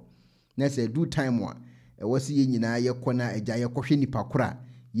nipa koro na se do time wa wasi ye nyina ye kona agya ye kohwe nipa kora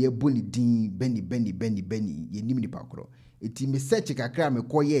ye boni din beni ye nim nipa koro eti me search kakra me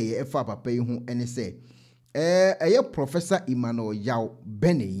koye efa papa yi hu ene se Professor Emmanuel Yaw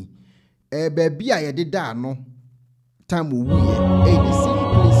Beni baby a ye de da no time wu ye the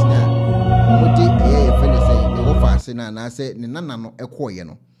same place na wodi ye fele say the wo fa se na say ne nana no ekoye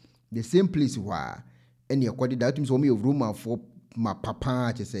no the same place wa ene ekodi da tum so me room for ma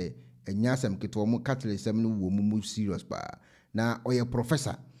papa che say enya sam keto mo catholic sam no wo mu serious ba na oye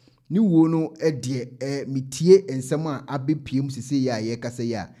professor ni wo no de metie ensem a abepiem sese ya ye kase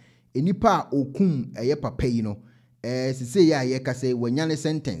ya enipa okum papa yi no sese ya ye kase wanyane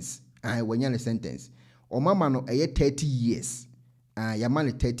sentence wanyane sentence o mama no 30 years ya man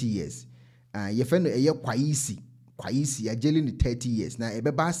 30 years ye fe no kwaisi ya jeli ni 30 years na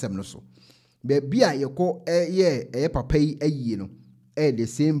ebeba asem no so be bia ye ko papa yi ayi no the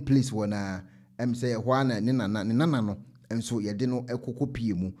same place wona say hwana ne nana no enso ye de no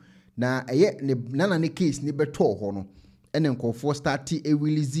ekokopie mu na ne nana ne case ne beto ho no ene nkofo start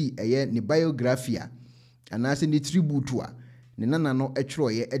release ne biography anase ne tribute a ne nana no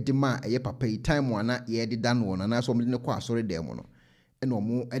etwero ye edema papa yi time wana ye de dan wo na so ne kwa asore dem no ene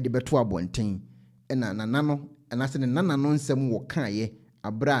omo de beto abonten ena nana no anase ne nana no nsem wo kan ye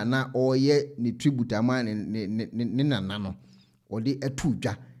abra na oye ne tribute ama ne nana no odi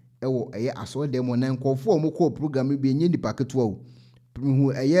etudwa ewo asore dem na nkofo omo ko program bi enye nipa keto o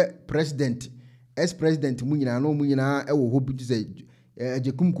hu president ex-president mu nyina no mu nyina ewo hobi to say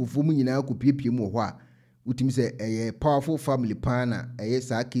Ajekum Kufu mu nyina ko piepie mu ho a utimi se powerful family pana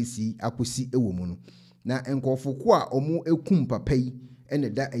saa kesi akosi ewo mu no na enkofo ko a omo ekum papa yi ene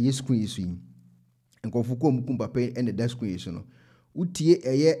da screen so yi enkofo ko omo kum papa yi ene da screen so no utie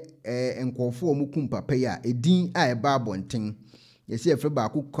enkofo omo kum papa yi a edin a eba abonten yesi efre ba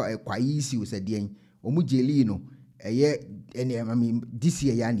ko kwayi si osade omo jeli no this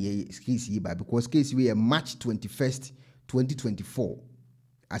year ya na case yi ba because case we March 21st 2024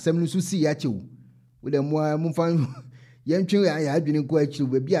 asem no so si ya chew we dem mo fan yentwe ya adwene ko achiw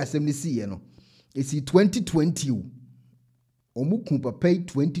be bi asem no si ye no esi 2020 omuku papa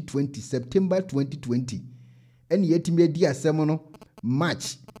 2020 September 2020 ene yetimi adi asem no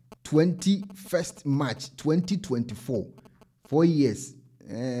March 21st March 2024 4 years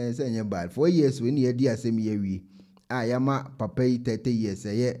say nya bad 4 years when ye adi asem ye wi yama papa 30 years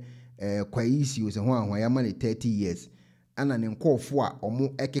kwaisi o se ho ahwa yama ne 30 years ana ne nkofo a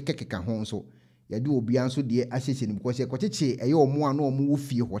omo ekekeka ho nso yade obia nso de ahyehye ne because ekwacheche omo a na omo wo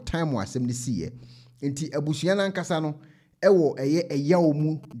fie ho time asem ne siye enti abusua na nkasa no ewo eyawo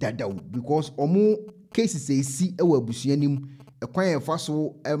mu dadaw because omo cases esi ewo abusua nim ekwan efa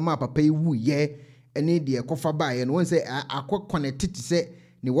so ma papa wu ye ene de ekofa baaye no won se connected se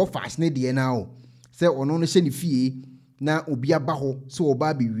ne wo fast ne de na o se ono no hye ne fie na obi aba ho se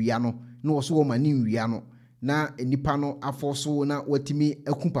oba be wia no na wo so wo mani wia no na enipa no afoso na watimi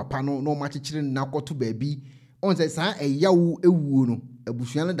akun papa no na o ma kekere na kwoto baabi on se sa eyawo ewuo no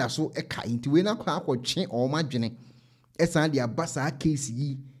abusua no da so eka nti we na kwa akotwe o ma dwene esan de aba sa case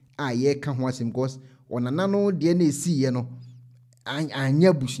yi a ye ka ho asem because onana no de na esi ye no anya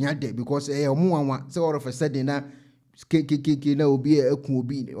abusua de because omo anwa se all of a sudden na kekeke na obi ekun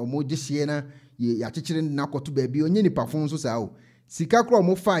obi omo gihye na ya kekere na kwoto baabi onye nipa fon so sa o sika kro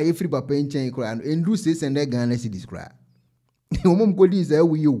mo fa every papa nchen kro no endu 600 Ghana cedis kra omo mkodi za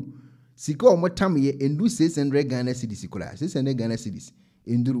wi yo sika omo tam ye endu 600 Ghana cedis kra 600 Ghana cedis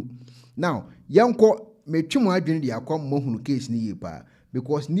enduru now yanko metwemo adwene de akwa mo hunu case ni ye pa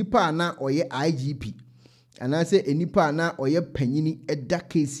because nipa na oye IGP anase enipa na oye panyini eda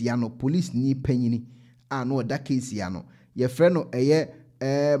case ya no police ni panyini na oda case ya no ye frɛ no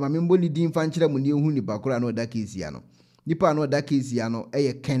mamembo ni din fa nkyerɛ mu ne hu ni bakora na oda case ya no nipa na oda case ya no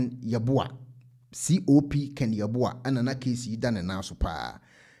Kyei-Duah COP Kyei-Duah ana na case yi da ne na so pa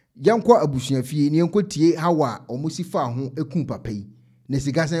yanko abusua fie ne yanko tie hawa omusi fa ho ekun papa yi.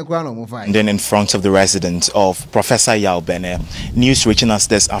 Then in front of the residence of Professor Yaubene, news reaching us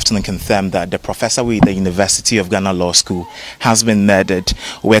this afternoon confirmed that the professor with the University of Ghana Law School has been murdered.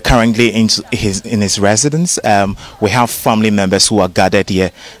 We're currently in his residence. We have family members who are gathered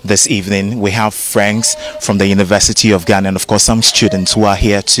here this evening. We have friends from the University of Ghana and of course some students who are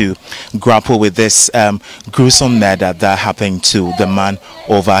here to grapple with this gruesome murder that happened to the man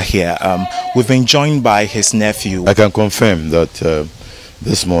over here. We've been joined by his nephew. I can confirm that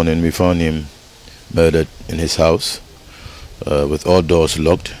this morning we found him murdered in his house with all doors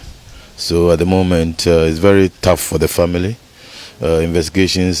locked. So at the moment it's very tough for the family.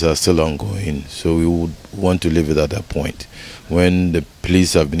 Investigations are still ongoing, so we would want to leave it at that point. When the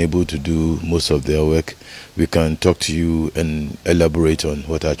police have been able to do most of their work, we can talk to you and elaborate on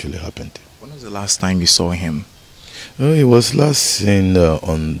what actually happened. When was the last time you saw him? He was last seen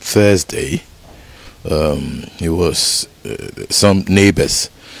on Thursday. He was some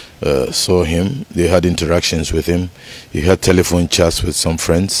neighbors saw him. They had interactions with him. He had telephone chats with some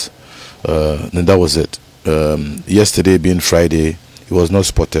friends, and that was it. Yesterday being Friday, he was not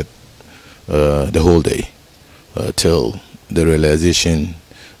spotted the whole day till the realization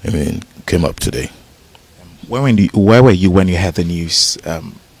came up today. Where were you when you heard the news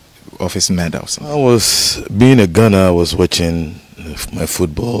of his murder? I was, being a Ghana, I was watching my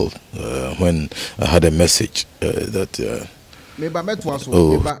football when I had a message that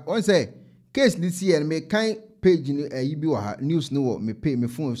on say case this year me kind page news no me pay me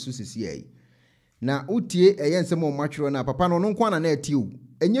phone so see na utie ensem o matchro na papa no nko na eti o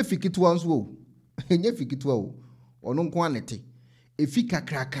enye fikitwa nso o enye fikitwa o ono nko anete efika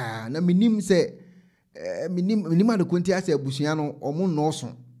kraka na minim se minim adekonti ase abusua no omo no so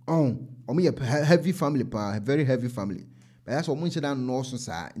omo ye heavy family pa very heavy family. That's what munche dan no so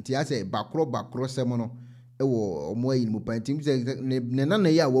sa nti ase bakro sem no ewo omo ayi mu pa nti se ne na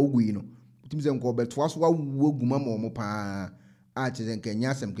ya wa wui no nti se nko beto aso wa wogu ma mo pa a che nka nya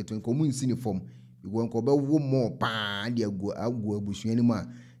asem keto nko mu nsi ni form igwo nko be wo mo pa de agu abusua ni mu a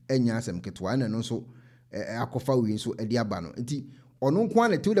enya asem keto ana no so akofa wi so ade aba no nti ono nko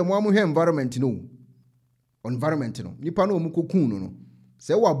ana te de mo amhwe environment no nipa no mu kokun no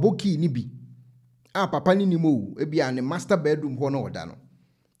se wa boki ni bi Ah, papa ni mo, ebi an master bedroom ho no oda no.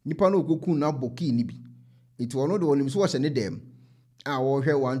 Nipa no okoku na boki ni bi. It will not the one so ne dem. Ah, wo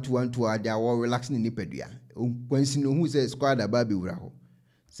hwe 1-2-1-2 ada wo relax ni nipadua. Kwansi no hu say squad aba be wura ho.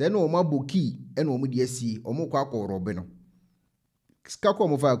 Se no ma boki e no mo de asi, omo kwa akorobe no. Ska ko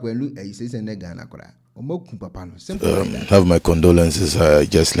mo fa kwanu ayi se ne Ghana kora. Omo ku papa no. Have my condolences. I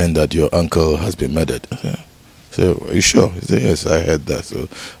just learned that your uncle has been murdered. So, are you sure? He said, yes, I heard that. So,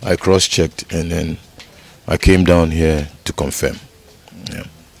 I cross-checked and then I came down here to confirm. Yeah.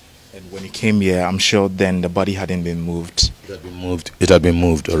 And when he came here, I'm sure then the body hadn't been moved. It had been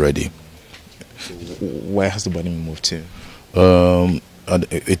moved already. So where has the body been moved to?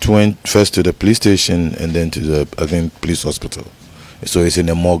 It went first to the police station and then to the, I think, police hospital. So it's in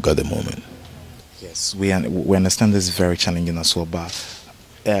the morgue at the moment. Yes, we understand this is very challenging as well, but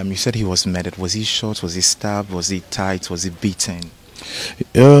you said he was murdered. Was he shot? Was he stabbed? Was he tied? Was he beaten?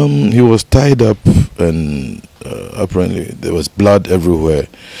 He was tied up and apparently there was blood everywhere.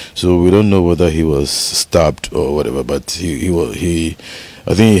 So we don't know whether he was stabbed or whatever, but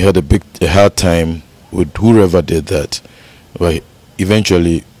I think he had a hard time with whoever did that. But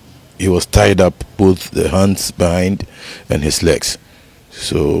eventually he was tied up both the hands behind and his legs.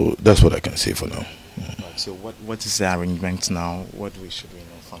 So that's what I can say for now. So what is the arrangement now? What should we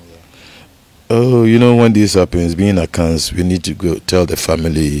know from here? Oh, you know, when this happens, being accounts, we need to go tell the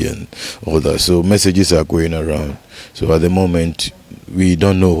family and all that. So messages are going around. So at the moment, we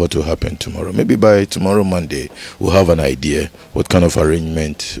don't know what will happen tomorrow. Maybe by tomorrow, Monday, we'll have an idea what kind of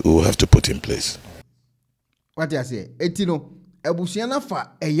arrangement we'll have to put in place. What I say? Etino, ebusiana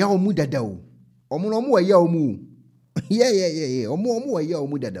fa eya omu dadao. Omu eya omu. Yeah. Omu eya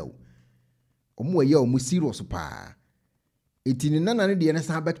omu dadao. Omu eya omu serious pa. Etini nana ne de na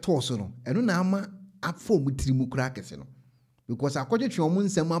sa back to so no. Eno na ama afọ omu tirimu kura kese no. Because akwaje twe omu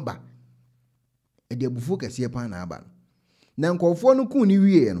nsem aba. E de abufu kese pa na aba. Na nkofo no ku ni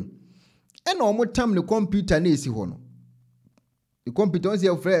wie no. E na omu tam ne computer na esi ho no. The computer on say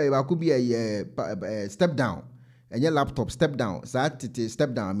frɛ ba ko bi step down. Enye laptop step down. Sa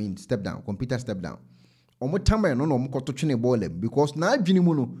step down step down. Computer step down. Omu tam no na omu koto twene ball because na adwini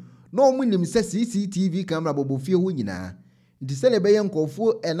mu no. Na omu nim se CCTV camera bobo fie ho nyina. Nti se lebe ye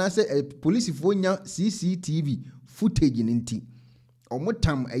nkofo na se police fo nya CCTV footage nti. Omu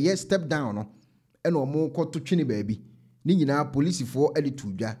tam eye step down no. E na omu koto twene baabi. Ni nyina police fo edi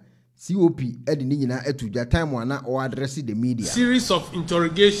tudwa. COP edi ni nyina etudwa time wana o address the media. Series of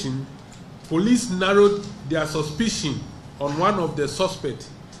interrogation, police narrowed their suspicion on one of the suspects,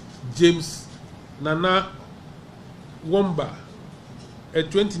 James Nana Womba, a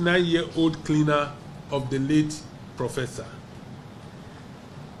 29-year-old cleaner of the late professor.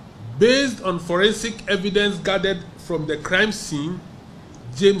 Based on forensic evidence gathered from the crime scene,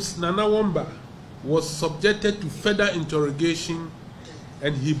 James Nana Womba was subjected to further interrogation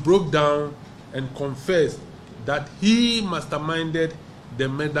and he broke down and confessed that he masterminded the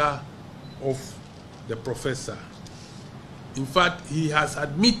murder of the professor. In fact, he has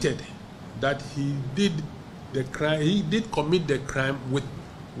admitted that he did the crime. He did commit the crime with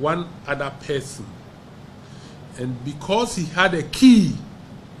one other person, and because he had a key,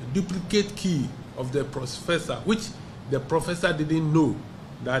 a duplicate key of the professor, which the professor didn't know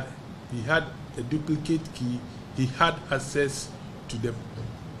that he had a duplicate key, he had access to the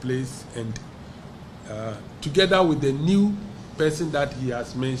place, and together with the new person that he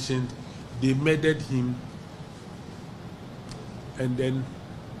has mentioned, they murdered him. And then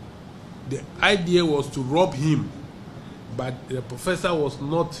the idea was to rob him, but the professor was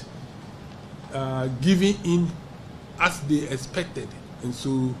not giving in as they expected, and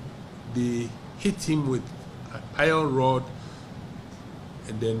so they hit him with an iron rod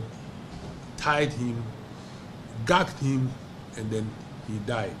and then tied him, gagged him, and then he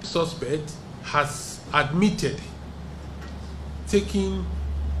died. The suspect has admitted taking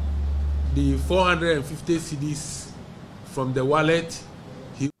the 450 cedis from the wallet.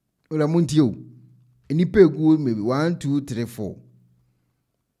 Olamuntio, enipa egu maybe 1, 2, 3, 4.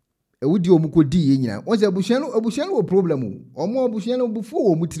 Ewudi omuko di ye nyina. Onse abusuano wo problem o. Omo abusuano bufo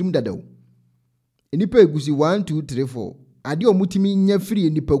wo mutirim dada o. Enipa egu si 1, 2, 3, 4. Ade omutimi nya free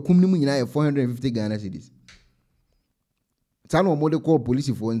enipa kum nimu nyina ye 450 Ghana cedis. Sana omo de call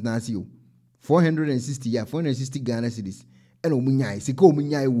police for na si o. 460 Ghana cedis. Ena omu nya sika omu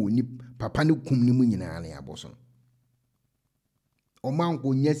nya wo ni papa ne kum nimu nyina na ya boso.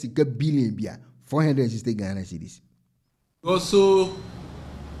 Omanko nya sika billion bia 460 Ghana cedis.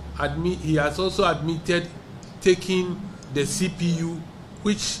 He has also admitted taking the CPU,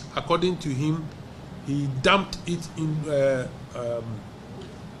 which according to him, he dumped it in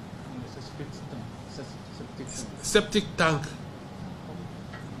septic tank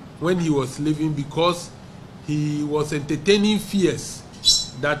when he was leaving because he was entertaining fears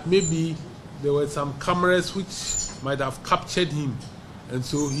that maybe there were some cameras which might have captured him, and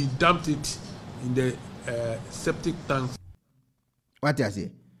so he dumped it in the septic tank. What I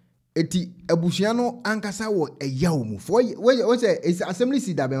say? Eti Ebusiano ankasa wo eyawo mu. For what say is assembly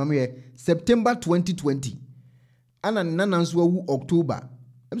seat that be September 2020. Ana nananso wu October.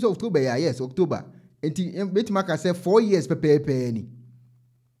 I'm say October yes, October. Eti metimaka say 4 years pepepe ni.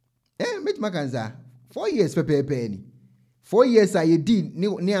 Metimaka nza 4 years pepepe ni. 4 years a ye di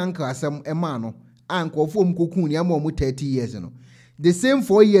ni anka asem ema no. Ankofo mkoku ni ama omu 30 years no. The same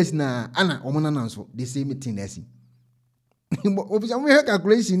 4 years na ana omo nananso the same thing esi. Obisamu he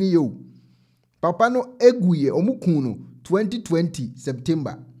calculation yo. Papa no eguye omukun no 2020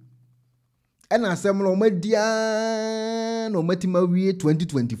 September. Ena asem no omadia no matima wie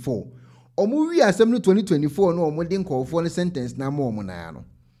 2024. Omu wie asem no 2024 no omo de nkofo no sentence na ma omo na no.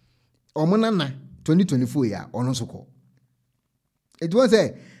 Omo na 2024 ya ono so ko. It was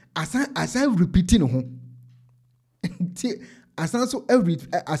say asan repeating ho. Asan so every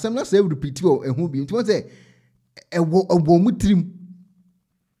asem na say repeat o ehun bi. It was say ewo mutrim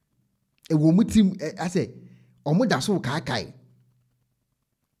I say omo da so kai.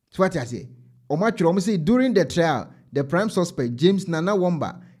 So what I say? Omo say during the trial, the prime suspect James Nana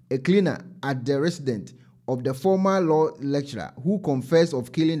Wamba, a cleaner at the residence of the former law lecturer who confessed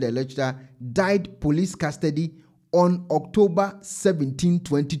of killing the lecturer, died police custody on October 17,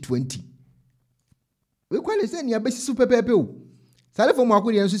 2020. We call say ni abesi super pepe o. Sale for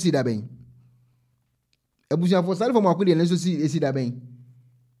akudi enso si da ben. Ebusia for sale for akudi enso si da ben.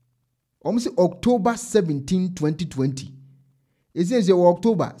 Omo say October 17, 2020. It says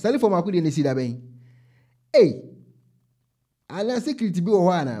October. Sale for akudi enso si da ben. Hey. Ala security bi o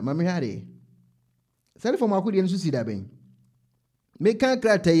ho na mama hare. Sale for akudi enso si da ben. Me kan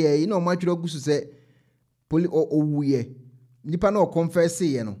krata ye, ina o matwiro gusu se poli owuye. Nipa na o confess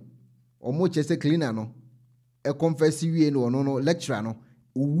ye no. Omo chese cleaner no. A confess wie no no lecturer no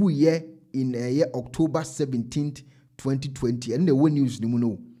owuye in year October 17th 2020 and the one news ni mu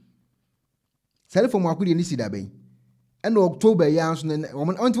no. Sale for akudi ni si da ben. And October ya so na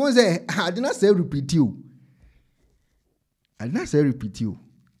on to say I did not say repeat you. I did not say repeat you.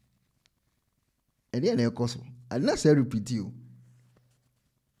 And then I did not say repeat you.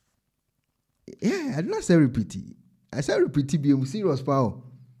 Yeah, I did not say repeat. I said repeat be serious power.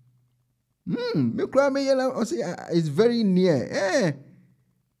 Me cry me yellow say it's very near.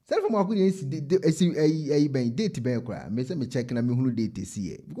 Sell from akudi esi ben date ben cry. Me say me check na me hunu date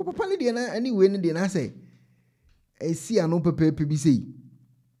see. Because papa ni dey na anyway ni dey na say esi ano pepe bi say.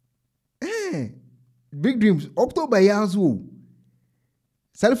 Big dreams October years o.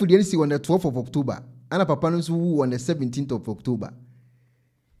 Sell for the see on the 12th of October. Ana papa no so on the 17th of October.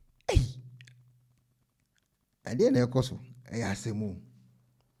 And then e koso asemu.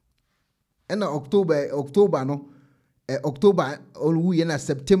 And October no October olu ye na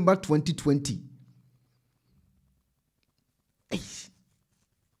September 2020.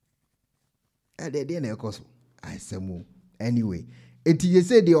 And then e koso asemu. Anyway, it you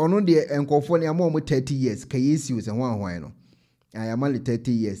say the ono de enkofo ne am 30 years kayesi we se hwan no. I am only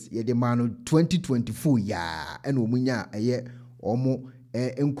 30 years. Ye de man 2024 ya and omunya eye omo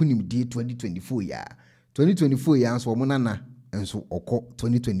enkunim di 2024 ya. 2024 ya so omo nana enso oko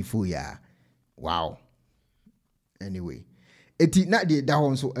 2024 ya. Wow. Anyway, eti na de da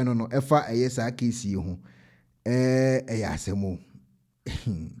ho so eno no efa eye sa kesi ho. Eya asemo.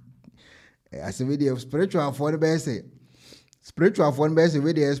 Aseme de spiritual for the best. Spiritual for the best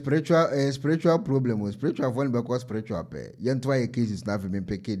we the spiritual problem was spiritual for because spiritual pe. Yentwa ye cases na fe me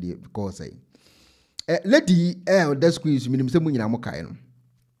peke de because lady that squeeze minim se munyina mo kai no.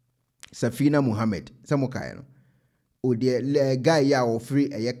 Safina Muhammad se mo kai no. O de guy ya o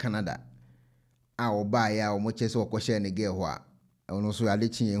free eye Canada. A oba ya o mo chese o kwhye ne ge ho a ono so ade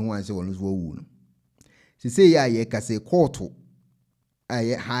chin hu an se wono so wu no se say ya ye ka say court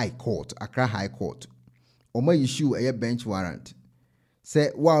aye high court Accra high court o ma issue aye bench warrant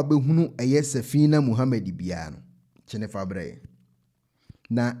se wa be hunu aye Safina Muhammad bia no chene fabre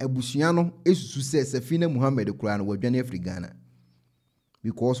na abusua no esusu se Safina Muhammad kura no wadwane Afri Ghana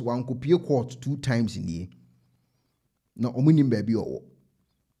because wan kopie court 2 times in ye na omunim ba bi owo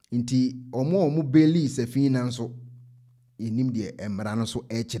inti omo beli Safina nso enim de emra no so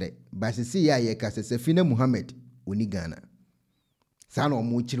ekire ba sisi ya ye ka Safina Muhammad oni Ghana sa na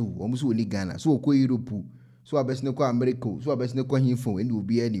omo kire omo so oni Ghana so okọ Europe so abesne ko America so abesne ko hinfo eni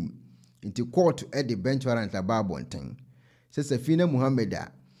obi anim inti court e de bench warrant ababo nten Safina Muhammad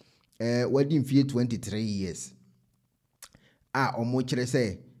a wedding fee 23 years. Omo chere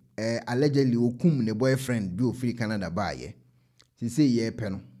say allegedly okum ne boyfriend bi ofiri Canada baaye. Si say ye pe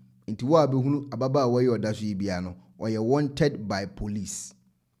no. Nti wo abehunu ababa we yoda so bia no, or wanted by police.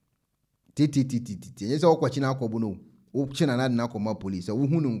 Titi. Yes, all question akobo no. O china na akoma police. O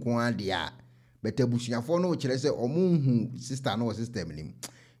hunu nko ade a. Beta busuafo no chere say omo hu sister no system nim.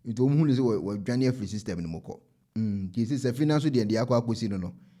 Nti omo hunu say we dwane afri system nim ko. Kisi Safina so de akwa akosi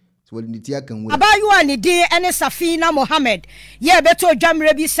no. Abayuwa ni di ene Safina Mohammed ye beto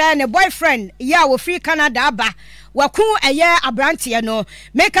dwamre bi say ne boyfriend ya wo free Canada aba waku eye abrantie no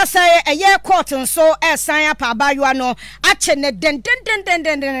make say eye court nso esan apa abayuwa no ache ne den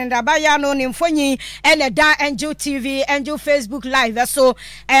abaya no ni mfonyi ele da Angel TV Angel Facebook live so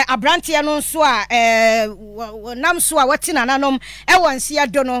abrantie no nso a nam so a watina nanom e wonsi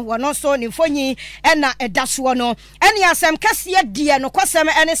ado no wono so ni mfonyi na edaso no ene asem kase die no kwasem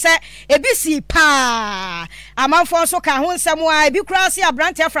ene se ebisi pa amanfo so ka ho nsem a ebi kurase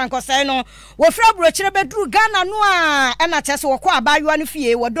abrante Franco sai no wo fra brochire beduru Ghana no a na chese wo kwa abayuwa no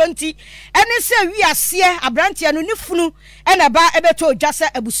fie wo donti ene se wiase abrante no nifunu ena ba ebeto dwase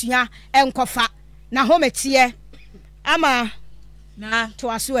abusua enkofa na hometie ama na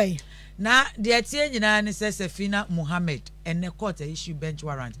to aso na the tie nyina ne say Safina Mohammed and the court issue bench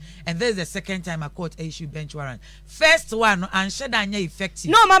warrant, and this is the second time a court issue bench warrant. First one and should anya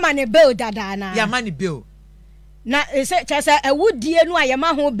effective. No mama ne bill dada na. Ya money bill. Na say awudie no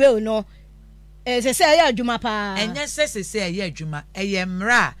ayema ho bill no. Say ya adwuma pa. Enye say ya adwuma. Eye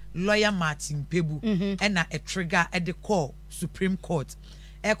mra lawyer Martin Pebu and na a trigger at the call Supreme Court.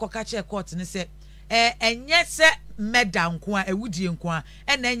 Ekokache court ne say enye se meda nko a ewudie nko a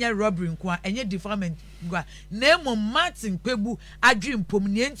enye robbery nko a enye defilement nko a na Martin Pebu adwempom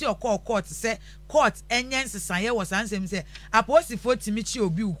ne enti okọ court se court enye nsesan ye wo sansem se aposifo timichi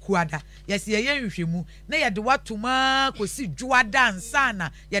obi ukuada yesi ye nhwehwemu na ye de watuma kosi juada nsa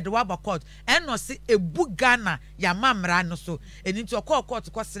na ye de waba court enno se ebu Ghana ya mamra no so enti okọ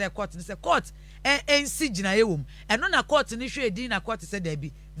court kwasere court ne se court ensi gina ye wom enno na court ne hwe edi na court se da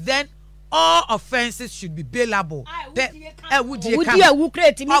bi then all offenses should be bailable.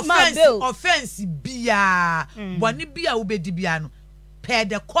 Offense bia boni bia ubedi bia no per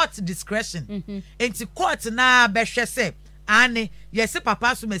the court discretion. Enti court na behwe se ane yesi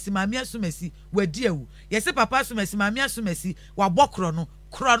papa sumesi mamia sumesi wadi ewu yesi papa sumesi mamia sumesi wabokro no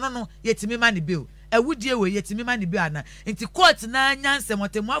no yetimi ma ne bill ewudie we yetimi ma ne bill ana enti court na nyansem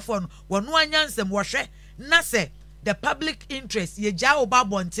otemuafo no wono anyansem wo hwe na se the public interest ye ja oba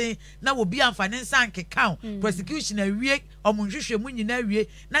bonten na wo bi amfane nsanke count prosecution awie omunhwehwe mu nyina awie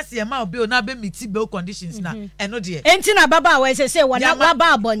na se ma obi na be meet bail conditions na eno de enti na baba we say wona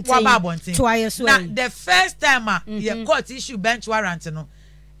waba bonten to ayeso na the first time ye court issue bench warrant no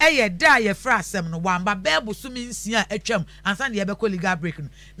eye da ye fra asem no wamba bebu sumi nsia atwam ansa na ye be legal break no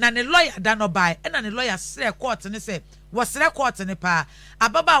na ne lawyer da no buy na ne lawyer sre court ne say wasre court ne pa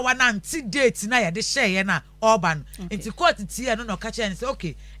ababa wa na anti date na ye de share na urban enti court tie no ka che ne say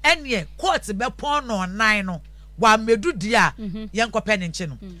okay ene court be pon no 9 no wa medu dia ye nkopɛ ne nche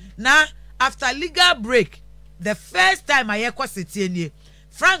no na after legal break the first time aye kwaseti enie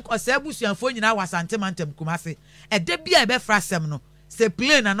Frank osabusuanfo nyina wasantemantem kumase ede bia be fra asem no se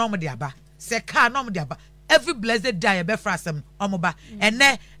plane na nom de aba se car nom de aba every blessed day e be frasem omoba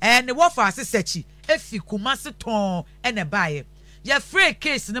ene ne wo fa asesachi efi kumase ton ene bae ye free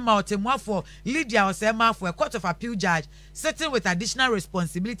case ne ma otemuafo Lydia Osema for a court of appeal judge sitting with additional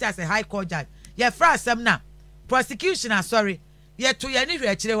responsibility as a high court judge ye frasem na prosecution sorry ye to ye ni hwe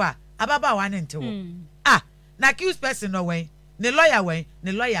akire wa ababa wa ne ntewo na accused person no wen ne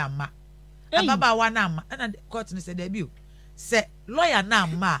lawyer ma ababa wa na ma na court ne say debut se lawyer na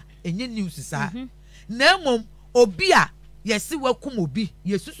ma enye news sa na mom obi a yesi wakum obi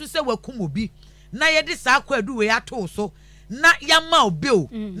yesusu se wakum obi na ye de sa kwadu we ato so na ya ma obi o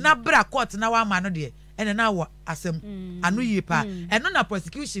na bra court na wa ma no de ene na wo asem anu yi pa eno na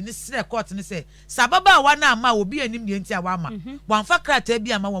prosecution ni sre court ni se sababa wa na ma obi anim de ntia wa ma wanfa krata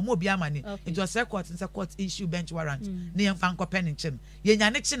bi ama wa mo obi ama ni into sre court ni se court issue bench warrant ni yemfa nkɔpɛ ne nkyem ye nya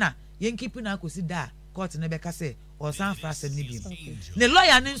ne kyi na ye nkipu na akosi da court ne beka se o san frasem ni bi ne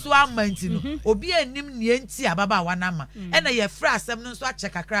lawyer ni nso amanti no obi anim ne nti ababa wa na ma ena ye frasem no nso ache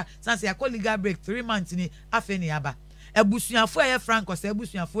kakra sanse ya legal break 3 months ni afa ni aba ebusuafo ye Franco se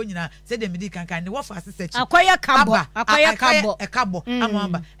ebusuafo nyina se de medi kankan ne wo fa asesachi akoya kabo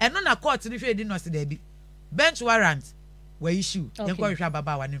amamba eno na court ni hwe di no se da bi bench warrant we issue yenko hwa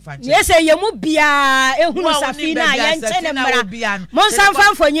baba wa nfa nche yes ye mu bia ehunu Safina ye nche ne mra monsan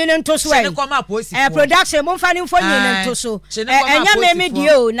fa mfonyin nto so e production monfa ne mfonyin nto so enya me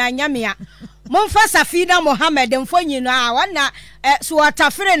medio na nyamea monfa Safina Mohammed mfonyin no a wana so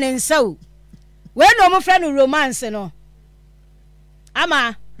atafere ne nsa o we no mo fra no romance no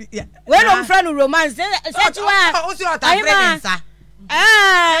ama we no mo fra no romance se tiwa o si atafere ne nsa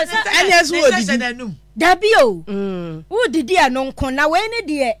anya so odidi dabio wo didi anonko na we ne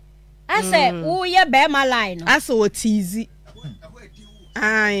de ase wo ye be ma line no ase wo tizi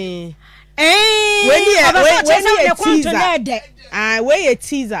ai we ye teaser we ye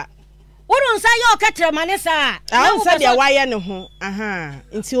teaser wonu nsa ye oketre mane sa a nsa de waye ne ho aha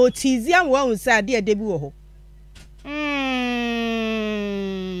nti o tizi am wo nsa de bi wo ho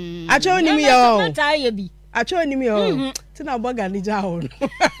acho ni mi yo acho ni mi yo tina boga ni ja ho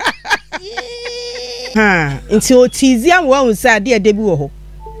ha nti o tizi am wo nsa de bi wo ho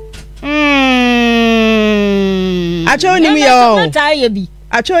acho ni mi yo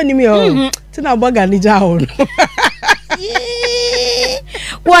acho ni mi yo tina boga ni ja ho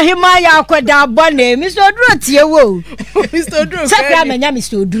Wahima ya akwada bone Mr. Oduro tie wo Mr. Oduro sakra menya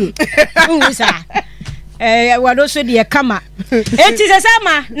Mr. Oduro unsa wado so de kama enti se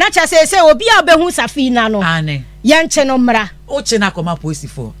sama na cha se obi a obehu Safina no ane ye nche no mra o che na koma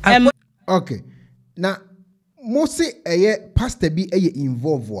posifo okay na Mose eye pastor bi eye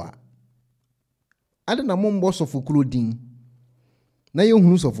involve wa ade na mombo sofokuro din na ye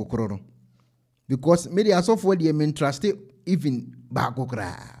hunu sofokuro no because media asofo de me trust even baako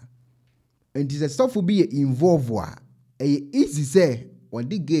kra and is a stuff will be involved wa easy say one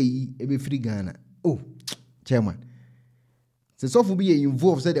the gay ebe free Ghana oh chairman the stuff will be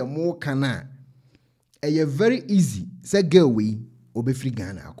involved say the more kana very easy say girl we obe free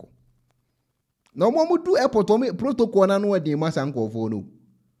Ghana ako no mo do airport o protocol na no de masa nkofo no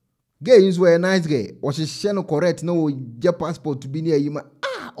gay is a nice guy o she no correct no je passport to be near you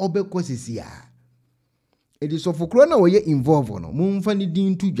obe kwesisi ya Edi sofokro na woye involve no mumfa ni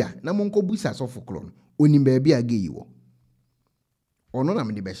din tudwa na monko busa sofokro no onim ba bia ge yiwo ono na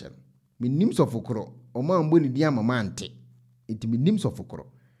me de behye me nim sofokro o ma mbo ni din amama ante enti me nim sofokro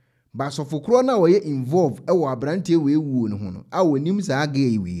ba sofokro na woye involve e wo abrante we wuo no ho no a wonim sa ge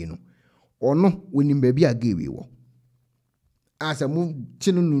yiwi no ono onim ba bia ge yiwo asa mu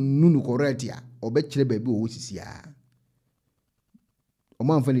chinu nunu correct ya obekire ba bi wo sisi ya o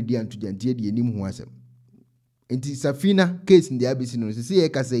ma mfa ni din tudwa ntie de nim ho asem Enti Safina case ndi abisi no se ye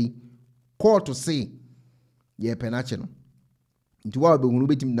ka sei court to say ye penache no nti wa be hunu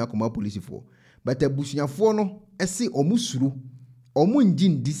betim na koma police fo but abusuafo no ese omusuru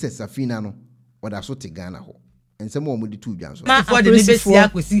omunjin di se Safina no wada so te Ghana ho ensem o mudi tu dwan so for the besi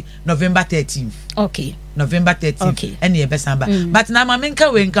akosi November 13th okay November 13th okay ene ye besamba but na ma menka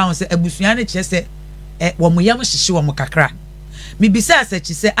we nka se abusua ne che se wo mo yam hyehye wo mo kakra mi bisa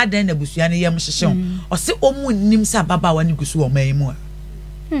asachi se adan na busua ne yam hyehye o se omu nnim sa baba wa ne gusu wo man mu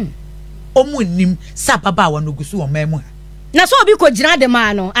omu nnim sa baba wa no gusu wo man mu na so obi ko gina de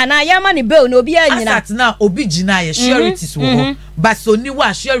ma no ana yama ne bill no obi anyina asat na obi gina ye sureties wo but so ni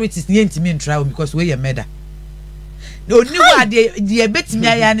wa sureties ne ntimi ntra because we ye meda oni wa de betimi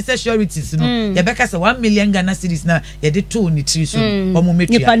aya ne se sureties no ye beka se 1 million Ghana cedis na ye de to ni tri so omo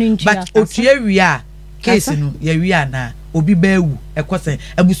metua but otua wi a case no ye wi ana obi baewu ekosen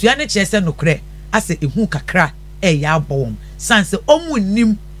abusua ne chese no kre ase ehu kakra ya abom sanse omu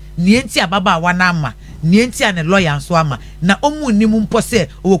nim nienti ababa wa na ama nienti ane lawyer nso ama na omu nim mpo se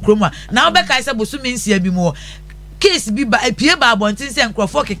owokroma na obeka se bosumi nsia bi mo case bi ba epie ba abontin se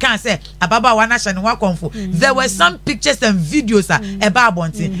nkrofo kekan se ababa wa na hye ne wa konfo there were some pictures and videos eba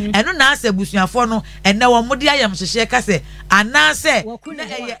abontin eno na ase busuafo no ene wo mode ayam hyehye ka se ana se na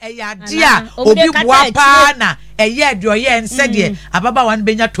eya dia obi bua pa na eye de oye nse de ababa wa no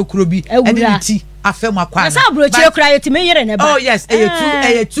benya tokuro bi ene ti afem akwa na sa brochi ekura yetime yere ne ba oh yes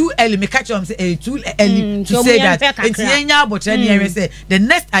eye too early me catch am say eye too early to say that entienya abotre ne yere say the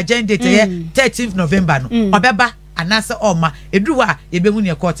next agenda day 13th November no obeba anase oma eduwa yebemu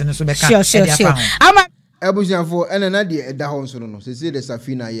ne court ne so beka ama abusianfo ene na de eda ho nso no se de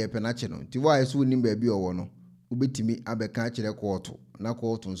Safina ye penache no ti wa yeso nim ba bi owo no ubetimi abeka kire court na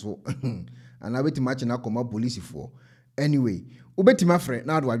court nso ana betimi ache na koma police fo anyway ubetimi afre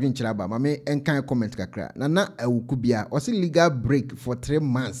na ado adwen kire ba mame enkan comment kakra na awuku bia o se legal break for 3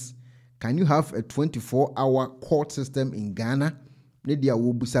 months. Can you have a 24-hour court system in Ghana? Ne dia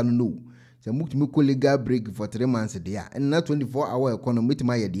wo busa no se mukumi ko legal break for 3 months there and na 24-hour economy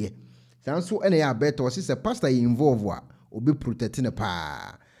metima ye de sanso ene ya beto se pastor involve wa obi protect ne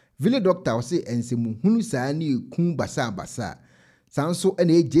pa village doctor was say ensemu hunu saa ni kun basa sanso and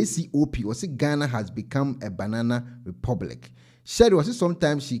a JCOP was say Ghana has become a banana republic. Sherry was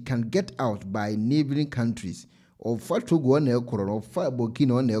sometimes she can get out by neighboring countries or far Togo on el Coron or far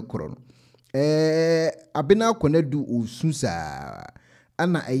Burkina on el Coron. Abena konedu ususa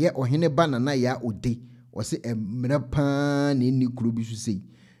ana eye ohene banana ya ode was say a mrapan in Nikrubi should say.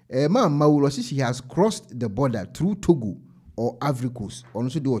 Mama she has crossed the border through Togo or Ivory Coast.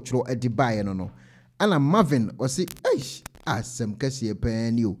 Also do a throw at the buy no. Anna Marvin or say, "Eish, some kasi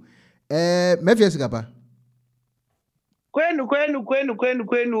pen you." Mefias gaba. Kwenu.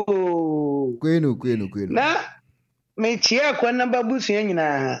 Na me chia kwa namba busu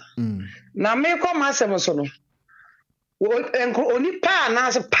nyina. Na me ko masem so no. Oni pa na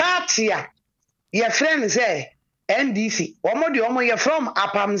se party a ye friend say NDC. Omo de omo ye from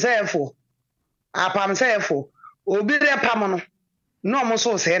Apamsefo. Obi re pam no. No omo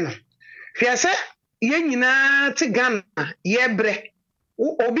so se no. Hwe se ye nyina ti Ghana ye bre.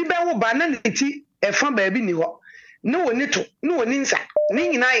 Obi be wo ba na niti e fa ba bi ni ho. No woni to, no woni nsa. Ni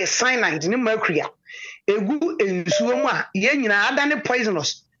nyina ye cyanide ni mercury. Egu ensuo mu a ye nyina adane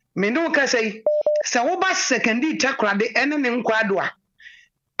poisonous. Me no ka say se wo ba second takrade ene ne nkwado a.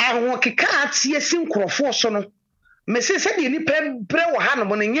 Ahwo keka atie sinkrofo so no. Me se de ni bre wo ha no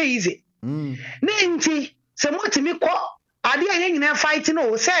mo nye easy. Ne nti se motimi ko ade a ye nyina fight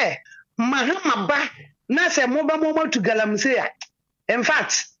no se mahama ba na se mo ba mo to galamse a. In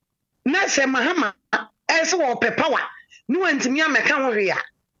fact, na se mahama ese wo pepawa ni wantimi ameka ho hwe a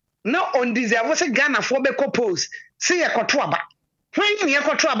na on deserve se Ghana for be propose se ye koto aba hwan ni ye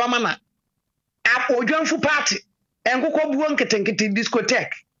koto aba mana a odwanfu party enkokọ buo nketenkete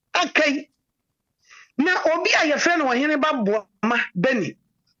discotheque akai na obi a ye fe no hene ba bo ma bani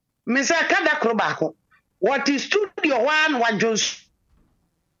me se kada kro ba ko what is studio one wa Jones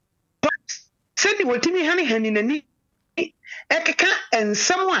se di wotimi hani nani ekeka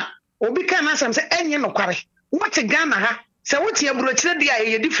ensem a obi kan asam se enye no kware what Ghana ha se woti aburochire dia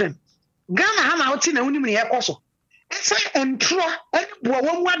ye different Ghana ha na woti na hunim ne yekoso se entro enibo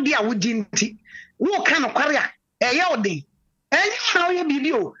wo mu ade a wogi nti wo kan no kware a eye ode enye na wo ye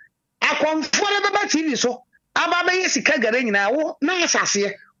bidio akonfore baba TV so aba be yesika gare nyina wo na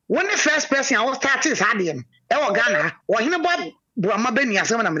asase wo ne first person a wo start is ade no e wo Ghana wo hene bo ama bani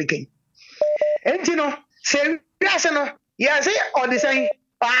asem na American enti no se wiase no ya se odisan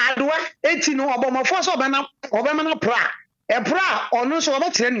adwa eti no obomofo so obana na pra ono so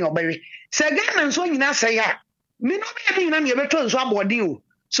obetire ni obewe se Ghana nso nyina se ya me no be nyina ne beto nso abode o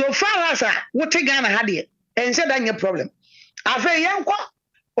so far as wote Ghana ha de ense da nye problem afa yenko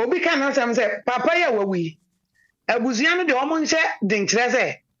obi kan ansam se papa ya wawi abuzia no de omo nse dinkire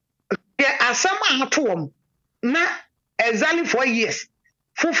se ye asam atom na exactly 4 years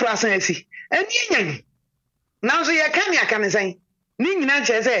fufura san asi eni nyan nanso ye kan ya kan san ni nyina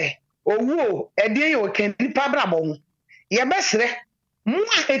che se owu ede ye okan nipa brabo ho ye besre mu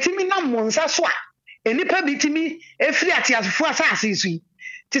a etimi na mo nsa so a enipa bitimi efiri atiasfo asase isu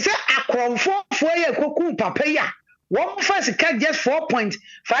ti se akromfo ye koku papa ya one first cut just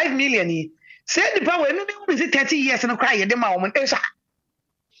 4.5 million yi se nipa we no be 30 years no cry ye de ma wo mon esa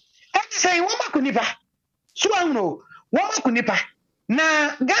e say wo makunipa so anwo wo makunipa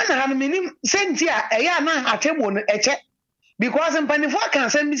na Ghana ha no menim senti a eya na atemo no eche because mpanifo kan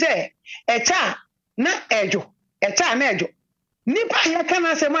say mi say echa na ejo nipa ya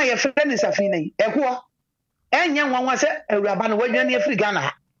kana say ma ye friend Safina yi eko enya nwanwa say awuraba no wadwan ne afri Ghana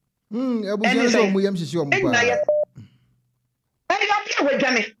ha ebuzo so mu yam hihie omu ba ya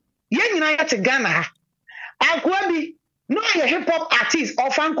wadwane ye nyina ya te Ghana ha akwa bi no ye hip hop artist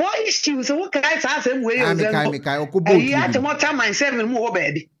of anko issues wo kai sa say mu ye o me kai okobo tu ya te mota man 7 mu wo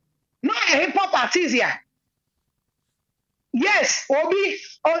be no ye hip hop artist ya. Yes, obi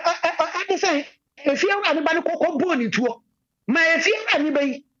I say if you are the koko boni tuo ma if you are ni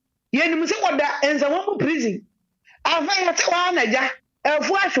bai ye ni mse woda enza wo prison afa ya te wa na ja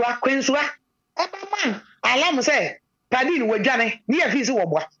efu ahwa kwensua eba man alam say padi ni wadwane ni afisi wo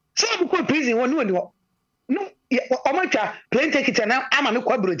boa so obi ko prison wo ni wo no o ma twa plane ticket na ama me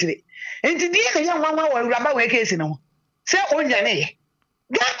kwa brojire enti die na ya nwanwa wa raba we case na ho say onya ne ye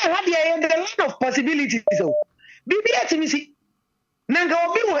Ghana ha dey the land of possibilities so bibi atimisi nanga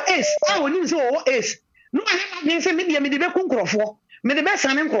obi wo ace a woni so wo ace no ha na say me de be kunkrofo me de be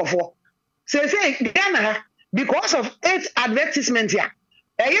sane nkrofo say Ghana ha because of 8 advertisement ya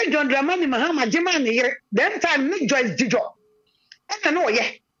John Dramani Mahama Jema ne yere then time ni Joyce Jijo e no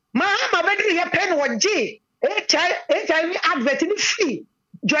ye Mahama be de ye pen wo G HIV advert ni free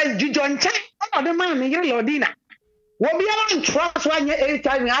Joyce Jijo nche o de man ne yere Lodina Wo be an trust one year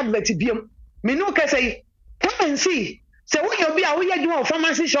time advert biom. Me no can say, come and see. So when you be a we do a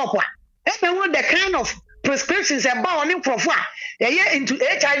pharmacy shop. And what the kind of prescriptions about on profile. Yeah, into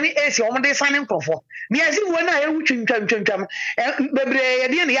HIV AIDS on the signing profile. Me as you when I which in term baby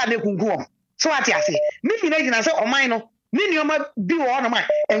so what I say. Me na say o mine Nini oma bi wo no ma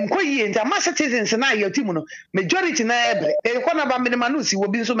enkoyi nta ma citizens na ya timu majority na ebre e kona ba minimanu si wo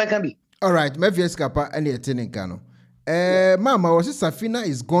bi nso meka bi. All right, maybe escapa any eteninka no. Mama was Safina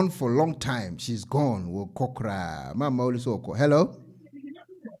is gone for a long time. She's gone. Wo kokra. Mama also oko. Hello?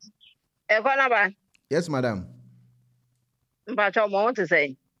 Kona ba? Yes, madam. But I want to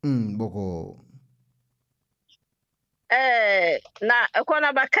say. Boko. Na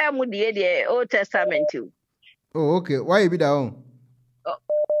kona ba ka mu die Old Testament you. Oh, okay. Why you be down?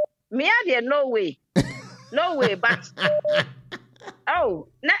 Me there no way. No way, but oh,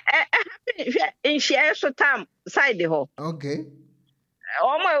 na in share so time side the hole. Okay.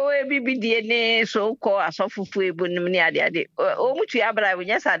 Oh my way be the so called as of fufu bunum ni ade. O mutu abra we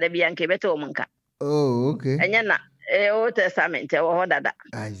nyasa da bianke beto omunka. Oh, okay. Enya na Old Testament e wo dada.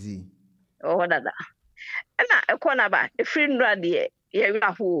 I see. Oh dada. Na ekona ba e free nra de ye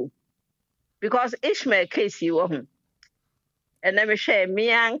wi because Ishmael case you home. And let me share me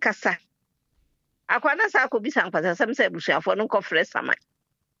and Cassa. I can't say could be some person, some say, Busha for no conference.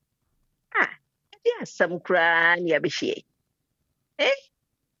 Yes, some crying, Yabishi. Eh?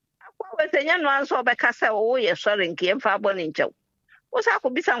 I was a young one saw by Cassa, oh, yes, sorry, came for bonning joke. Was I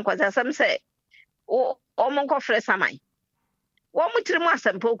could be some person, some say, oh, mon conference. One with Trimois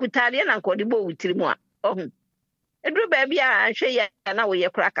and Pocutalian and Codibo with Trimois. Oh, a drew baby, I say, and now we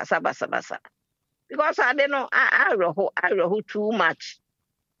crack a sabasa. Because I don't know, I roho too much.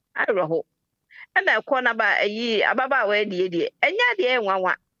 I roho. And I corner by a year, ababa way the and ya dear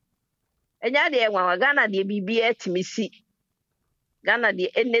one. And ya dear one, Ghana de BB to me see. Ghana de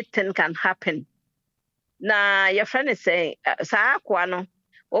anything can happen. Na your friend is saying, Saquano,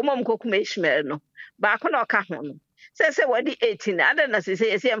 or mom cook me smell no. Back on our kahon. Say, what the 18, I don't know,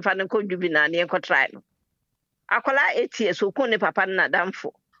 say, I'm finding could you be nanny and cotrino. I call 8 years, so couldn't papa na damn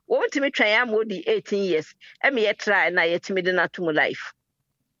for. Won't me try am with the 18 years. And me try na yet me not to my life.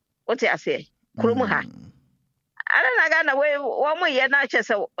 What I say? Krumuha. I don't know away 1 more year now. Just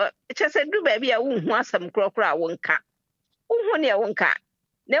do baby. I won't want some crocra won't cut. Won't ya won't cut.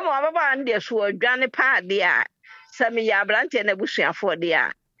 Nemo Baba and dear sword, Johnny Pa, dear. Some ya branch and a bush for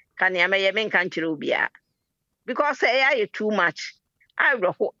dear. Can ya may make country rubia? Because say I too much. I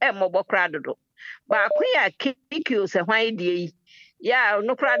roho a mobile crowd. But queer kick you say why dear. Yeah,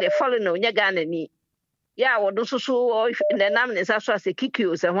 no crowd following no Yagana ni. Yeah, what do so in the name is as a kick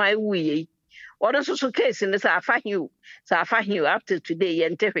you and why we. What is so case in this I find you after today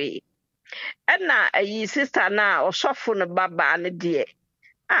and Terry. And now a sister now or soft on a baba and a dear.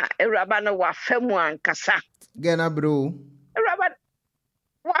 A rabano wa femuan cassa. Gana bro. A rabbit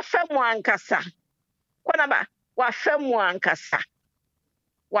wa femuan cassa. Quanaba wa femuan cassa.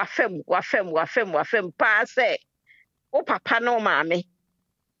 Wa fem passe. Oh, papa, no, mammy.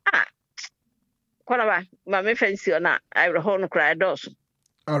 Quanaba, mammy fancy or not, I will hold cry doors.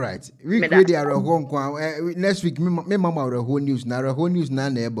 All right. We ready our home. Next week, me mama our whole news. Now, our whole news,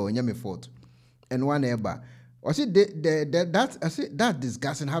 none ever, and yammy fort. And one ever. Was it that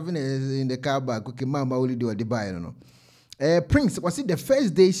discussing having in the car bag, cooking mama only do a debate, I don't know. Prince, was it the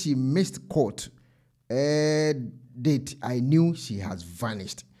first day she missed court? Date, I knew she has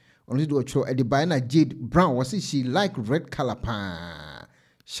vanished. Only do a show at the Bayana Jade Brown was it she like red color pan.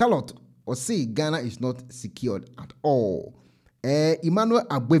 Charlotte was say Ghana is not secured at all. Emmanuel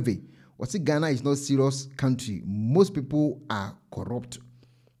Abweve was it Ghana is not serious country. Most people are corrupt.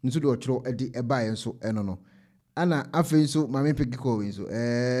 Nso do a show at the Ebayan so no. Anna afen so mama pick ko so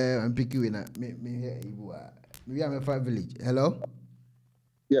I'm picking winner me here Ibu. We are 5 village. Hello?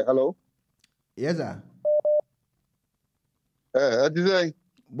 Yeah, hello. Yes sir. What is that?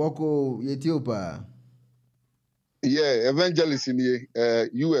 Boko Ethiopia. Yeah, evangelist in the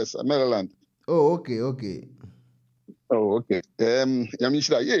US, Maryland. Oh, okay. Oh, okay.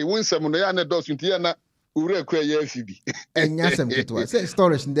 Yamishra, yeah, when someone yana does into yana ure kwe ye fibi. Enyasem ketwa. Say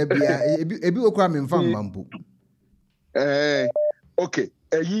storage in there be ebi okwa me mfam mambu. Okay.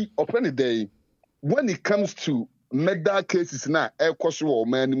 Open the day when it comes to murder cases na e kwaso wo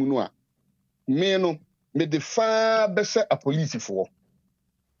man mu a me no me the far better a police for.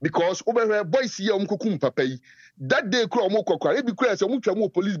 Because over boys here umkukum papa yi that day kro omukokwa e bi kra se omutwa mu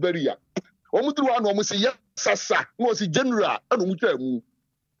police barrier omudru anu omusi ya sasa no si general anu omutwa mu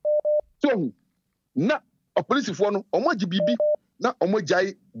so na a police for no omoji bibi na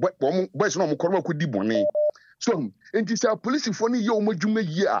omojai boys no omukoro makodi bone So nti say police for ni ye omo dwuma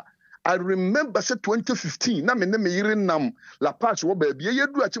year. I remember say 2015 na me ne me yire nam La Paz wo ba bia ye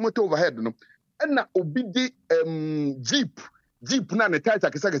du achimoto overhead no. E na obi di jeep na ne tight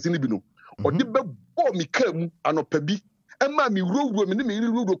akesa ni bi no. Odi be bo mi ka mu anopa bi. E ma mi wuro mi ne me yire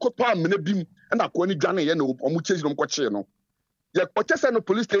wuro koto amena bim. E na ko ni dwane ye na omo chase no ko che no. Ye ko chese no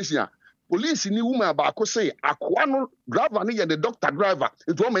police station police ni woman ba ko say akwa no driver ni ye the doctor driver.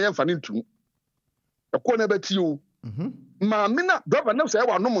 It wo me ye mfa ni ntum. E ko na beti o. Maame na driver na say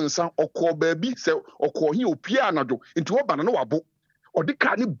wa no nsa okọ baabi say okọ hi opia anado nti wo ba na wabo odi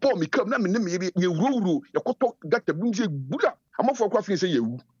ka ni bọ mi kam na me ne me ye wuro yakoto gata bi nje bura amafo kwa fin say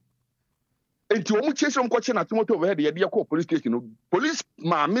yewu nti wo mu chese wo ko che na tomato overhead ye de yakọ police station no police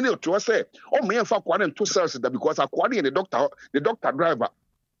maame ne to say o me yemfa kwa na to cells da because akwa ne the doctor driver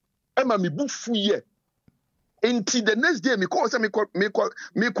e ma mi bufu ye. Until the next day, me call di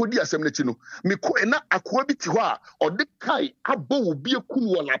asem na chino. Me call na akwa bi ti ho a ode kai abo obi ekum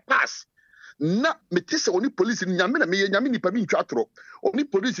wala pass. Na me tese oni police ni nyame na me nyame nipa bi ntwa tro. Oni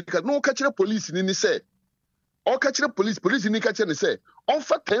police ka no ka kire police ni say. O ka kire police ni ka kire ni say. On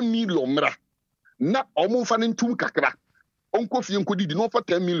fa 10 million mra. Na omo fa ntum kakra. On ko fie nkodi di no fa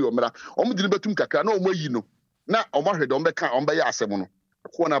 10 million mra. Omo di betum kakra na omo ayi no. Na omo hwede omo beka omo ya asem no.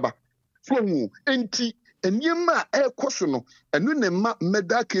 Ko na ba. So enti enyema ekoso no enu ne ma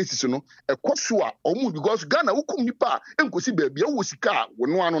meda cases no ekoso a omu because Ghana wukum nipa enkosi baabia wo sika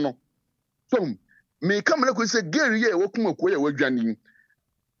wono ano no so me kamera ko se geri ye wokum akoye wadwane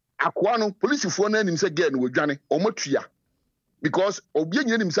akwa no police fo na anim se geri no wadwane omatua because obi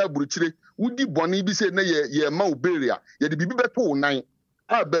nyina nim se aburuchire wudi boni bi se na ye ma oberia ye de bibi beto nan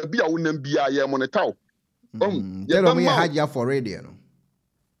a baabia wonam bia ye monetaw ye ba ma haja for radio no.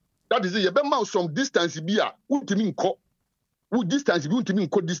 That is it. You better some distance be a ultimate co. Who distance be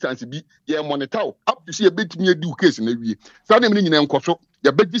ultimate co distance be ye monitor. Up to see a bit me do case in a way. So I'm in Encoso,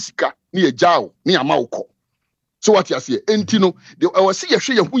 your bed disika near Jao, near Mauko. So what you say, Entino, I was see a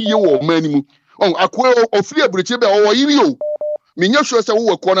share who ye or many. Oh, a quail or free a bridge or you. Minya sure say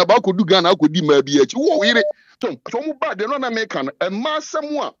wo corner ba ko du Ghana ko di ma bi achi wo yire to mo ba de no na American e ma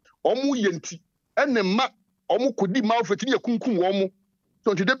samwa omu yenti ene ma omu ko di ma ofeti ne kunkum wo mu.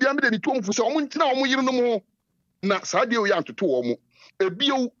 So today be am de to mfu so omo ntina omo yire no mo na saa de o ya ntoto omo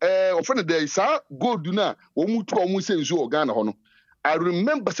ebio ofene de saa gold na omo to omo sensu o Ghana ho no. I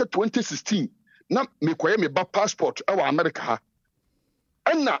remember say 2016 na me koye me ba passport e wa America ha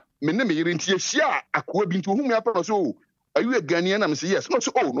na me ne me yire ntie hia akoa bi nto hu me apa so are you a Ghanaian? I'm saying yes. No,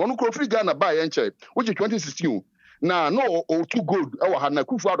 so no no free Ghana buy and check, which is 2016. Nah, no, too good. Our had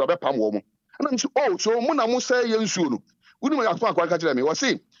akufo-addo be pam woman. And I'm so muna mo say yen suno. We don't have to catch me. Was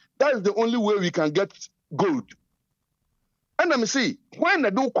saying that is the only way we can get gold. And I'm say when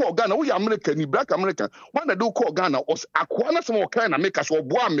they do call Ghana, we American, black American. When they do call Ghana, was akwana some kind of make us or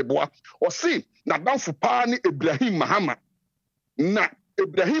boa me boa or say na down for pani Ibrahim Muhammad. Na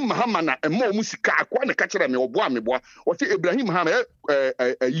Ibrahim Muhammad na emo musika akwa na kachira me oboa me boa o ti Ibrahim Muhammad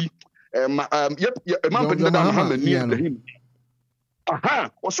Muhammad ni Ibrahim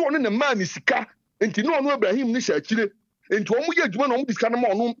aha o so ne man ni sika enti no Ibrahim ni shachire enti omu ye adwuma na omu disika na ma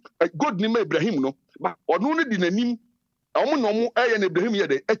ono god ni ma Ibrahim no ba ono ne di nanim omu no omu eye na Ibrahim ye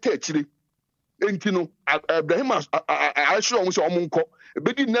de eta achire enti no Ibrahim a sure omu so omu nko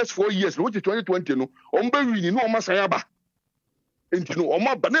be di next 4 years which is 2020 no omu be wini no omu san aba. Enti no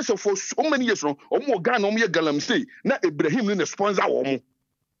omo banese for so many years no omo Ghana omo ye galamsey na Ibrahim no sponsor omo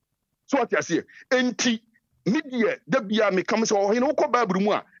so what you say enti media da bia me kam say o hene ko Bible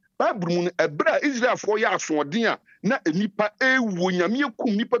mu no ebra Israel for ya asoden a na enipa ewo nyame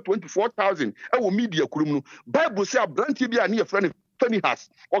ekum nipa 24,000 e wo media kurum no Bible say abranti bia na ye friend Phinehas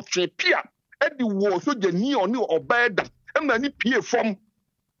o twepia e di wo so jani oni obaeda e ma ni pie fom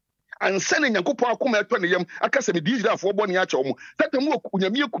ansane nyankopon akoma eto ne yam akase me Israel for boni a chewo mu tatamu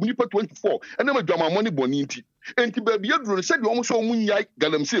okunyame ekum nipa 24 ena ma dwamamo ne boni nti enti ba bia duro se de omo so omu nyai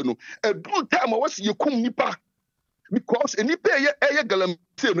galamsey no edu time was ye kum nipa because enipa eye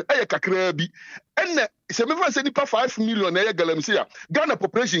galamsey no eye kakra bi ena se me fa se nipa 5 million eye galamsey a Ghana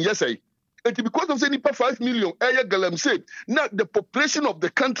population yes I enti because of say nipa 5 million eye galamsey na the population of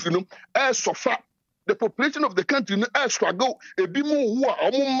the country no suffer. The population of the country no struggle ebi mu wo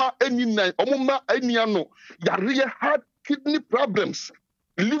a omuma eninan omuma eniano yare heart kidney problems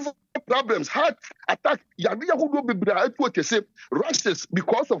liver problems heart attack yare yahudo bibra etu otese rashes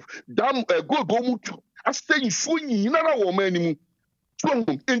because of dam gold omutu astay so nyinara wo manimu so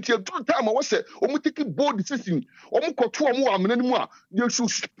enti etu time wo se omutiki bold decision omukoto omu amenanimu a they should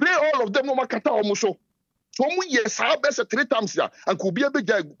spray all of them no makata omu so omu yes how best 3 times ya and could be a big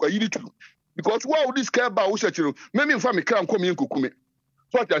yiri tu because wow this care ba wo chechiro me mfa me kra nkom yenkokume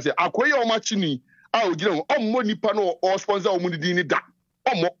so I say akoye o machi ni a o gire ommo nipa no o sponsor o mu di ni da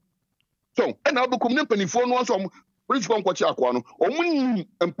ommo so e na obekom ne mpanifo no so police kon kwachi akwa no o mu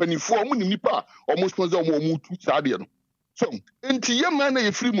mpanifo o mu nipa o mu sponsor o mu tu sa de no so enti ye man na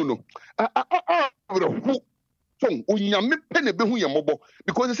ye free mu no so onyame pene be hu ye mobo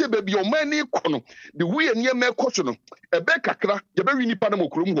because say baby o man ni kono the way ne me koso no ebe kakra ye be wi nipa na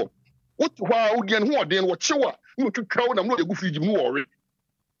mokrom ho what wa odian ho odin wo chewa no twetwa na mo de gu free mu wo re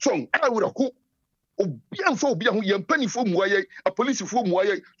so I would have obian fo obian ho ye mpanifo mu aye a police fo mu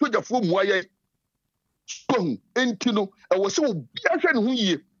aye soldier fo mu aye so enti no e wo se obian hwe ne ho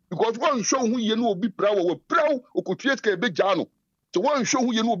yie because one show who ye no obi prawo okotue ka ebe gya no so one show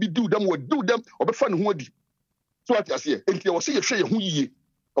who ye no obi do them obefa ne ho adi so what you say enti wo se ye hwe ye ho yie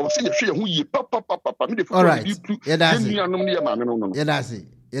wo se ye hwe ye ho yie papa me de fo di tu ye nuanom ne ye ma me no ye da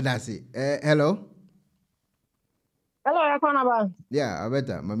se hello Yakonaba. Yeah, I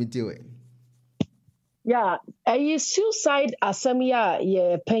better mami tiwe. Yeah, suicide asemia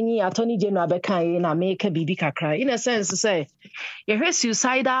ye penny attorney general bekan na make bibi kakra. In a sense say you hear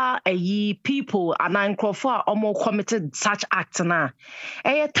suicidal people and ankrofo omo committed such act na.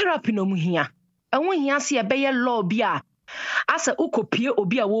 Therapy no mu hia. Enwo hia se ye be law bia. Asa ukopie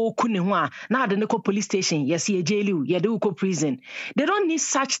obi a wo ku ne ho a na ade ne ko police station yes ye jail ye de uko prison. They don't need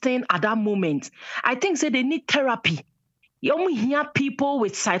such thing at that moment. I think say they need therapy. You hear people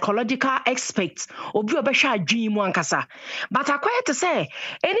with psychological experts obi obehwa adwin mu ankasa but akwai to say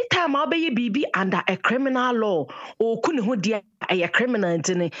anytime I be bibi under a criminal law o ku ne ho dia a criminal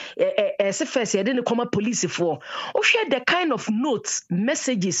ntene se first ye de ne come police for o share the kind of notes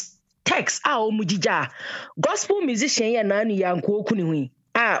messages text a o mujija gospel musician ye na anu yanko ku ne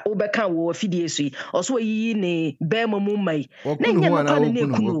ho obeka wo afidie so oso yi ne bema mu mai na nya no kan ne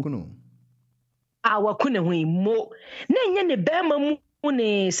kunu awakune hui mo na enye ne bema mu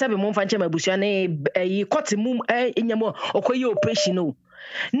ne sebe mo mfa nche mabusua ne yi kote mu enyamo okoye operation no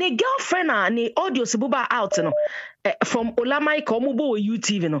ne girlfriend ne audio sibuba out no from Olamai ko mu bo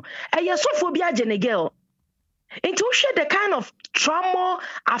UTV no sofo bi age ne girl into share the kind of trauma,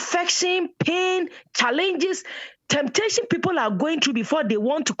 affection, pain, challenges, temptation people are going through before they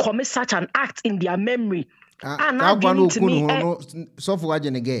want to commit such an act in their memory. And now to me sofo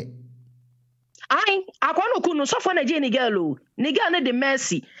age ne girl akwano kunu sofo na je ni girl ni girl na the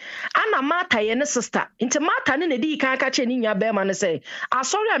mercy ana mata ye ne sister inte mata ne di kan ka che ni nya be ma ne say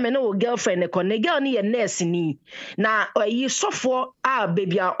asori ame no girlfriend ne ko ne girl ni ye nurse ni na yi sofo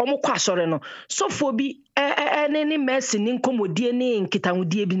baby a omukwa asori no sofo bi ni mercy ni nkomodie ni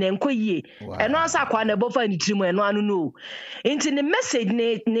nkitahudie bi na nkoyie eno asa kwa na bofa ni trimu eno anu no inte ni message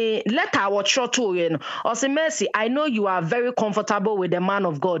ni letter what short to you no o say mercy I know you are very comfortable with the man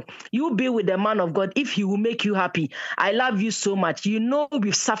of God you be with the man of God if he will make you happy I love you so much you know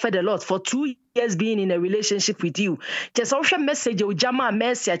we've suffered a lot for 2 years being in a relationship with you just social message o jama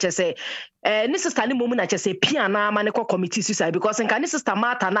mercy just say ni sister ni momu na just say piana ma ne ko committee suicide because nka ni sister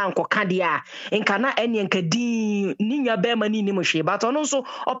mata na nko kadia nka na eni nka din ni nya be ma ni mo hwe but ono so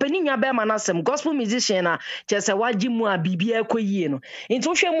openi nya be ma na sem gospel musician na just say waji mu a bibia ekoyie no nti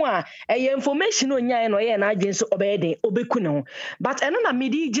hwe mu a information onya no ye na agyen so obeden obeku ne ho but eno na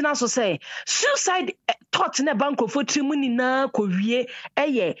medi gina so say suicide thought na bankofo trimu ni na ko wie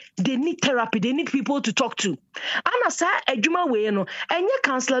they need therapy they need people to talk to ana sa adwuma we no enye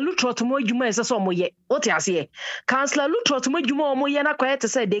counselor lutrot mo adwuma ese so mo ye what you say counselor lutrot mo adwuma mo ye na kwete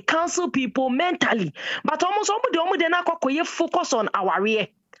say they counsel people mentally but almost omo de na kokoye focus on our rear.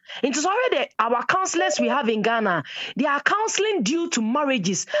 It is already our counselors we have in Ghana. They are counseling due to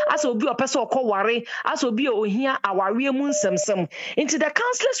marriages. As will be a person called worry, as will be here our real moon some. Into the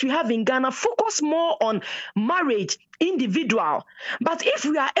counselors we have in Ghana focus more on marriage, individual. But if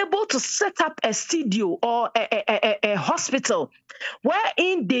we are able to set up a studio or a hospital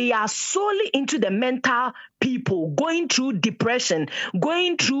wherein they are solely into the mental people going through depression,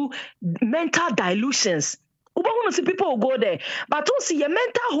 going through mental dilutions. People will go there, but don't see a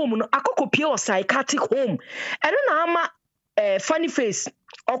mental home, no akokopie or psychiatric home. I don't know how funny face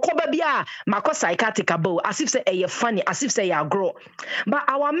or kobabia mako psychiatric abo as if say you're funny, as if say you grow. But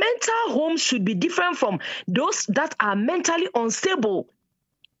our mental homes should be different from those that are mentally unstable.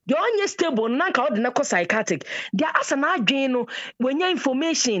 The only stable nanka or the psychiatric. There as an adwin when your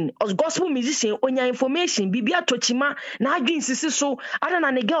information as gospel musician on your information bibia tochima na adwin sisi so ada na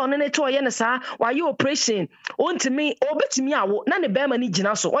ne girl ne to ye ne sa why you operation on to me obetimi awo na ne be ma ni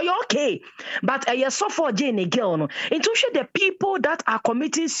gina so or you okay but a so for je ne girl no into show the people that are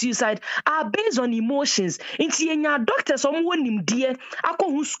committing suicide are based on emotions into yenya doctors om wonim die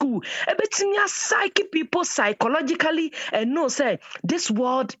akohu school ebetimi psychic people psychologically and know say this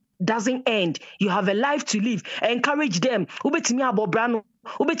world doesn't end. You have a life to live. Encourage them. Ubetimi abobrano.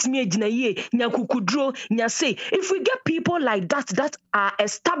 Ubetimi ejinaye. Nyakukudro. Nyase. If we get people like that are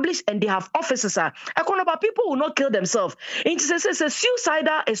established and they have offices, about people will not kill themselves. It says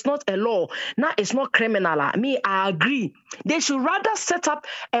suicidal is not a law. Now it's not criminal. I agree. They should rather set up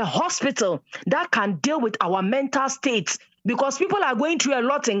a hospital that can deal with our mental states because people are going through a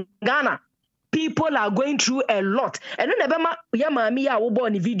lot in Ghana. People are going through a lot. And then ya mami ya wo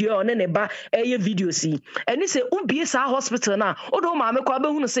born video on neba video see. And they say ubi sa hospital na. Odo mami kwa be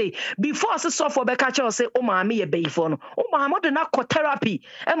hunu say before se suffer be catch say o mami ye be ifo no. O mami de na ko therapy.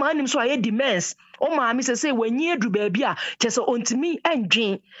 E ma anim so aye demense. O mami say when ye dru baabi a chese ontimi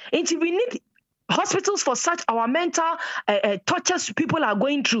endwen. Enti we need hospitals for such our mental tortures people are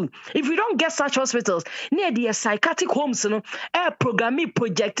going through. If we don't get such hospitals, near the psychiatric homes, programming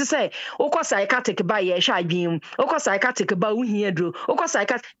project say, oko psychiatric by ye shagim, oko psychiatric ba unhiedro, oko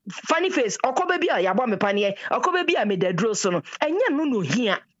psychiatric funny face, oko baby a yabo me panie, oko baby a me de dro so no. Enya no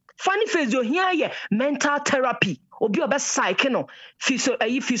here. Funny face yo here ye mental therapy. Obi oba psych no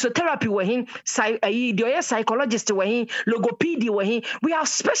physiotherapy we hin psychologist we hin logopedy we hin. We have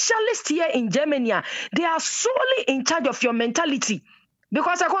specialists here in Germany. They are solely in charge of your mentality.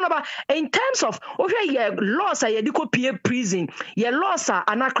 Because I come about in terms of your laws are you prison, your laws are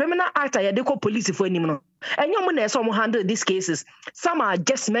and a criminal act are you police for any no. And you money some handle these cases. Some are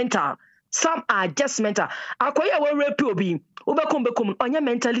just mental. Some are just mental. Akoya we rape obi. Obekom onya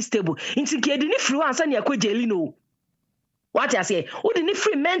mentally stable. Inti ke di ni free answer ni akwa jeli no. What I say? Who didn't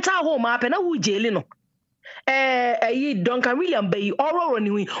free mental home up and who jailing no? Duncan William Bay or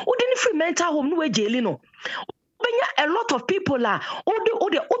anyway. Who didn't free mental home no jailing no? A lot of people are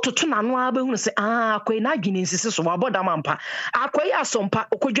the autotuna no abe who say kwe na gini nsisi so waboda mampa. Akwe asompa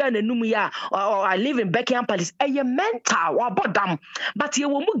okojwa na numu ya or I live in Buckingham Palace. Eye mental wabodam. But ye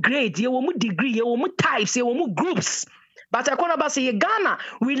wo mu grade, ye wo mu degree, ye wo mu types, ye wo mu groups. But I can't say Ghana,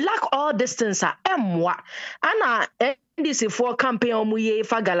 we lack all distance. Ana NDC for campaign omuye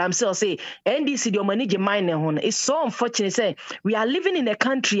fagalam say NDC the manage mine hon. It's so unfortunate say we are living in a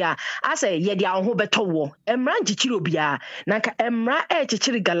country I say ye dia ho beto wo. Emra nchichiri bia nanka emra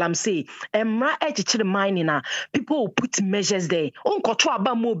chichiri galam say emra chichiri mine na people will put measures there. Onkoto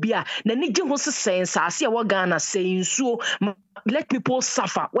aba mo bia na ni je ho sense ase e Ghana say nsuo let people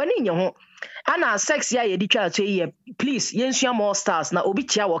suffer. When in your home ana sex ya yedi twa to here please yensua more stars na obi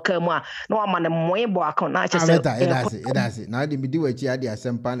chia waka mu a na wa man moye bo akon na chese edase na de medi wachi ade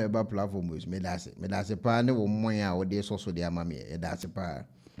asempa na eba platform us medase pa ne wo moye a wo de so de amame edase pa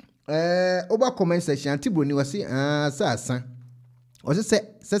oba comment section antibroni wasi asa wasi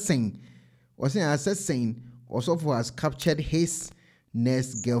sen wasi assessing also for has captured his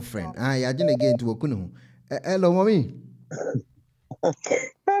next girlfriend ya jine again to okunu hello mommy.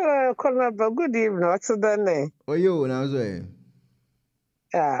 Hello, Colonel. Good evening. What's the name? Oh, you now, sir.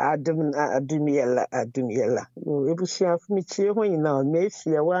 Adumiela. You will share me cheer when you know,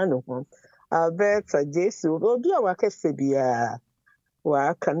 maybe a one of them. I'll bet a Jesu will be a worker, Sabia.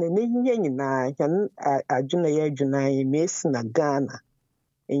 Well, can I can a junior mason a Ghana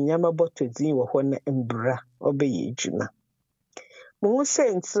in Yamaboto Zima when Embra obey Juna. More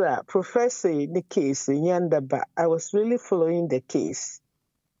sense, Professor, the case in Yandaba, I was really following the case.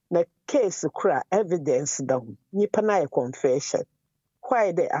 The case cry evidence down. Nipanai confession.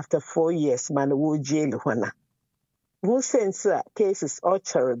 Why they after 4 years man will jail wana. More sense, cases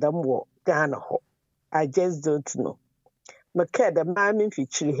orchard them war Ghana ho. I just don't know. Maka the mammy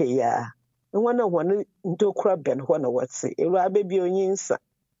feature here. No one do crab and one of what's it. A baby on yinsa.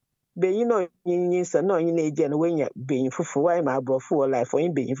 Be you know yinsa no yin agent when you're being for why my bro for life or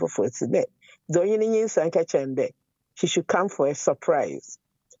in being for today. Though yin yinsa and catch and day. She should come for a surprise.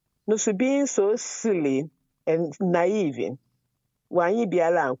 No, she being so silly and naive. When you be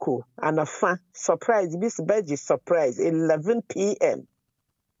alanko and a fan surprise, this badge surprise 11 p.m.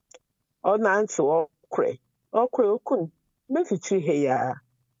 On answer okre okun me fitri here.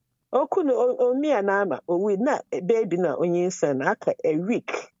 Okun o me anama o we na baby na onyin aka a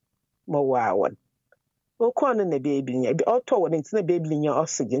week mo wawan. Okon na baby nya bi auto won nti na baby nya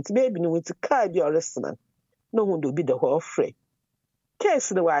oxygen. Nti baby no with car bi restaurant. No hu do bi the whole free.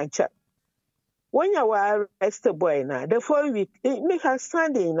 case no wancha. When you were arrest the boy now, the 4 week, it make her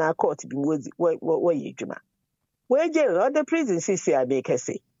Sunday in our court be what you do. Where jail or the prison CC I make her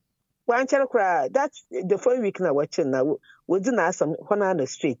say. One child cry, that's the 4 week now watching now, wouldn't ask some one on the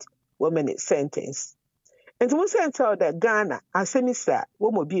street, woman sentence. And we sent out that Ghana, as sir,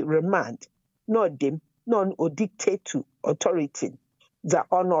 will be remand, not them, none or dictate to authority, the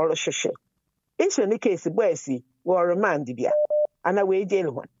honor social. It's in the case of Boise, or remand the and away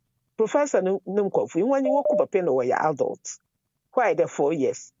jail one. Professor Numkoff, when you walk up a pen over your adults. Why the 4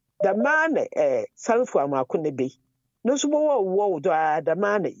 years? The man, Salfama couldn't be. No small war, the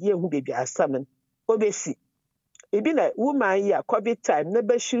man, ye who be a summon, obesi. It been a woman, ya, COVID time,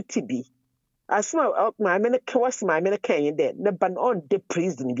 never shoot to be. I smell out my was my American there, never on the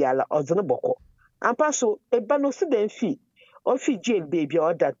prison, Biala or Zanaboko. And pass a banociden fee, or fee jail baby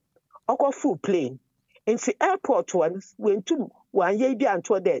or that, or full plane. And the airport ones went to 1 year beyond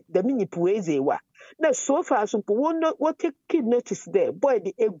the mini pueze wa. Now, so far, some wonder what take kid notice there, boy,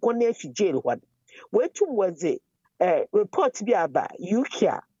 the Egonefi jail one. Where to was it? Report be about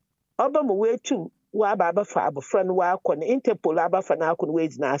UK. Obama way to Wababa Fab, friend walk on Interpol Abba for now could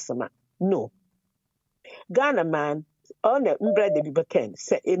wait Nasama. No. Ghana man, on the bread the Bibaken,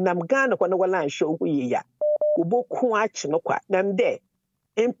 say in Nam Ghana when one line show we ya. Ubo quach no quat, nam there.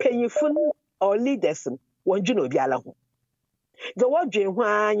 And pay fun or leaders, one juno bialahu. The word Jane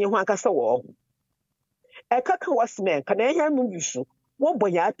Wan, you want us a war. A kaka was man, can I hear you? One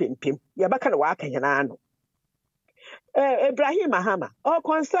boy yapin pim, Yabaka waka yanano. Ibrahim Mahama, all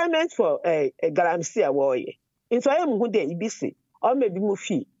consignment for a Galamsia warrior. In so I am good day, BC, or maybe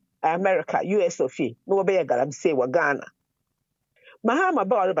Mufi, America, US of fee, no be a Galamsia wa Ghana. Mahama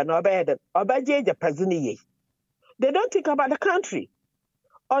Borba no better, or by Jaja Pazini. They don't think about the country.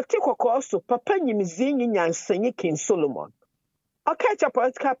 Or take a course to Papa Nimzing and Senny King Solomon. Or catch up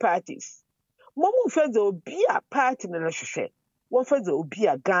political parties. Momu Fezo be a party in a share. One Fezo be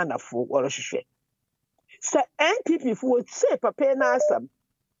a Ghana for or a share. So NPP would say Papa Nasam.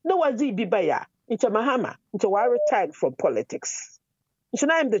 No one be baya into Mahama, into I retired from politics. It's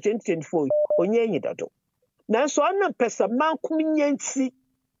not the 2024 on Yenny Dado. Now so I'm not pesa man kuminyansi.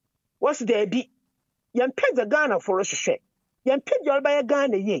 What's there be? Yan peg the Ghana for a share. Yan peg your by a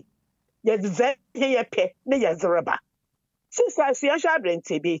Ghana ye. Yazet here pe, ne yazaraba. Since I see a shabrin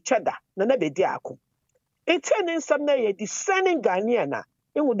to be cheddar, none of the diaco. It's turning some day a discerning Ghanaiana.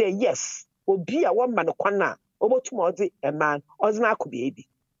 It would say yes. Be a woman of Kwana, over tomorrow, a man, or Znaku baby.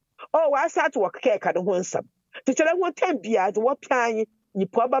 Oh, I start to work cake at the one some. To tell one 10 beers, what time you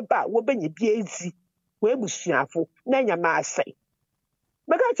probably will be easy. Where was Shafu, Nanya Massay.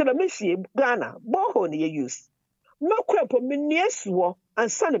 But I tell a Missy Ghana, Boho near use. No crap of me near Swo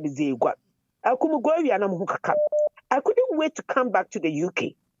and son of the Zagua. I couldn't go and I'm hookah. I couldn't wait to come back to the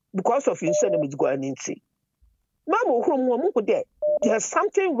UK because of your son with going in sea. Mamma, whom there. There's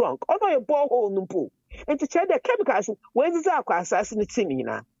something wrong. Oh, no, a borehole no pool. And to tell the chemicals, where is our assassinating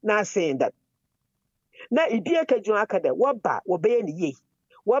now saying that. Now, if you can do a what ba, obey ye.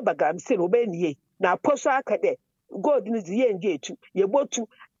 What bagam still obey ye. Now, post acade, God needs the end to ye both to.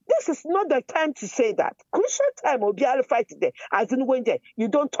 This is not the time to say that. Crucial time will be able to fight today. As in when you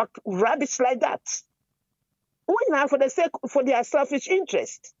don't talk rubbish like that. Why now for the sake for their selfish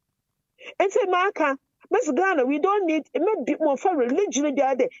interest? And say, Marka. Miss Ghana, we don't need a bit more for religion the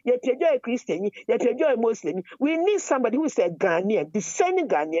other. You're a Christian, you're a Muslim. We need somebody who is a Ghanaian, descending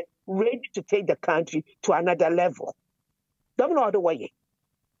Ghanaian, ready to take the country to another level. Don't know the way.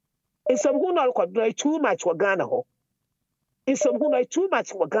 It's some who not too much for Ghana. It's some who not too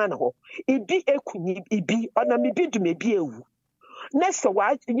much for Ghana. It be a kuni, it be on a maybe to maybe a woo. Next,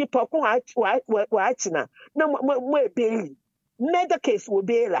 watch in your pocket, watching. No more bailey. Neither case will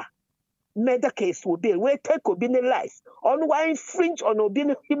be la. Murder case will be where take Obini life on why infringe on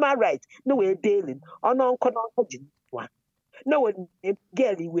Obini human rights. No way bailing on one. No one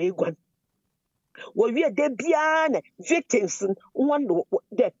girly way one. Well, we are there beyond victims one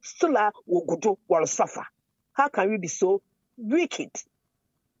that still will go to or suffer. How can we be so wicked?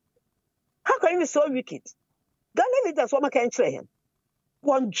 How can you be so wicked? Ghana leaders what can say him.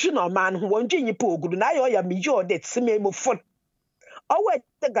 One junior man who one junior poor good now you're me your that same foot. Owe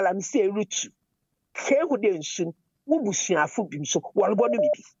the Galamse root. Care who then soon, who will see a food beam so while one may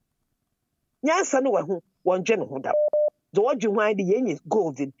be. Yansan who one general doubt. The what you mind the yen is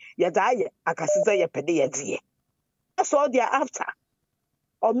golden, yet I Akasiza Pedia. That's all they are after.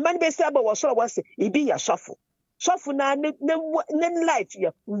 On Monday, Saba was so was it be a shuffle. Shuffle now, then life, yeah,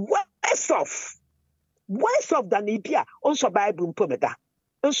 worse off. Worse off than Ibia, also Bible Pomeda.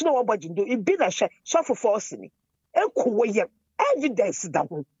 And so what you do, it be a shuffle forcing. evidence da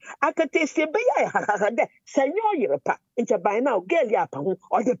ho akatesi be ya ha de sanyo yerepa nche by now girl ya pa ho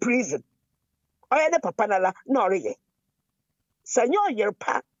or the prison oya ne papa na la na oreye sanyo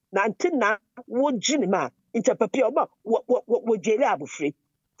yerepa na ntina wo gini ma nche papa oba wo jele abufre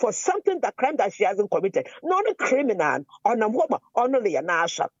for something that crime that she hasn't committed not a criminal on a woman only an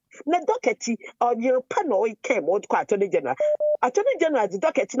asha na doketi or yerepa no came what attorney general the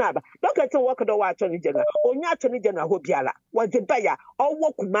docket na ba docket work do attorney general onya attorney general ho biala was the buyer or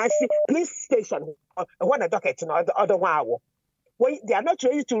work Kumasi police station when a docket no other one they are not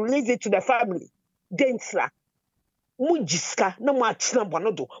ready to release it to the family densra mujiska na mo atena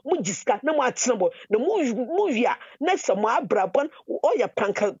bono do mujiska na mo atena bo na movie na some abrabon o ya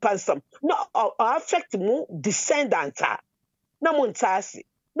pansam no affect mu descendants na mo ntase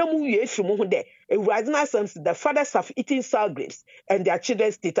na mu wie fi mu ho de ewuradena sons the fathers have eaten sour grapes and their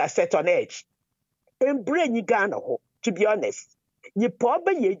children's teeth are set on edge embre ni Ghana ho to be honest ni po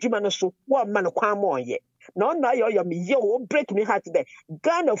ba ye adwuma no so wo ma no kwan mo onye no yo me ye wo break me heart there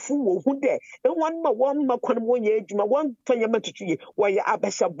Ghana fu wo hu de one ma kwan mo ye adwuma one fanya matutuye wo ye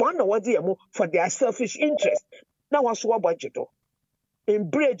abesha bon na wo de mu for their selfish interest na wo so wo budget in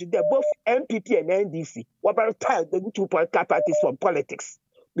bridge they both MPP and NDC were very tired the two political parties from politics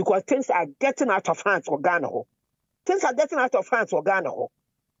because things are getting out of hands for Ghana. Things are getting out of hands for Ghana.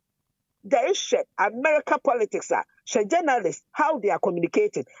 There is America politics she journalists how they are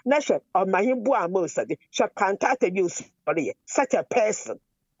communicating. Nation or Mahimbu Amosadi she contact abuse such a person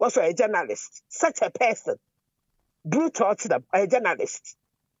was a journalist, such a person. Brutal to them, a journalist.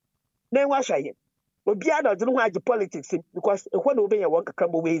 Then what shall you? Obiara do no have politics because when obi yan work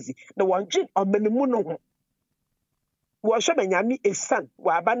crumble ways na one gin on menimu no ho wo hwe manyame esan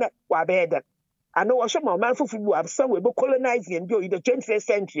wa abana wa beda ano wo hwe ma man fufu bu absan we be colonize in the 20th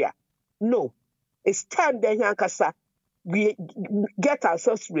century no it's time then yankasa we get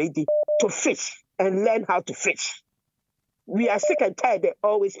ourselves ready to fish and learn how to fish. We are sick and tired that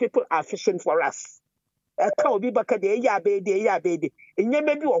always people are fishing for us. Can be back at the ya baby and you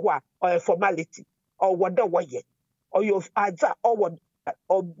may be or a formality or what the way or your father or what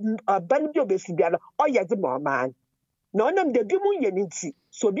or banjo besidiana or ya the man. None of the bimu yeniti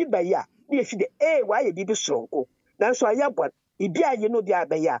so be by ya if the why you be strong. That's why ya but if you know the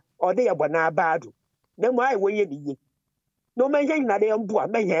abaya or they are bona badu. Then why were ye? No man yan na de ambu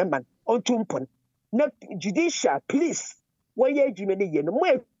man on tumpon. No judicial police. Why ye jimmy yen no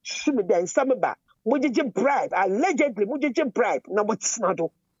more shimmy than some about. Mujiji bribe, allegedly mujiji bribe, na what's not do.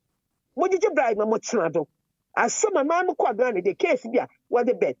 Mujiji bribe, na what's not do. As some of my quadrant, the case be what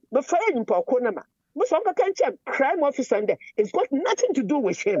the bed, but for any poor corner. Most of the crime officer there, it's got nothing to do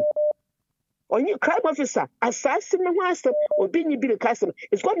with him. On your crime officer, assassin master or being be the customer,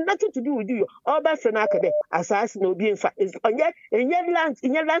 it's got nothing to do with you. All by Fanaka, assassin or being fat is on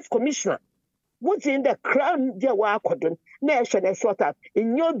your lands commissioner. What's in the crown, dear Wakodon, nation and sort of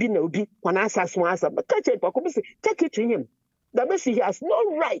in your binobi, when I saw but take it to him. The Messi has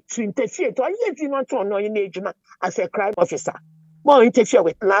no right to interfere to yet not to know in age as a crime officer. More interfere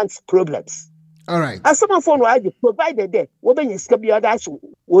with land's problems. All right. As someone for why you provided that, woman is be other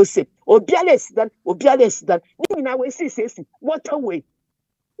will say, or be less than, Nina will see, what away.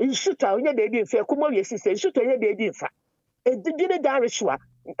 In shoot out your baby, fair, come on, yes, shoot on your baby, in fact. And the dinner direction.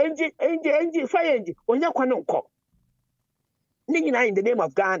 Engine, fire engine, or Yaquanoko. Nina in the name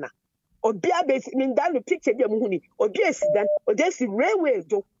of Ghana. Or be a base in the picture, the Muni, or just then, or just railway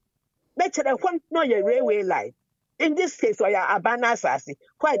do. Better than one, no, your railway line. In this case, or your Abana Sassy,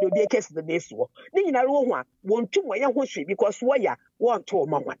 why do they case the next war? Nina Roma won't to my young history because why want to a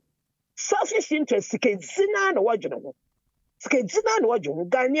moment. Selfish interest, Zina, or what you know. Zina, what you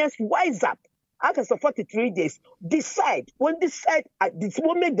Ghanaians wise up. After 43 days, decide this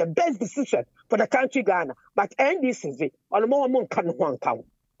will make the best decision for the country Ghana. But NDC, on more can one count.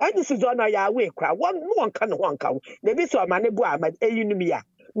 And this is on our way, crowd. One can one count. The best of Manebua, but Eunimia.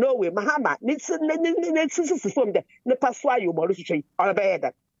 No way, Mahama, needs from the Nepaswa, you Maurice, all about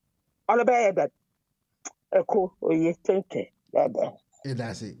that. Echo, oh, yes, thank you.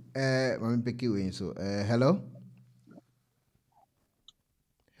 That's it. I'm picking so. Hello?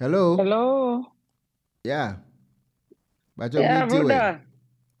 Hello. Yeah. But yeah, brother.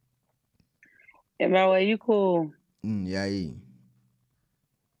 Where you go? Yeah.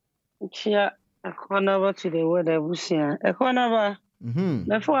 Chia, I can't over to the word I was here. I can't over.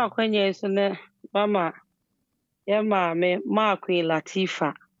 Before I can yes, Mama. Yeah, me, Queen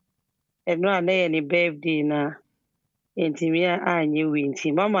Latifa. And no, any birthday na. Intimia, I knew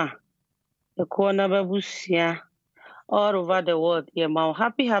winty. Mama. The corner babusia. All over the world, yeah, my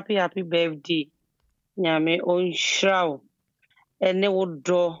happy birthday. Nyame on shroud. ene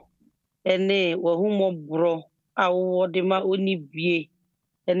wodo ene wahumobro a wode ma oni bie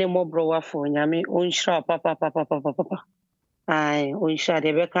ene mobro wafo nyame onhira papa ai onhira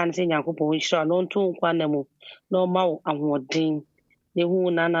de be kan se nyankopon onhira no nto nkwa na mu no ma wo ahoden ne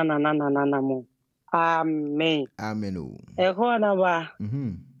hu na mo amen eho na ba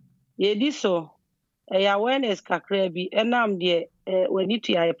yedi so awareness kakra bi enam de we need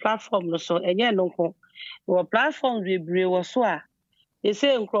to a platform no so enye no ko wo platform bebre wo so a they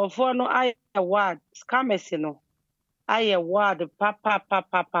say nkrofo no aye word scammers no aye word papa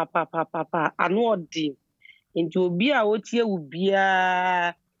anu odi nti obi a wotie wo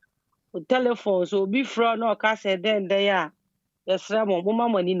bia o telephone so obi fro no ka say den ya yesra mo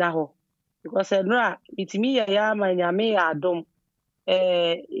mani na ho because enra itimi ya manyame ya adom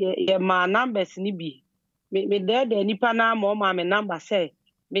ye ma numbers ni bi me de nipa na ma me number say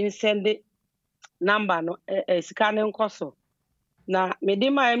me send number no sika ne nkoso na me de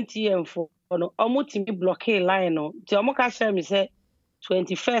ma MTN fo no omutimi blockade line no ti omuka share me say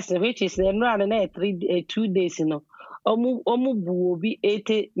 21st which is na 2 days no omu bu obi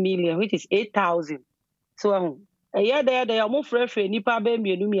 80 million which is 8,000 so de omu frefre nipa be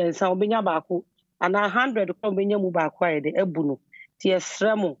mienu miensa obenya baako ana 100 ko obenya mu baako ayede ebu no ti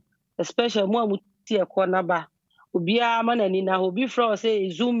esremo especially mu amuti ekona ba obia manani na obi fro say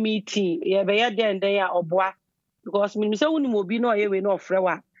Zoom meeting ye be ye den ya oboa because me say woni obi no ye we no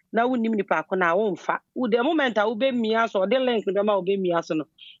frewa na wonim nipa akona wo mfa wo the moment a wo be mia so the link do ma wo be mia so no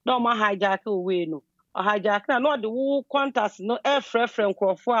na ma hijack we no o hijack na no de wo contact no frefre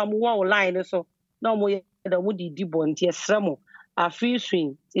nkrofo am wo online so na mo ye da mo di bonti esremo afi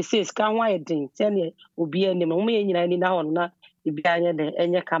swing say ska ho ayedin tene obi anim mo ye nyina ni na ho na ibi anya de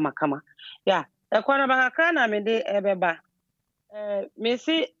enye kama ya ekwana bakaka na me de ebeba me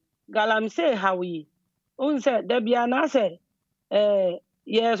si galamse hawi unse da bia na se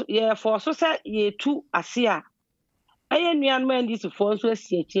ye for so say ye tu ase a aye nuan man dis for so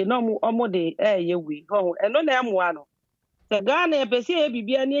asieche na omo de ye wi ho eno na emoa no se Ghana e pese e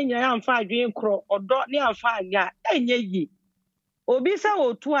bibia na enya ya mfa adwen kro odo ne amfa anya enye yi obi sa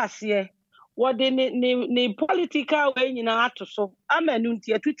otu ase wode ni political way nyina ato so amanu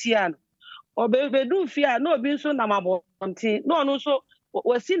nti atutia no obebedu fi a na obi nso na mabonti na onu nso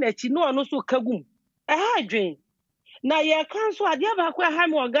wasi na chi na onu nso kagum adwen na ye kanso ade abakwa ha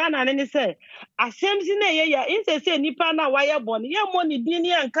me Ghana ne se asemzi na ye ya insese nipa na waye bon ye money din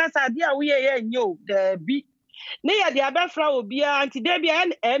ne nkasa ade a wo ye nyo da bi ne ya de abafra obi anti de bia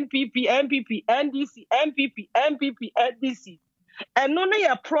MPP NDC MPP NDC eno no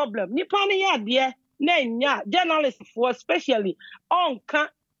ye problem nipa ne ya de na nya journalists for especially onka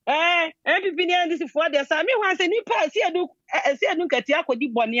MPP ne NDC for de sa me wan se nipa si edu kati akodi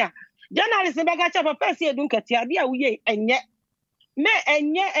bone a journalist be ga cha papa si edu kati ade a wuye enye me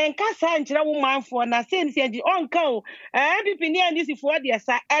enye enkasa nkyira wo manfo na se nsi onka o MPP ne NDC for de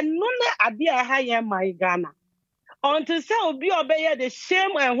sa eno na ade a ha ye mai Ghana until say obi obeye the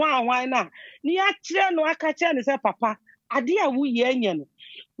shame ehwan na ni akire no aka kire ne say papa ade a wuye enye no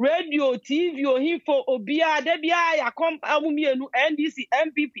radio TV ohifo obi a da bia ya amumienu NDC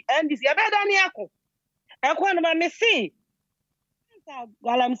MPP NDC abeda ne ekwa no ma me see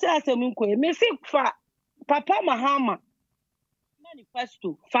galamse asem nko me see fa papa Mahama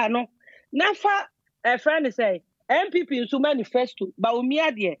manifesto fa no na fa friend say MPP nso manifesto ba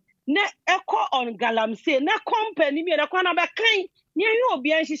omia de na eko on galamse na company mi na kwa na be kan ni ye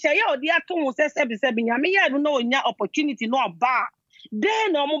obi an hihye ye odi ato ho sebi nyame ye no na onya opportunity no oba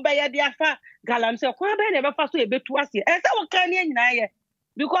den no mo be ye de afa galamse kwa be na be fa so e betu ase e se wo kan ni nyina ye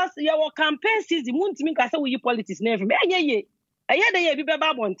because ye wo campaign season muntimi ka se wo yi politics na every enye ye eye de ye bi be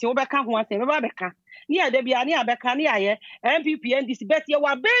ba bonte wo be ka ho ase be ba be ka ni ade bia ni abeka ni aye MPP NDC bet ye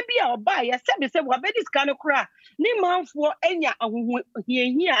wa baby a oba ye sebi wa be dis kan kra ni manfo enya ahuhu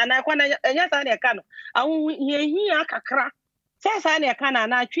hiehia ana kwa na enya sa na ka no ahuhu hiehia kakra sa na ka na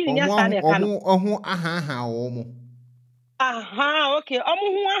na twi ni nya sa na ka no ohu aha wo mo okay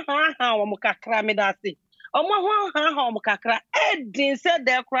omu hu aha wo mo kakra me da se omu hu aha wo mo kakra edin se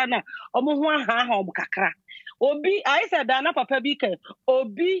de kra na omu hu aha wo mo kakra obi ai se da na papa bi ke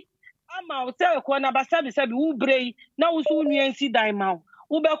obi ama o se ko na basabi sabi u brei na wo so nuan si dan ma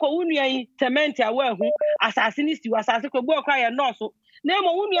wo be ko wo nuan cement a wa hu asase ni si asase ko bu okra ye no so na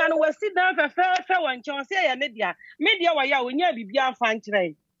mo wo nuan no wasi dan fe wan che o se ye media wa ya onya bibia afa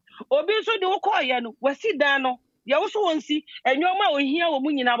nkire obi so de wo ko ye no wasi dan no ye wo so wonsi enwoma ohia wo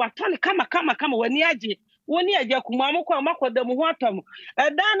mu nyina wa tole kama wani age woni age kuma mo ko makoda mu ho atom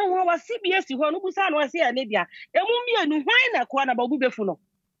dan no ho wasi bi esi ho no busa no wasi ye ne dia emu mienu hwan na ko na babu befu no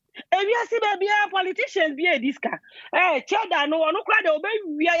If you see baby politicians be a disca. Cheddar no one cry the obey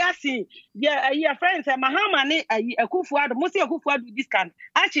we are see. Your friends and Mahama akufo-addo must see akufo-addo discount.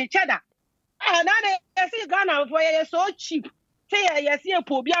 Actually cheddar. And I see Ghana for so cheap. Say I see a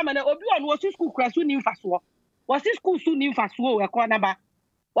pobia man obi on was school class soon in fast war. Was this school soon in fast war a corner?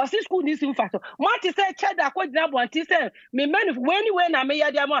 Was this school this in fast? Monty said cheddar quite number one said me men when I may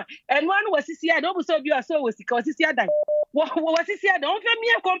diamond and one was here I don't serve you so was because it's here. What was this here? Don't for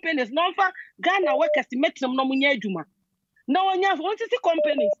me companies, non for Ghana workers to make them no money juma. No one else wants to see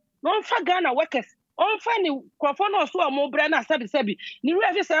companies, non for Ghana workers. On funny Crawford or so more brand as Sabi. New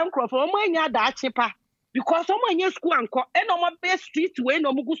every sound Crawford, my yard that cheaper. Because someone in school and on my best street way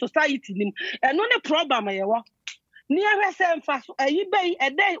no good society and no problem I wa. Near same fast a bay a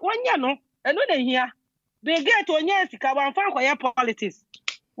day 1 year no and no here. They get 1 year to come and find politics.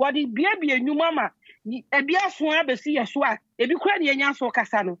 What it be a new mama. A beer swan be see a swat, a be cranny and yan so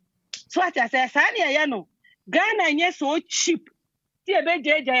casano. Swat as a sunny yano. Ghana yes so cheap. See a bed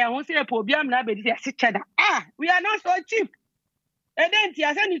JJ, I won't say a pobium now, but it's cheddar. We are not so cheap. And then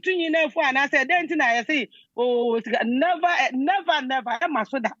I send it to you now for and I said, then I say, oh, it's never,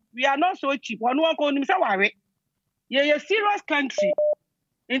 Masoda. We are not so cheap. One call him so worry. You're a serious country.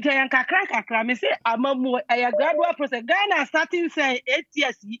 Into Yankakra, me say, I'm a more a graduate process. Ghana starting say 8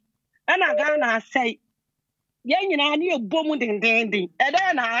 years. And I Ghana say, Yang I knew bomb ding. And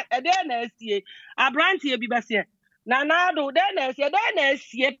then I see a branch here be best. Nanado, then I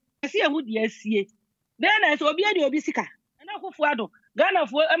see who dear see. Then I saw be a obisica. And akufo-addo, Ghana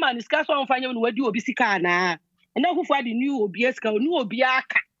for a man discuss on finding what you obisica na. And akufo-addo new obiesca, new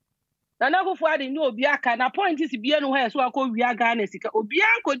obiaka. And akufo-addo new obiaka. And a point is be anywhere so I call we are Ghana sika.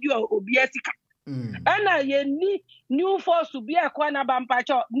 Obianco do obiesica. And I new force to be a corner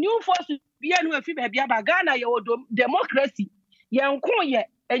bampacho, new force to be a new baby Ghana, your democracy. Yankoye,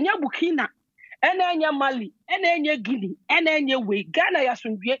 and your Burkina. And then your Mali, and then your Guinea, and then your way, Ghana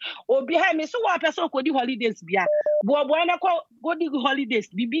Yasunbie, or behind me, so what person could do holidays be a Bobuana go do holidays,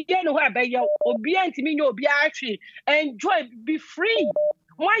 be begin where by your obedient to me, no be actually enjoy, be free.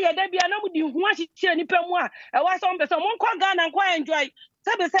 Why there be a number you want to see any pemoa? I was on the someone called Ghana and quite enjoy.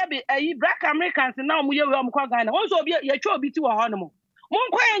 Sabi, black Americans and now we are called Ghana. Also be a show be to a honor.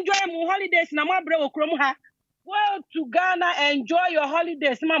 One quite enjoy more holidays, and my brother Kromha. Well, to Ghana, enjoy your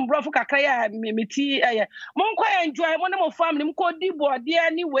holidays. Man, bro, for Kakaya, Miti, Monko enjoy one of my family, Mko Dibo, dear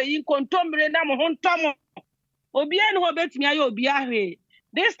anyway, in Contombre, Namon Tomo. Obian who bet me, I will be a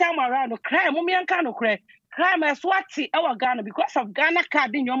this time around, cry, Mumian Kano cry, my swati, our Ghana, because of Ghana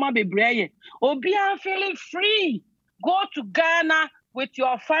card in your mother, Brian. Obian feeling free. Go to Ghana with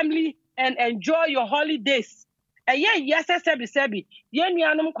your family and enjoy your holidays. Yes, Sebi.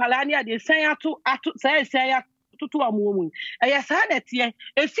 Yenianum Kalania, they say say to a woman. Yes, that ye,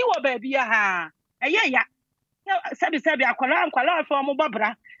 a sewer baby, Sebi, a Kola for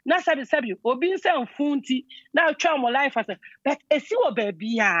Mobabra, not Sebi, or being so funty, now charm life as a but a sewer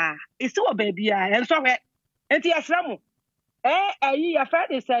baby, and so and yes, Ramu. A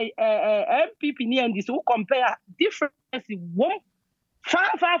friend say, MPP near this who compare difference one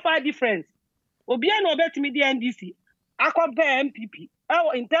far difference. Obiano bet me the NDC. I compare MPP.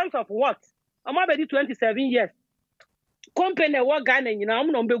 Oh, in terms of what? I'm already 27 years. Company what Ghana,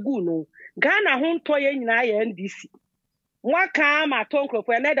 I'm not no. Ghana home toy in NDC. What come at Tonko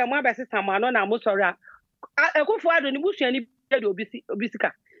for another one by sister Manona Musora? I go for the bush and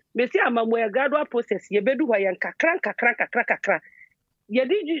obisica. Messi, I'm a gradual process. You bedu wayanka crank. You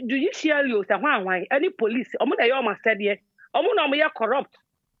did judicially or someone, any police, Omuna Yoma said ye, Omuna corrupt.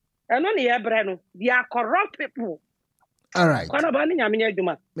 And only Brano, they are corrupt people. All right.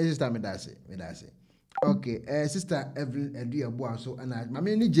 Mrs. Tamidasi. Okay, Sister Evelyn and dear boy, so and I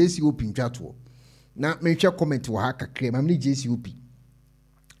mean, JCOP in chat. Now, make your comment to her claim. I'm JCOP.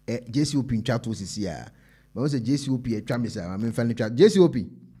 JCOP in chat was here. But was a JCOP a tramisa. I mean, family chat. JCOP.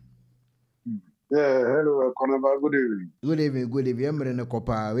 Yeah, hello, Conova. Good evening. Good evening. I'm in a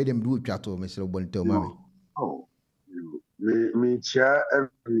copper. Wait them do chat to Mr. Bonito, mommy. Oh. Me chair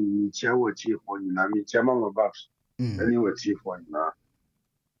every chair what chief on na me chair mama babs anyway chief on na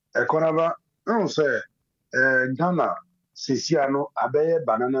Ekonaba no say Ghana sisiano abeye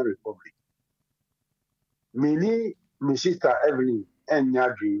banana republic me sister Evelyn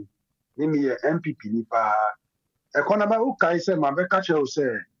enya dream ni me MPP ni pa Ekonaba who kai say ma be catch you say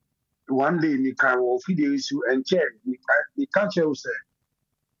one day ni kan wo fide issue and check ni catch you say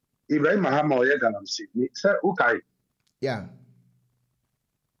Ibrahim Mahama Allɛgɛdly say who kai. Yeah.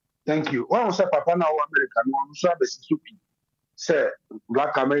 Thank you. When we say Papa now America, no one say Besupi. Say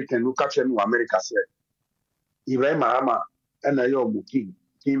Black American who capture no America say. Ibrahim Mahama and Ayo Muki.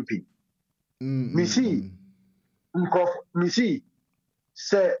 kingpin. Me see,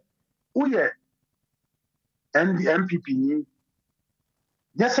 say, uye MPP ni.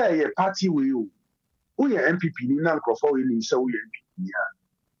 Yes, I party with you. Uye MPP ni na nkrofo we ni say uye MPP ni.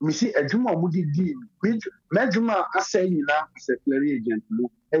 Me see adwuma omudi di medwuma asay nyina as clearing agent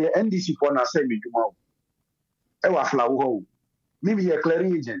no. NDC for na say medwuma. Ewa flawo ho. Me be a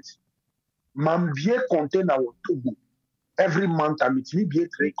clearing agent. Mambie container wo Togo. Every month I meet me be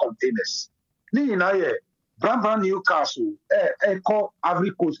 3 containers. Ni na ye brand new castle call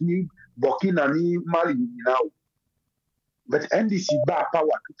Ivory Coast ni Burkina ni Mali ni now. But NDC ba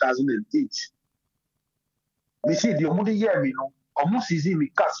power 2008. Me see the omudi year me no almost easy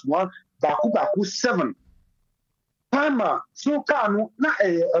me cast one baku 7. Pama so car no na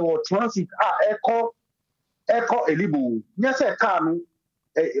transit call elibu. Nya say car no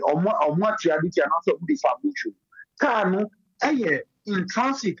omo atiabiti and also the fabucho. Car no in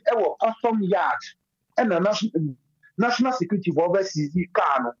transit custom yard and a national security for overseas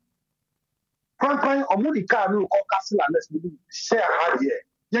car no. Kwan omo di car no call castle and let's share ha here.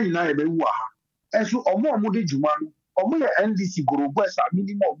 Nya nyina e be wu ha. And so omo di juma no omo ye NDC group as a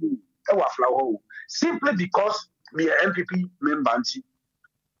minimum e wa flower simply because me a MPP member nti.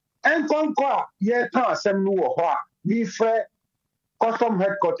 En konko ye tan asem no wo ho a me frɛ custom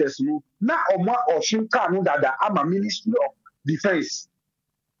headquarters no na omo oshin car no dada ama Ministry of Defense.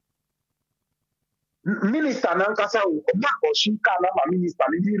 Minister nankasa omo oshin car na ama minister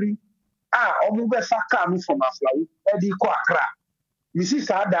ni omo be fa car no from Aflawo e di ko Accra. Me see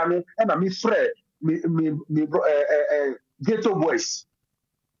sa da no e na me frɛ me ghetto boys.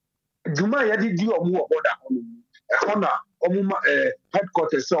 Juma ye di omo border on omo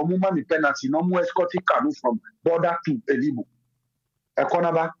headquarters so omo ma me penalty no omo escort car no from border to Elibo.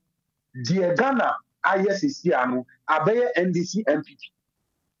 Ekonaba the Ghana ISCC anu abeye NDC MPP.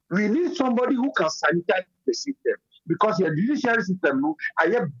 We need somebody who can sanitize the system because the judiciary system no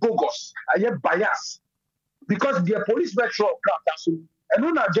aye bogus, aye bias because the police metro so and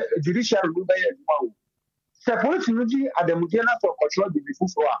no judiciary no be yen. The police no di ademudiana for control the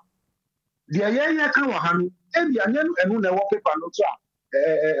before the yen kan wa hanu e bia yen enu na wo paper no so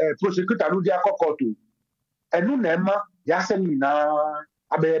prosecutor no dia kokoto enu na ema ya semi na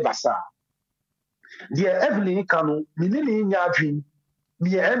abeye basa the Evelyn kanu minini nya adwin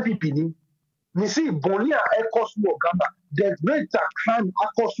me MPP ni me see boni a ekosu Ghana the greater crime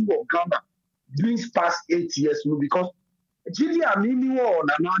akosu Ghana during past 8 years no because Gidi amini wo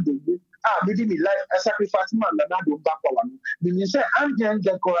na na do me di me life a sacrifice man na do back power no me say angen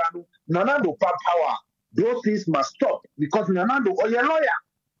no na do power those things must stop because na do oye lawyer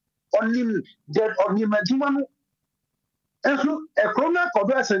only dead only majuma no enso e corona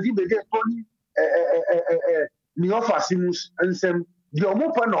cover sensi be dey tony ni ofasimus ensem di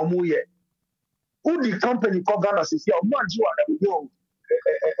omo pa na omo ye who the company called Ghana say omo anji wa na go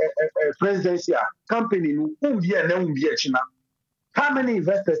presidential company no umbie na umbie china how many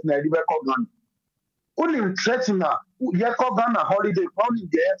investors na dey call Ghana only threatening ye call Ghana holiday only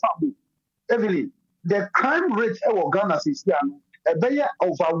the family Evelyn the crime rate e Ghana say no e be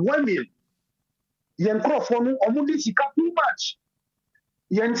overwhelming yen crofo no omo di sika too much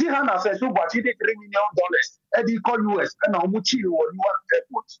yen ti Hana say so but $3 million e di call US and omo chi wo ni one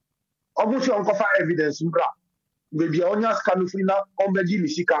airport omo chi onko fa evidence mbra maybe onya scan free na ombeji mi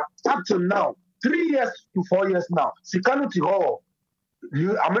sika up to now 3 years to 4 years now sika no ti ho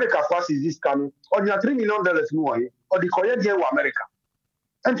America first is this scan onya $3 million no way or the koye je wo America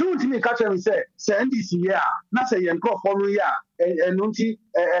and you want me catch me say NDC here na say yen crofo no ya enunti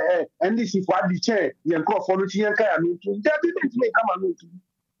NDC for the chair yen crofo no ti yen ka ya no tu there didn't make come no tu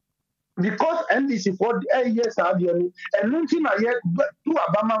because NDC for 8 years have you enunti na ye tu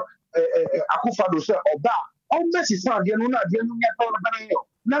abama akufo-addo say oba on Messi sound you know na dia no nya power bana yo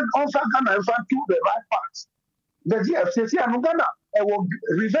na on fa Ghana in fact to the right parts the GFCC anu Ghana e wo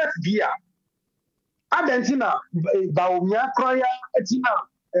reverse gear Argentina ba o mia kroya etina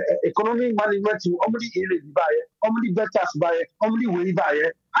economic management omudi ile baye omudi betas baye omudi we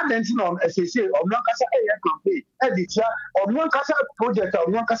baye Argentina on SSA omno kasa campaign editia omno kasa project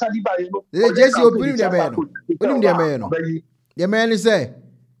omno kasa di baye no Jesse opening the man the man say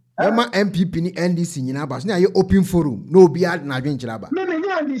Ema MPP ni NDC nyina ba so na ye open forum no obi na adwen kira ba me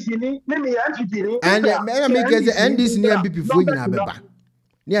NDC ni me MPP ni and me get NDC ni MPP fo nyina be ba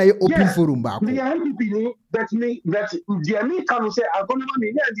ni aye open forum ba ko me MPP ni that the me can say agona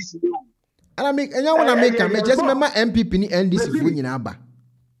me NDC ni ana me enya wona me can me just me MPP ni NDC fo nyina ba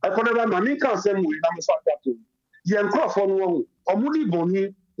agona ma me can say we na me fa to ye nkrofo no wo omudi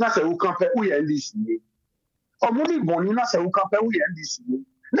boni na se wo kan pe wo ye NDC ni omudi boni na se wo kan pe wo ye NDC ni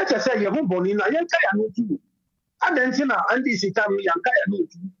Let us say you won't born in a yankaya no too. And then Tina NDC time yankaya no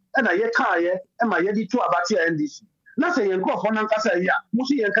too. And a yakaya and my yedi to about NDC. Not say you go for Nankasa ya,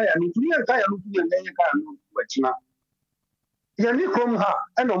 Musi yankaya no too, yankaya no too, and yankaya no too. Yanni come ha,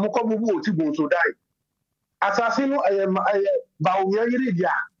 and no Mokobu to go so die. Assassino, I am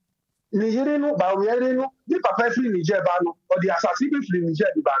Baumia. Nigerian, Baumia, the papa free Niger Bano, or the assassin free Niger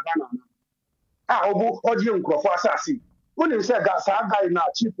Bagana. Ah, Obu, for assassin. When you say that saga na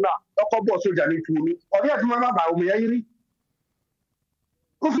chief na, Okobo soldier ni tumi, or yet Mama Baumia.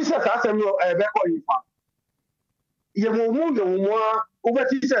 Officer Casemio, a record in fact. You will move your more over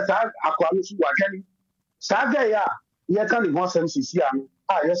teachers Aquamus Wagani. Saga ya, Yakan wants MCC.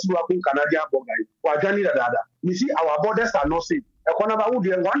 Yes, you are in Canadian Borga. Wagani Dada. You see, our borders are not safe. A corner would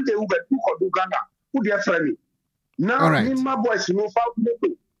be one day over 2 or Uganda. Who dear friendly. Now, my boys, no foul.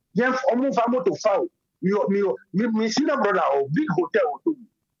 Yes, almost a motor foul. Me see the brother of big hotel or two.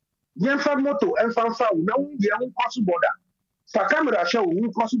 Yes, a motor and found foul. Now we are cross border. For camera show,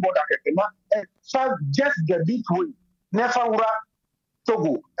 we cross border. And just the big way. Never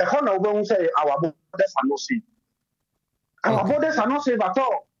Togo. A corner won't say our borders are not safe. Our borders are not safe at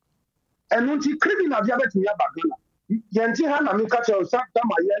all. And when you criminal diabetes in your bagana, Yanti Hana Mikacha or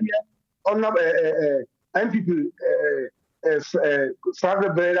Sakama on MPP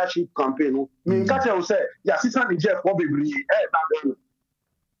Fragile Leadership Campaign. Minkacha will say, Yassistan is Jeff Bobby Bree,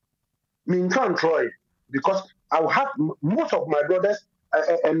 Minkan Troy, because I will have most of my brothers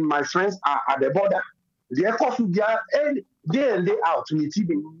and my friends are at the border. The aircraft will be day and day out to meet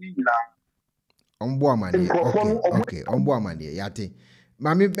me now. Okay, Ombuamani, Yate.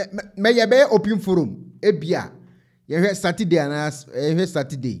 Mammy, may I be open forum? Ebia, you heard Saturday and us,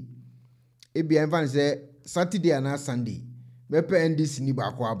 Saturday. Ebia and say Saturday and us Sunday. Mepe NDC ni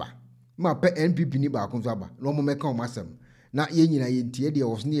bakwaba. Ma pe NPP ni bakwaba. No mo meka omasem. Na ye nyina ye ntie de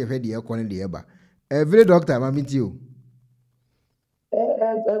was ni ehwe de ekone de eba. Every doctor ma meet you.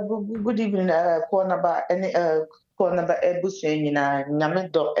 Good evening, Cornaba, any Cornaba Ebusu nyina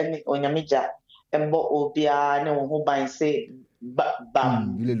nyame do any onyamija. Embo obia ne wo ban say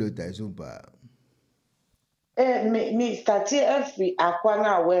bam ile lo ta so ba me start every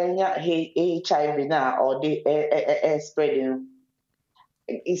akwana wenya HIV na or the spreading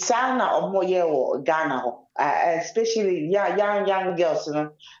isana omoye wo Ghana ho especially young girls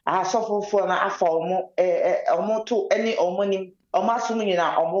no asofo for na afa omo to any omoni omasu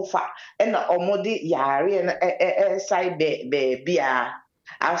nyina omofa na omode yare na side be bia.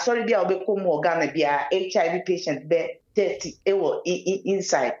 I'm sorry, be Ghana be a HIV patient be 30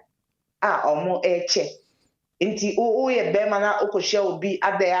 inside. Or more check. Inti ye be mana okoshe obi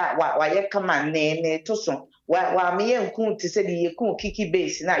adaya wa ye kama ne to so. Wa me yenkun ti se de ye kun kiki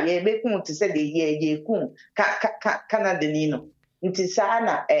base na ye be kun ti se de ye kun Canada ni no. Inti sa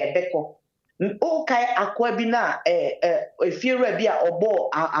na beko. O kai akwa bi na efiere bi a obo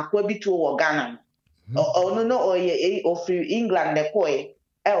akwa bi to wo Ghana. No ye of England ne koy.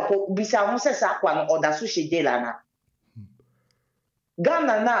 Bisa ho se sa kwa no oda so shedela na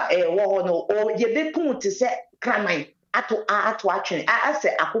Ghana na wo no ye be pun te se kraman ato atwene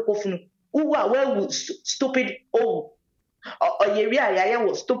ase akokofunu uwa we stupid ye wi ya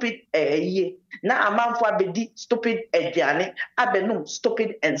wo stupid ye na amanfo abedi stupid aduane abenum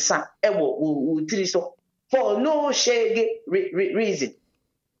stupid ensa wo tiri so for no shege reason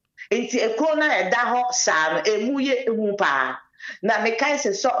enti ekrona eda ho sa no emuye ehu pa na me kai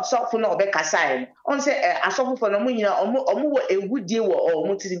se so for no be kasai on say asofo for no munyina omo wo egudie wo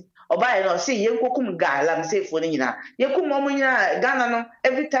omo tiri oba no say yenkokum galam say for nyina yekum omo nyina Ghana no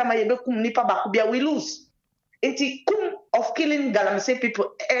every time ye bekum nipa bakubia we lose enti kum of killing galam say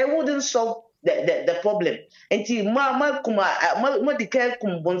people wouldn't solve the problem enti ma kuma ma dikay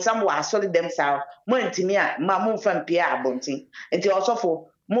kum bonsam wa solid themselves mo ntimi a ma mo fam pia abontin enti osofo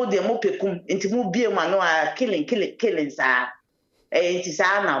mo de mo pekum enti mo bie ma no killing sa enti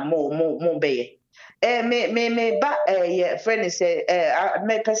sa na mo be me ba ye friend say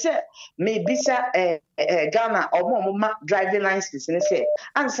me pese me bisa Ghana omo ma driving license ni say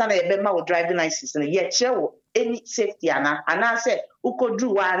ansa na ye be ma wo driving license ni ye chewo any safety ana say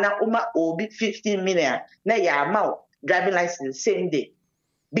ukodru wa na uma obi 15 million na ya ma driving license same day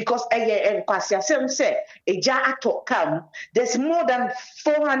because kwasi asem say eja ato kam there's more than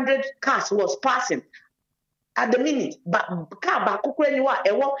 400 cars was passing at the minute, but car back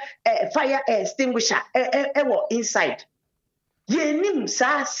fire extinguisher inside. Ye nim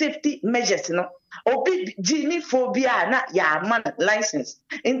sa safety measures no. Obi jini phobia na ya man license.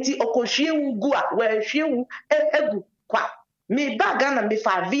 Enti okohwie wu gu a we hwie wu egu kwa. Me ba Ghana me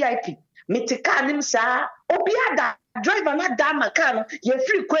fa VIP. Mitika nim sa obi ada driver na da maka no ye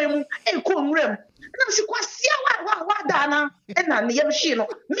free kwemu e ko nwuram na si kwasia wa da na e na ne yem hye no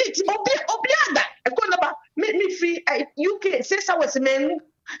meti obi ada e ko na ba me free UK 6 hours menu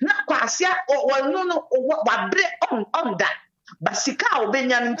na kwasia no wa bre on da basika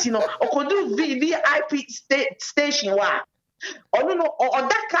obenya nti no okodu VIP station wa ono no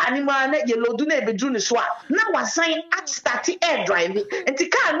odaka ni ma na ye lodu na ebedru ni so a na wasan at start air driving enti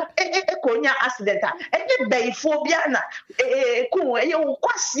car no konya accident a enye bayifo bia na ku eye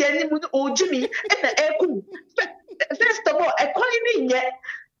kwase ani mu ojimi na eku first of all ekoli ni nye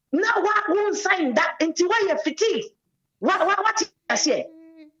na wa sign that enti why you fatigue what say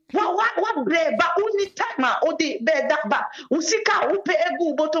what breba uni time odi beda ba usika upe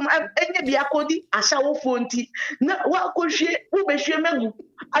egu bottom enye bia kodi ashawo fonti na wa kohwe ubehwe megu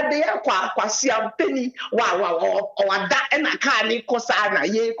ade ya kwasi ampeni wa da na car ni kosa na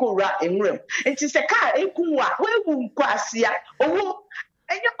ye kora enwrem enti se car eku wa wewu kwasi a owo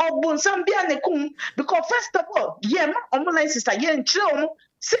enye obunsam bia ne kum because first of all ye ma online sister ye nchire omo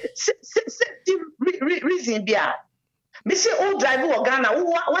reason bia me say all driver or Ghana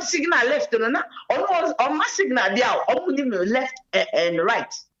what signal left no na on my signal there on left and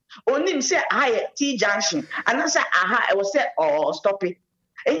right only say high T junction and I say aha I was say oh stop it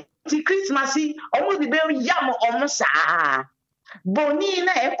ti Christmas omo the be yam omo sa boni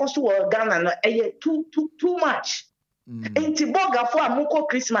na e koso o Ghana no too much enti boga for amoko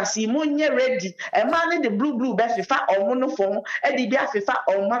Christmas mo nye ready e ma ne the blue be fifa omo no fon e di bia fifa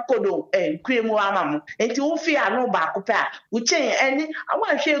omo kodo kwemu amamo enti wo fi ano ba ko pa wo chen eni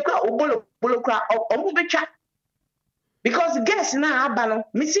awa hwe kwa obolo kwa omo betwa because guess na aba no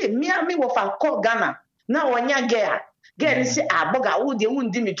me say me wo fa call Ghana na wonya girl ni say boga wo de wo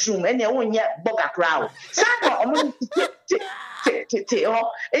ndi me trum eni wo nya boga crowd sa omo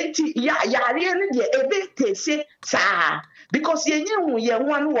enti ya re ne de ebe tese sa because yenye hu ye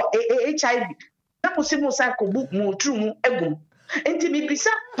wan wo HIV na mo sa ko bu mo trum egum enti mi bisa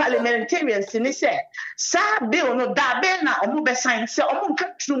parliamentarians ni say sa bill no da be na omo be sign say omo nka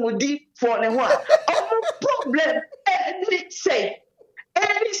trum di for ne ho a omo problem any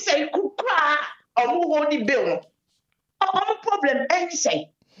say kukra omo ho di bill no omo problem any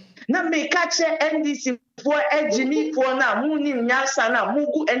say na me catch NDC for Jimmy for na muni nyasa na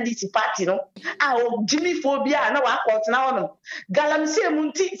mugu NDC party no Jimmy for bia na wa court na wono galam se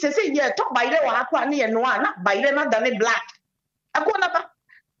munti se ye to bayre wa akwa na ye no na bayre na dane black akona ba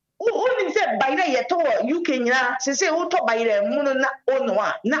oni se bayre ye to UK nyina se wo to bayre mu no na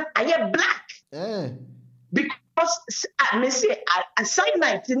ono na aye black because me say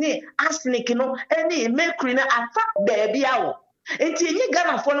assignment ni asnik no any mercury na afa baby awo enti enye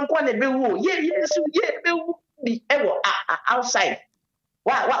Ghana for no kwa na be wo ye be wo bi ewo outside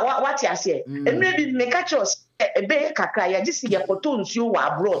what you say maybe me catch us be kakra ya gisi ye photo nsuo wa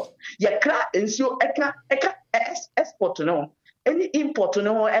abroad ye kra nsuo eka export no any import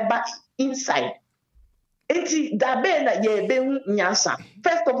no eba inside enti da be na ye be nyansa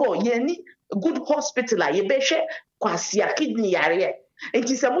first of all ye ni good hospital ye be hwe kwasia kidney yare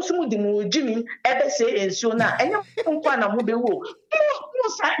enti se musumu di mu jimi ebe se ensuo na enye nkwa na mo be wo no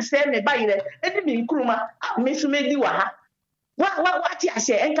say me bayire edi mi nkruma me so me di wa ha what you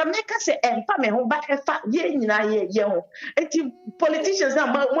say enka meka se empa me ho ba efa ye nyina ye ho enti politicians na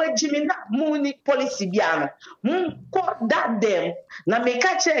mo jimi na mu ni policy bia no ko that them na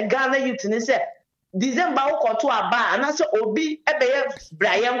meka che Ghana youth ni se December ukoto aba na se obi ebe ye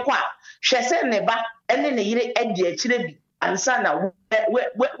braye nkwa hwe se ne ba ene ne yire edi akire bi ansa na we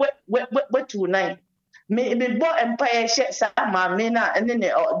 29 me bo empire she sa ma me na ene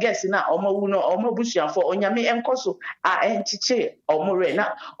ne guess na omawu no omabusuafo onyame enkoso a enchiche omure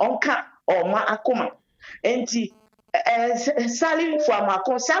na onka oma akoma enti sali for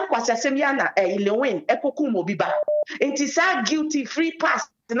amakon san kwasasem ya na ilewin ekoku mobiba enti sa guilty free pass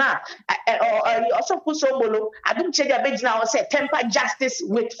na also pusobolo adum chega bejina o say temper justice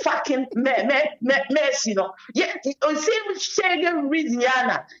with fucking mercy no ye o say reason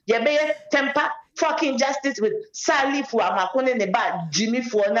yana ye be temper fucking justice with sali for amakon ne ba Jimmy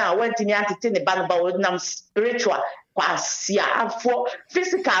for na went in antete ne ba no ba nam spiritual kwasia for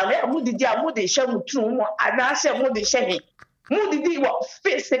physical le mudidi amudi hye mutun mo anase mudi hye mudidi wo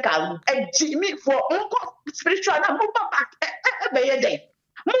physical Jimmy for spiritual na mo back be ye dey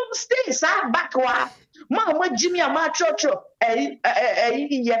mo stay sa back wa ma Jimmy ama chocho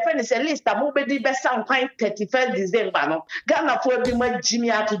ye friend say list am be di be sound 31st December no Ghana for bi ma Jimmy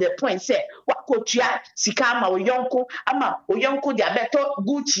out to the point say wakotua sika ama oyonko dia beto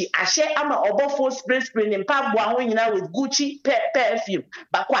Gucci ashe ama obofo spray in pa bo ahun nyina with Gucci perfume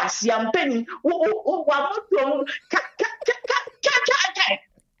ba kwa asiampeni wo mo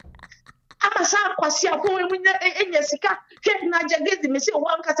ama sa kwasi akwo emu enya sika hwe na jagezi me se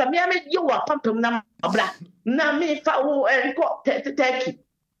wan kasa me ame ye wa pampam na abra na me fa wo enko teki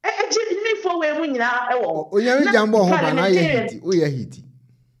eji me fo we mu nyina e wo onyame jambo ho ba na ye hiti o ye hiti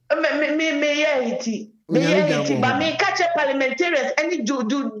me ye hiti ba me catch parliamentarians any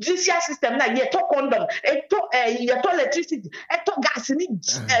judicial system na ye to condom ye to electricity to gas ni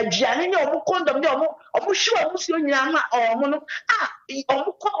aduane ni omo condom ni omo hwe omo si onyina ma omo no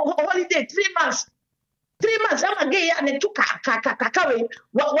omo holiday 3 months ama ge ya ne to kakawe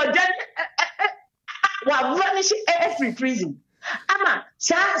wa vanish every prison ama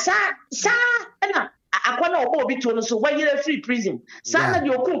sa na akwana obo obi to no so wa yire free prison sa na de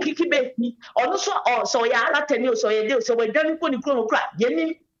okun kiki be ni ono so ya ala teni so ye de so we dani ko ni kro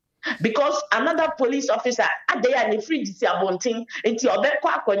yeni because another police officer adeya ni free disi abontin enti obekọ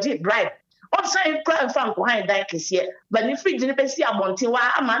akọji bribe on say crime fan ko han dan kese but ni free ni pesi abontin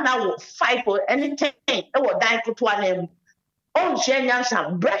wa ama na wo 5 or anything e wo dan ko to anam on shenyansa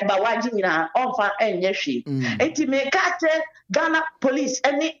bribe ba waji nyina on fa enye hwe enti me ka te Ghana police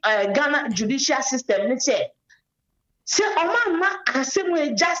any Ghana judicial system ni say omama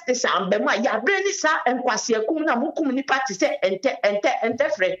asem justice ambe ma ya breni sa enkwase akum na mukum ni party say ente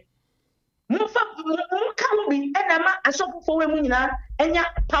frɛ mufa mukamu bi enama asofofo we mu nyina enya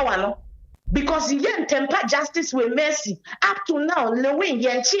power no because yen temper justice with mercy up to now lewin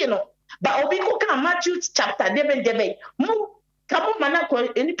yen chi no but obi ko kan Matthew chapter 7 mu kamo mana ko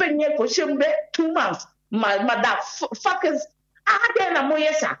enipa nye ko shembe 2 months mother fuckers ade na mo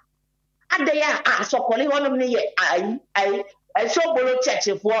yesa ade ya asokole honom ne ye I so bolo church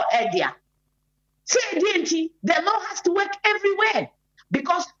for edia say the law has to work everywhere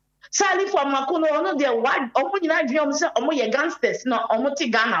because Sally for Makono, no, they're white, Omuna dream, Omo ye gangsters, no,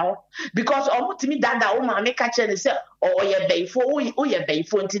 Omoti Ghana, because Omotimi Dada, Oma, make a chance, or ye bay for, ye bay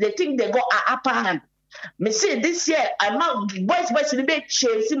for, until they think they got an upper hand. Me say this year, I'm out, boys, in the bed,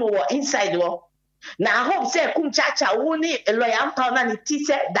 chasing over inside war. Now, I hope, say, Kum Chacha, only a lawyer, pound and it is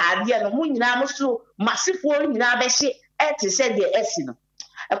that, dear, no, Munamosu, massive war, Nabeshi, et said the Essino.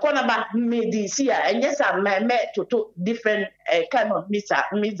 I call about NDC, and yes, I met to different kind of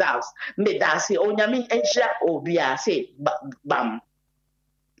missiles. Made us say, oh, Yami, Asia, or Bia, say, bam.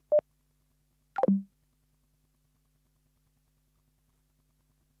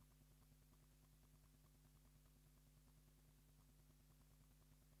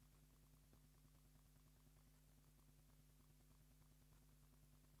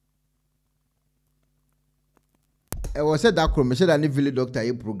 I was said that me said any village doctor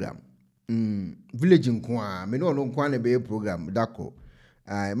a program. Village in Kwa, me no Kwan be a program, Dako.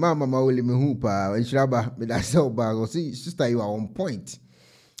 Mama will me hoopa, and Shraba, me that so bag, see, sister, you are on point.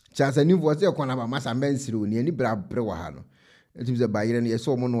 Chance I knew was there Kwanaba Massa Mensiru, near Nibra Brewahano. It was a buyer and a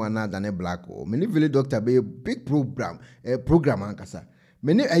so one another than a black hole. Many village doctor be a big program, Ankasa.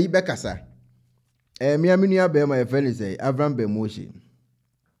 Many a Ibekasa. Miaminia bear my friend say, Avram be motion.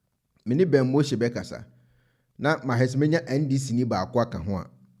 Many be motion Bekasa. Na ma hesmenya NDC ni ba akwa ka ho a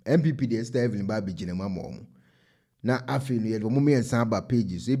MPP de Steven ba be gine mamo na afi no ye mo me ensan ba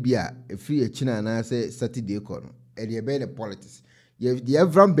pages e bia e free china na say Saturday ko no e de be the politics ye the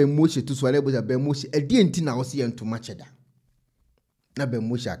everyone be motion to so na be motion e de enti na wo se entoma cheda na be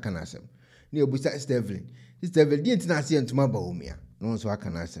motion aka na asem na e busa Steven de enti na se entoma ba o mia no so aka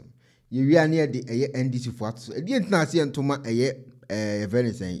na asem ye wi ane de eye NDC fo ato e de enti na se entoma eye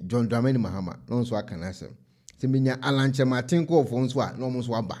very say John Dramani Mahama no so aka na asem Seminya alanche matin ko fo nso a no mo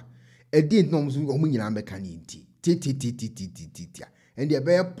so aba edin no mo so omo nyina meka ni nti ti and the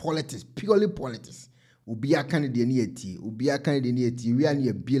be politics purely politics obi aka ne de ne ati wi an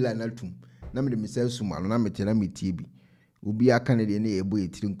ye bila na tum na me de mesel suma no na metena metie bi obi aka ne de ne ebo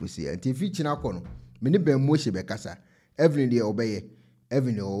etiri nkosi anti fi china ko no me ne ben mo hye be kasa every day obeye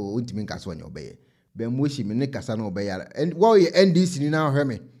every day o ntimi kasa onye obeye ben mo hye me ne kasa na obeye and wo ye NDC ni na hwe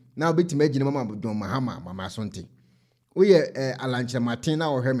me na beti magine mama John Mahama mama sonte oye alanche Martin na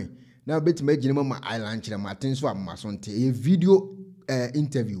ohweme na beti magine mama alanche Martin so mama sonte e video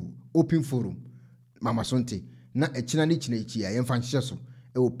interview open forum mama sonte na echina ni china echi ya yemfa nhye so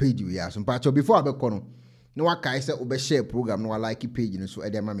e o page we ya so mpacho before abekọ no na wakai se obe share program na like page no so e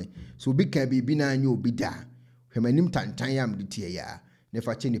de mame so obi kan bi na anya obi da hwemanim tantan yam de tie ya ne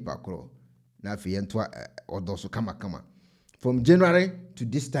fa che nipa kro na afi yento odoso kama from January to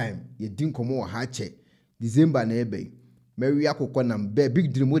this time ye din komo ha che December na ebe Mary akokọ na be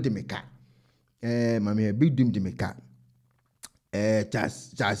big dream de meka mama big dream de meka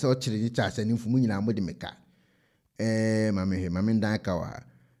chas o chiri chas ani mfumu nyina mo de meka mama ndan ka wa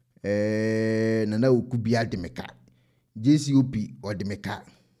nana okubia de meka JCOP o de meka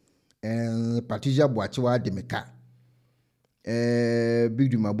Patricia Boachiwa de meka big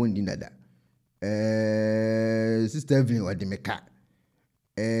dream abondi nada Sister Evelyn o de meka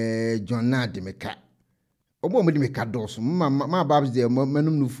John na de meka obo mo de meka doso ma babs de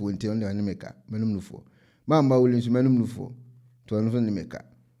manum nufu nti on de meka manum nufu ma wolinsu manum nufu to on so de meka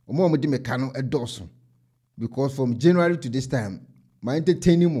omo mo de meka no edoso because from January to this time my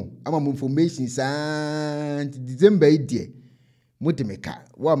entertaining mo ama information and December idie mo de meka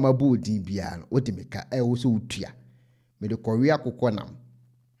wa mabu odin bia no o de meka wo so utua me de korea kokọ nam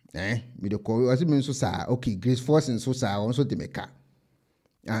me de korea asi me so sa okay Grace Force so sa on so de meka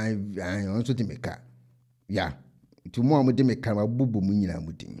on so de meka ya to mo am de meka ma bubu mu nyina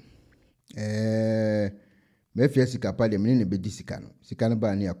mudin me fia sika pa de me ne be di sika no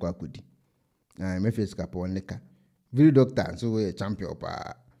ba na yakọ akodi me fia sika pa on neka very doctor so we champion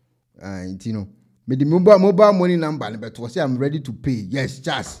pa you me the mobile money number but say I'm ready to pay. Yes,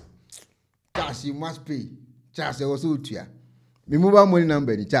 Charles you must pay. Charles also tua me mobile money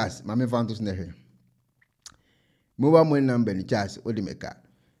number ni Charles mama fantos na hwe mobile money number ni Charles odimeka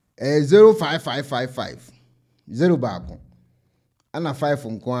 05555 0 baako ana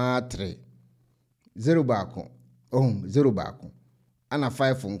 5 nko 3 0 baako 0 baako ana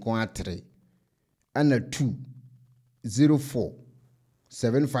 5 nko 3 ana 2 04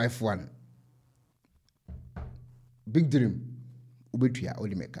 751 Big Dream ubetua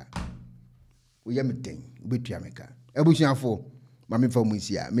odimeka uyamten ubetua meka ebusuafo mame fa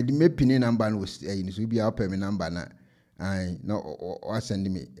munsia me di mepini number no ni so bia open me number na na o send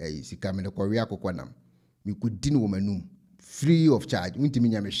me sika me ko wi akokọ nam me ko di no manum free of charge untimi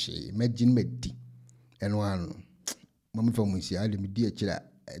nya me hwe magin medi eno anu mame fa munsia ale me di akira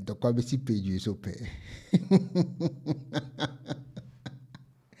dokwa be si page so pe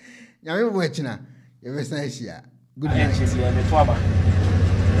nyame bo akina ye be san hia good night le toaba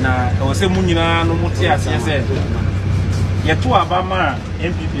na o se munyina no muti ase se ye toaba ma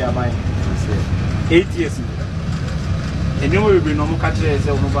MPP abai 8 years eni wo be no mo ka kire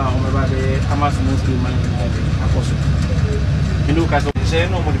se o mo ba be amasu muslim man akoso eni o ka so se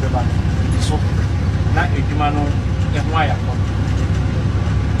no mo de ba so na eduma no e ho aya ko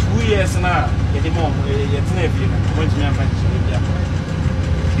 2 years na ye de mo ye tena bi no mo ntimi afa chi ya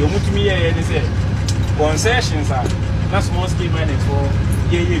yo mutumi ye ni se concessions are not small scale mining for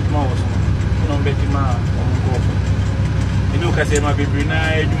ye more no beti ma onko inu ka se ma bibiri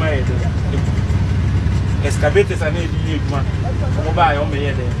na eduma ye de excavators are na di eduma omo ba yo me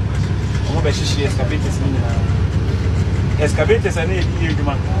ye de omo be shishi excavators ni na excavators are na di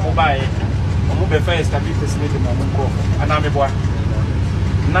eduma omo ba ye omo be fa excavators ni de ma onko ana me boa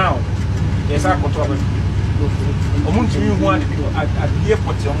now yes I control omo ntimi hu ade bi adie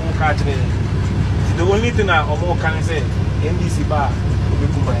poti omo ka kire the only thing I can say NDC bar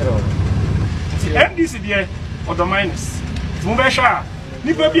NDC there or the minus Mubesha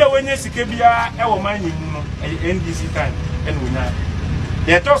Nipa bia wenye sike bia e wo man yimu no NDC time and we na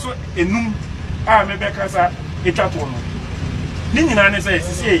there also enum a me be kasa etwato no ni nyina ne say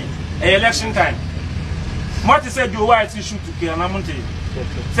sisi election time what say do why to shoot to kill na monte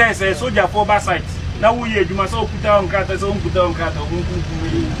say soldier for back side na wo ye adwuma so okuta on kata so okuta on kata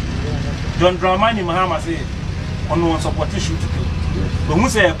John Dramani Mahama say on one support issue to do. But who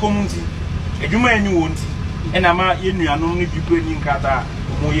say a community, a human you won't, and I'm a you are only people in Kata,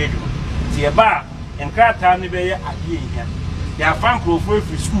 Moyedu. See a bar and Kata Nibaya at here. They are fan for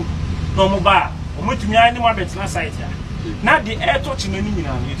free school, no more bar, or what to me anyone that's not sight here. Not the air touching any,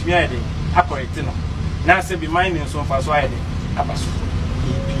 it's me idea, Aporetino. Now say be minding so far so I did.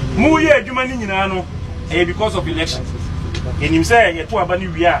 Moye, human in Ano, because of elections. And him say, you two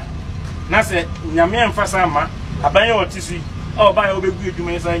abani we are. Na se nyame emfasa ma abanye otisi o ba ya obegu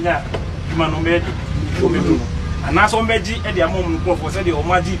edwuma isa nya dwuma no medu omedu ana so meji e de amom nko fo se de o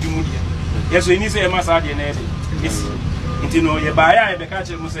maji dwumu de yeso eni se e ma sa de na e de yes nti no ye ba ya e be ka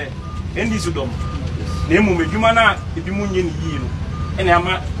che mu se endi su dom na emu medwuma na ebi mu nye ni yi no e na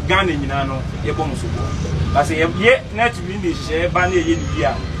ama Ghana nyina no ye bom so bo ba se ye net bi ni hye ba na ye ni yi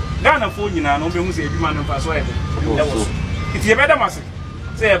a Ghana fo nyina no be hu se edwuma no fa so e de e wo so nti ye be da mase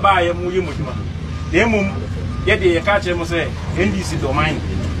say ba ye mu ye muduma na emum ye de ye ka che mo say NDC domain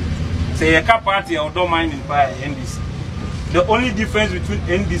say ye ka party or domain in by NDC The only difference between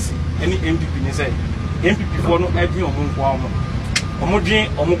NDC and MPP is that MPP for no every on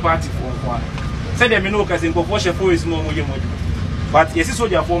party for say them no cause in proportion for is more but yes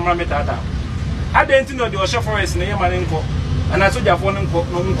soldier for Rametata. I didn't know the Osha forest near Malenko and I soldier for no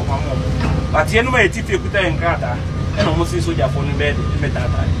but here no tiff put in Kata and almost soldier for in bed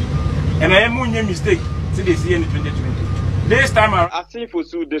metata. And I am one mistake see this year in 2020. This time I see for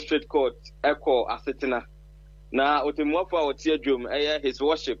Sue District Court Echo Asetina. Na otemwafo a otie dwom his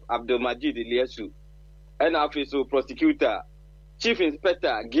worship Abdul Majid Iliesu and officer prosecutor Chief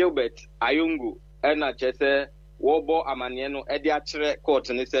Inspector Gilbert Ayungu and chese wobo amane no e de akere court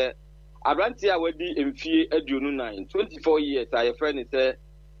ni se abranti a wadi emfie aduonu 9 24 years a friend ni se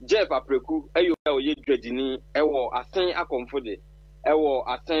Jeff Apreku ayo oye dwadini ewo asen akomfode ewo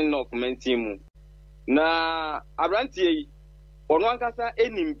asen no komentimu na abranti yi ono ankasa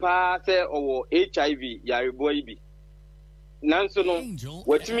enimpa se owo HIV yarebo ibi nanso no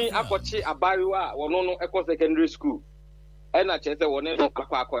watimi akọchi abariwa wono no ekọ secondary school ena chese wone no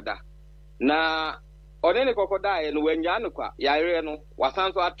akwakoda na onene kokoda e no wanya no kwa yare no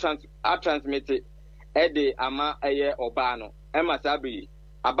wasanso a transmit e de ama eye oba no ema sabi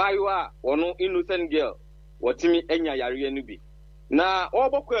abariwa wono innocent girl watimi enya yare no bi na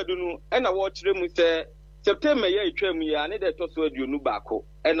obokọ adunu ena wo kire mu se September ye etwam ya ne de toso aduonu baako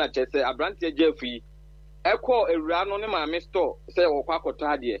ena chese abrantie Jeff yi ekọ ewura no ne maame store se okwa akoto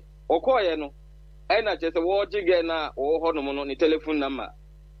ade okọ ye no ena chese wo jige na wo ho no no ni telephone number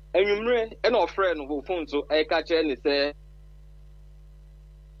enwumre ena ofre no ho phone so e ka che ni se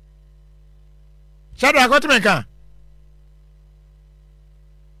Shadrach got me kan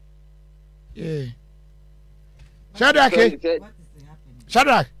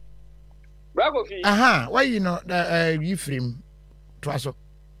Shadrach Bravo fi. Why you know you frame twaso?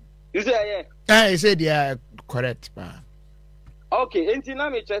 You say I said they are correct pa. Okay, enti na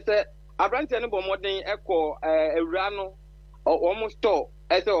me chese abrante no bomoden ekọ ewura no almost store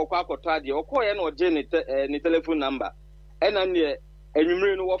ese okwa akoto ade okọ ye na oje ni telephone number ena ne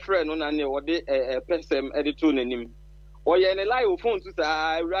enwumre no wo frɛ no na ne wo de pesem edito nanim oye ne lie phone to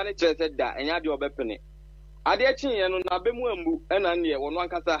sa ewura ne chese da enya de obepene ade achinye no na bemu ambu ena ne wono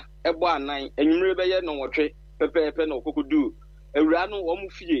ankasa ebo anan enwumre beye no wotwe pepepe na okokodu ewura no wo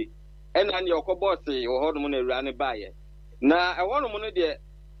mu fie ena ne okobose wo hodom na ewura ne baaye na ewono no de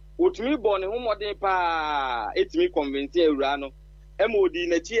otumi bo ne homodin pa etimi convince ewura no emodi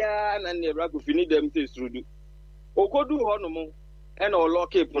na chia na ne ewura kofini dem te surudu okodu honom ena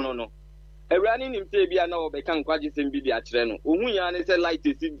oloke pono no ewura ne nimte bia na obeka nkwaje sem bi di akere no ohun ya ne se light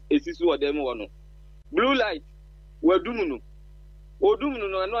esisu odem wo no blue light wadumunu odumunu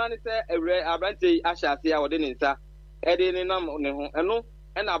no eno ani se ewre abrante ahyase a wode ne nsa ede ne nam ne ho eno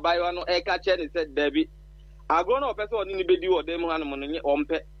ena bayo no e ka che ne se dabi agro no opese wode ne bedi wode mu hanom no nye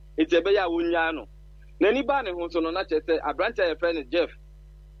ompe etebe ya wonya no nani ba ne ho so no na che se abrante e friend Jeff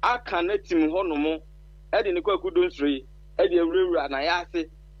aka na tim honom ede ne kwakudo nsuri ede ewrewura na ya ase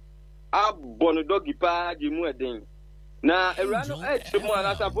abono dogi pa di mu eden na ewura no echiremu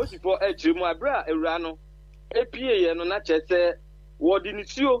ana saposifo echiremu abra ewura no epie ye no na chese wodi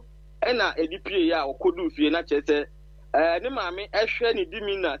nisuo ena edipie ya okodu fie na chese ne maame ehwe ne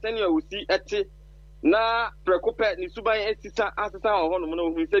dimi na sene awusi ete na prekope ni suban esisa asisa ohono no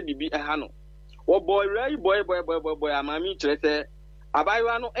hu se bibi eha no wo boy boy amami chese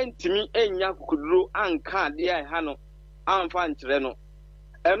abayiwa no entimi enya kokuduro anka de eha no amfa nkyere no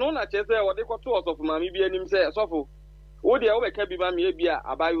eno na chese wodi koto osofu maame bi anim se osofu wo de wo beka bi ma me bia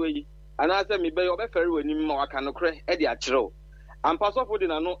abayiwa yi ana se me be yo be fere wani ma waka no kre e de akyerew ampa sofo de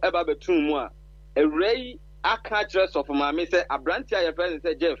na no e ba betum mu a ewrei aka kyere sofo ma me se abranti a ye friend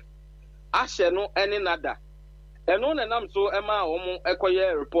se Jeff ahye no ene nada eno na nam so e ma wo mu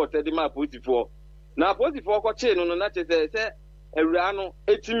ekoye report e de ma positifo na positifo ko che no na che se ewra no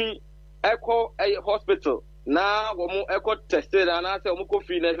etimi eko hospital na wo mu eko test na se wo mu ko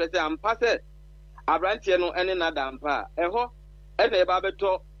fi na se ampa se abranti no ene nada ampa eho ena eba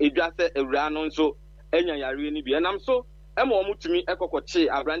beto edwase ewura no nso enya yare ni bi enam so ema omutumi ekokoche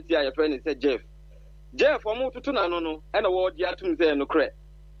abranti a ye friend se Jeff omututu na no ena wo di atum se no kre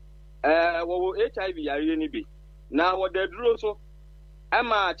wo HIV yare ni bi na wo daduro so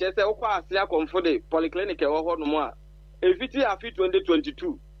ema chese okwa ase akomfode polyclinic wo ho no mo a efiti afi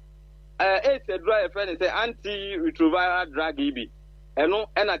 2022 ese dry friend se anti retroviral drug ibi eno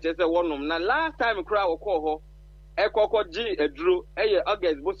ena chese wonom na last time kra wo ko ho ekoko ji eduro eye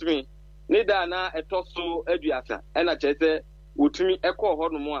August bosmi ni da na etoso aduasa ena chese wotumi eko ho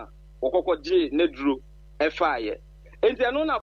no mo a okoko ji ne duro efaaye enti eno na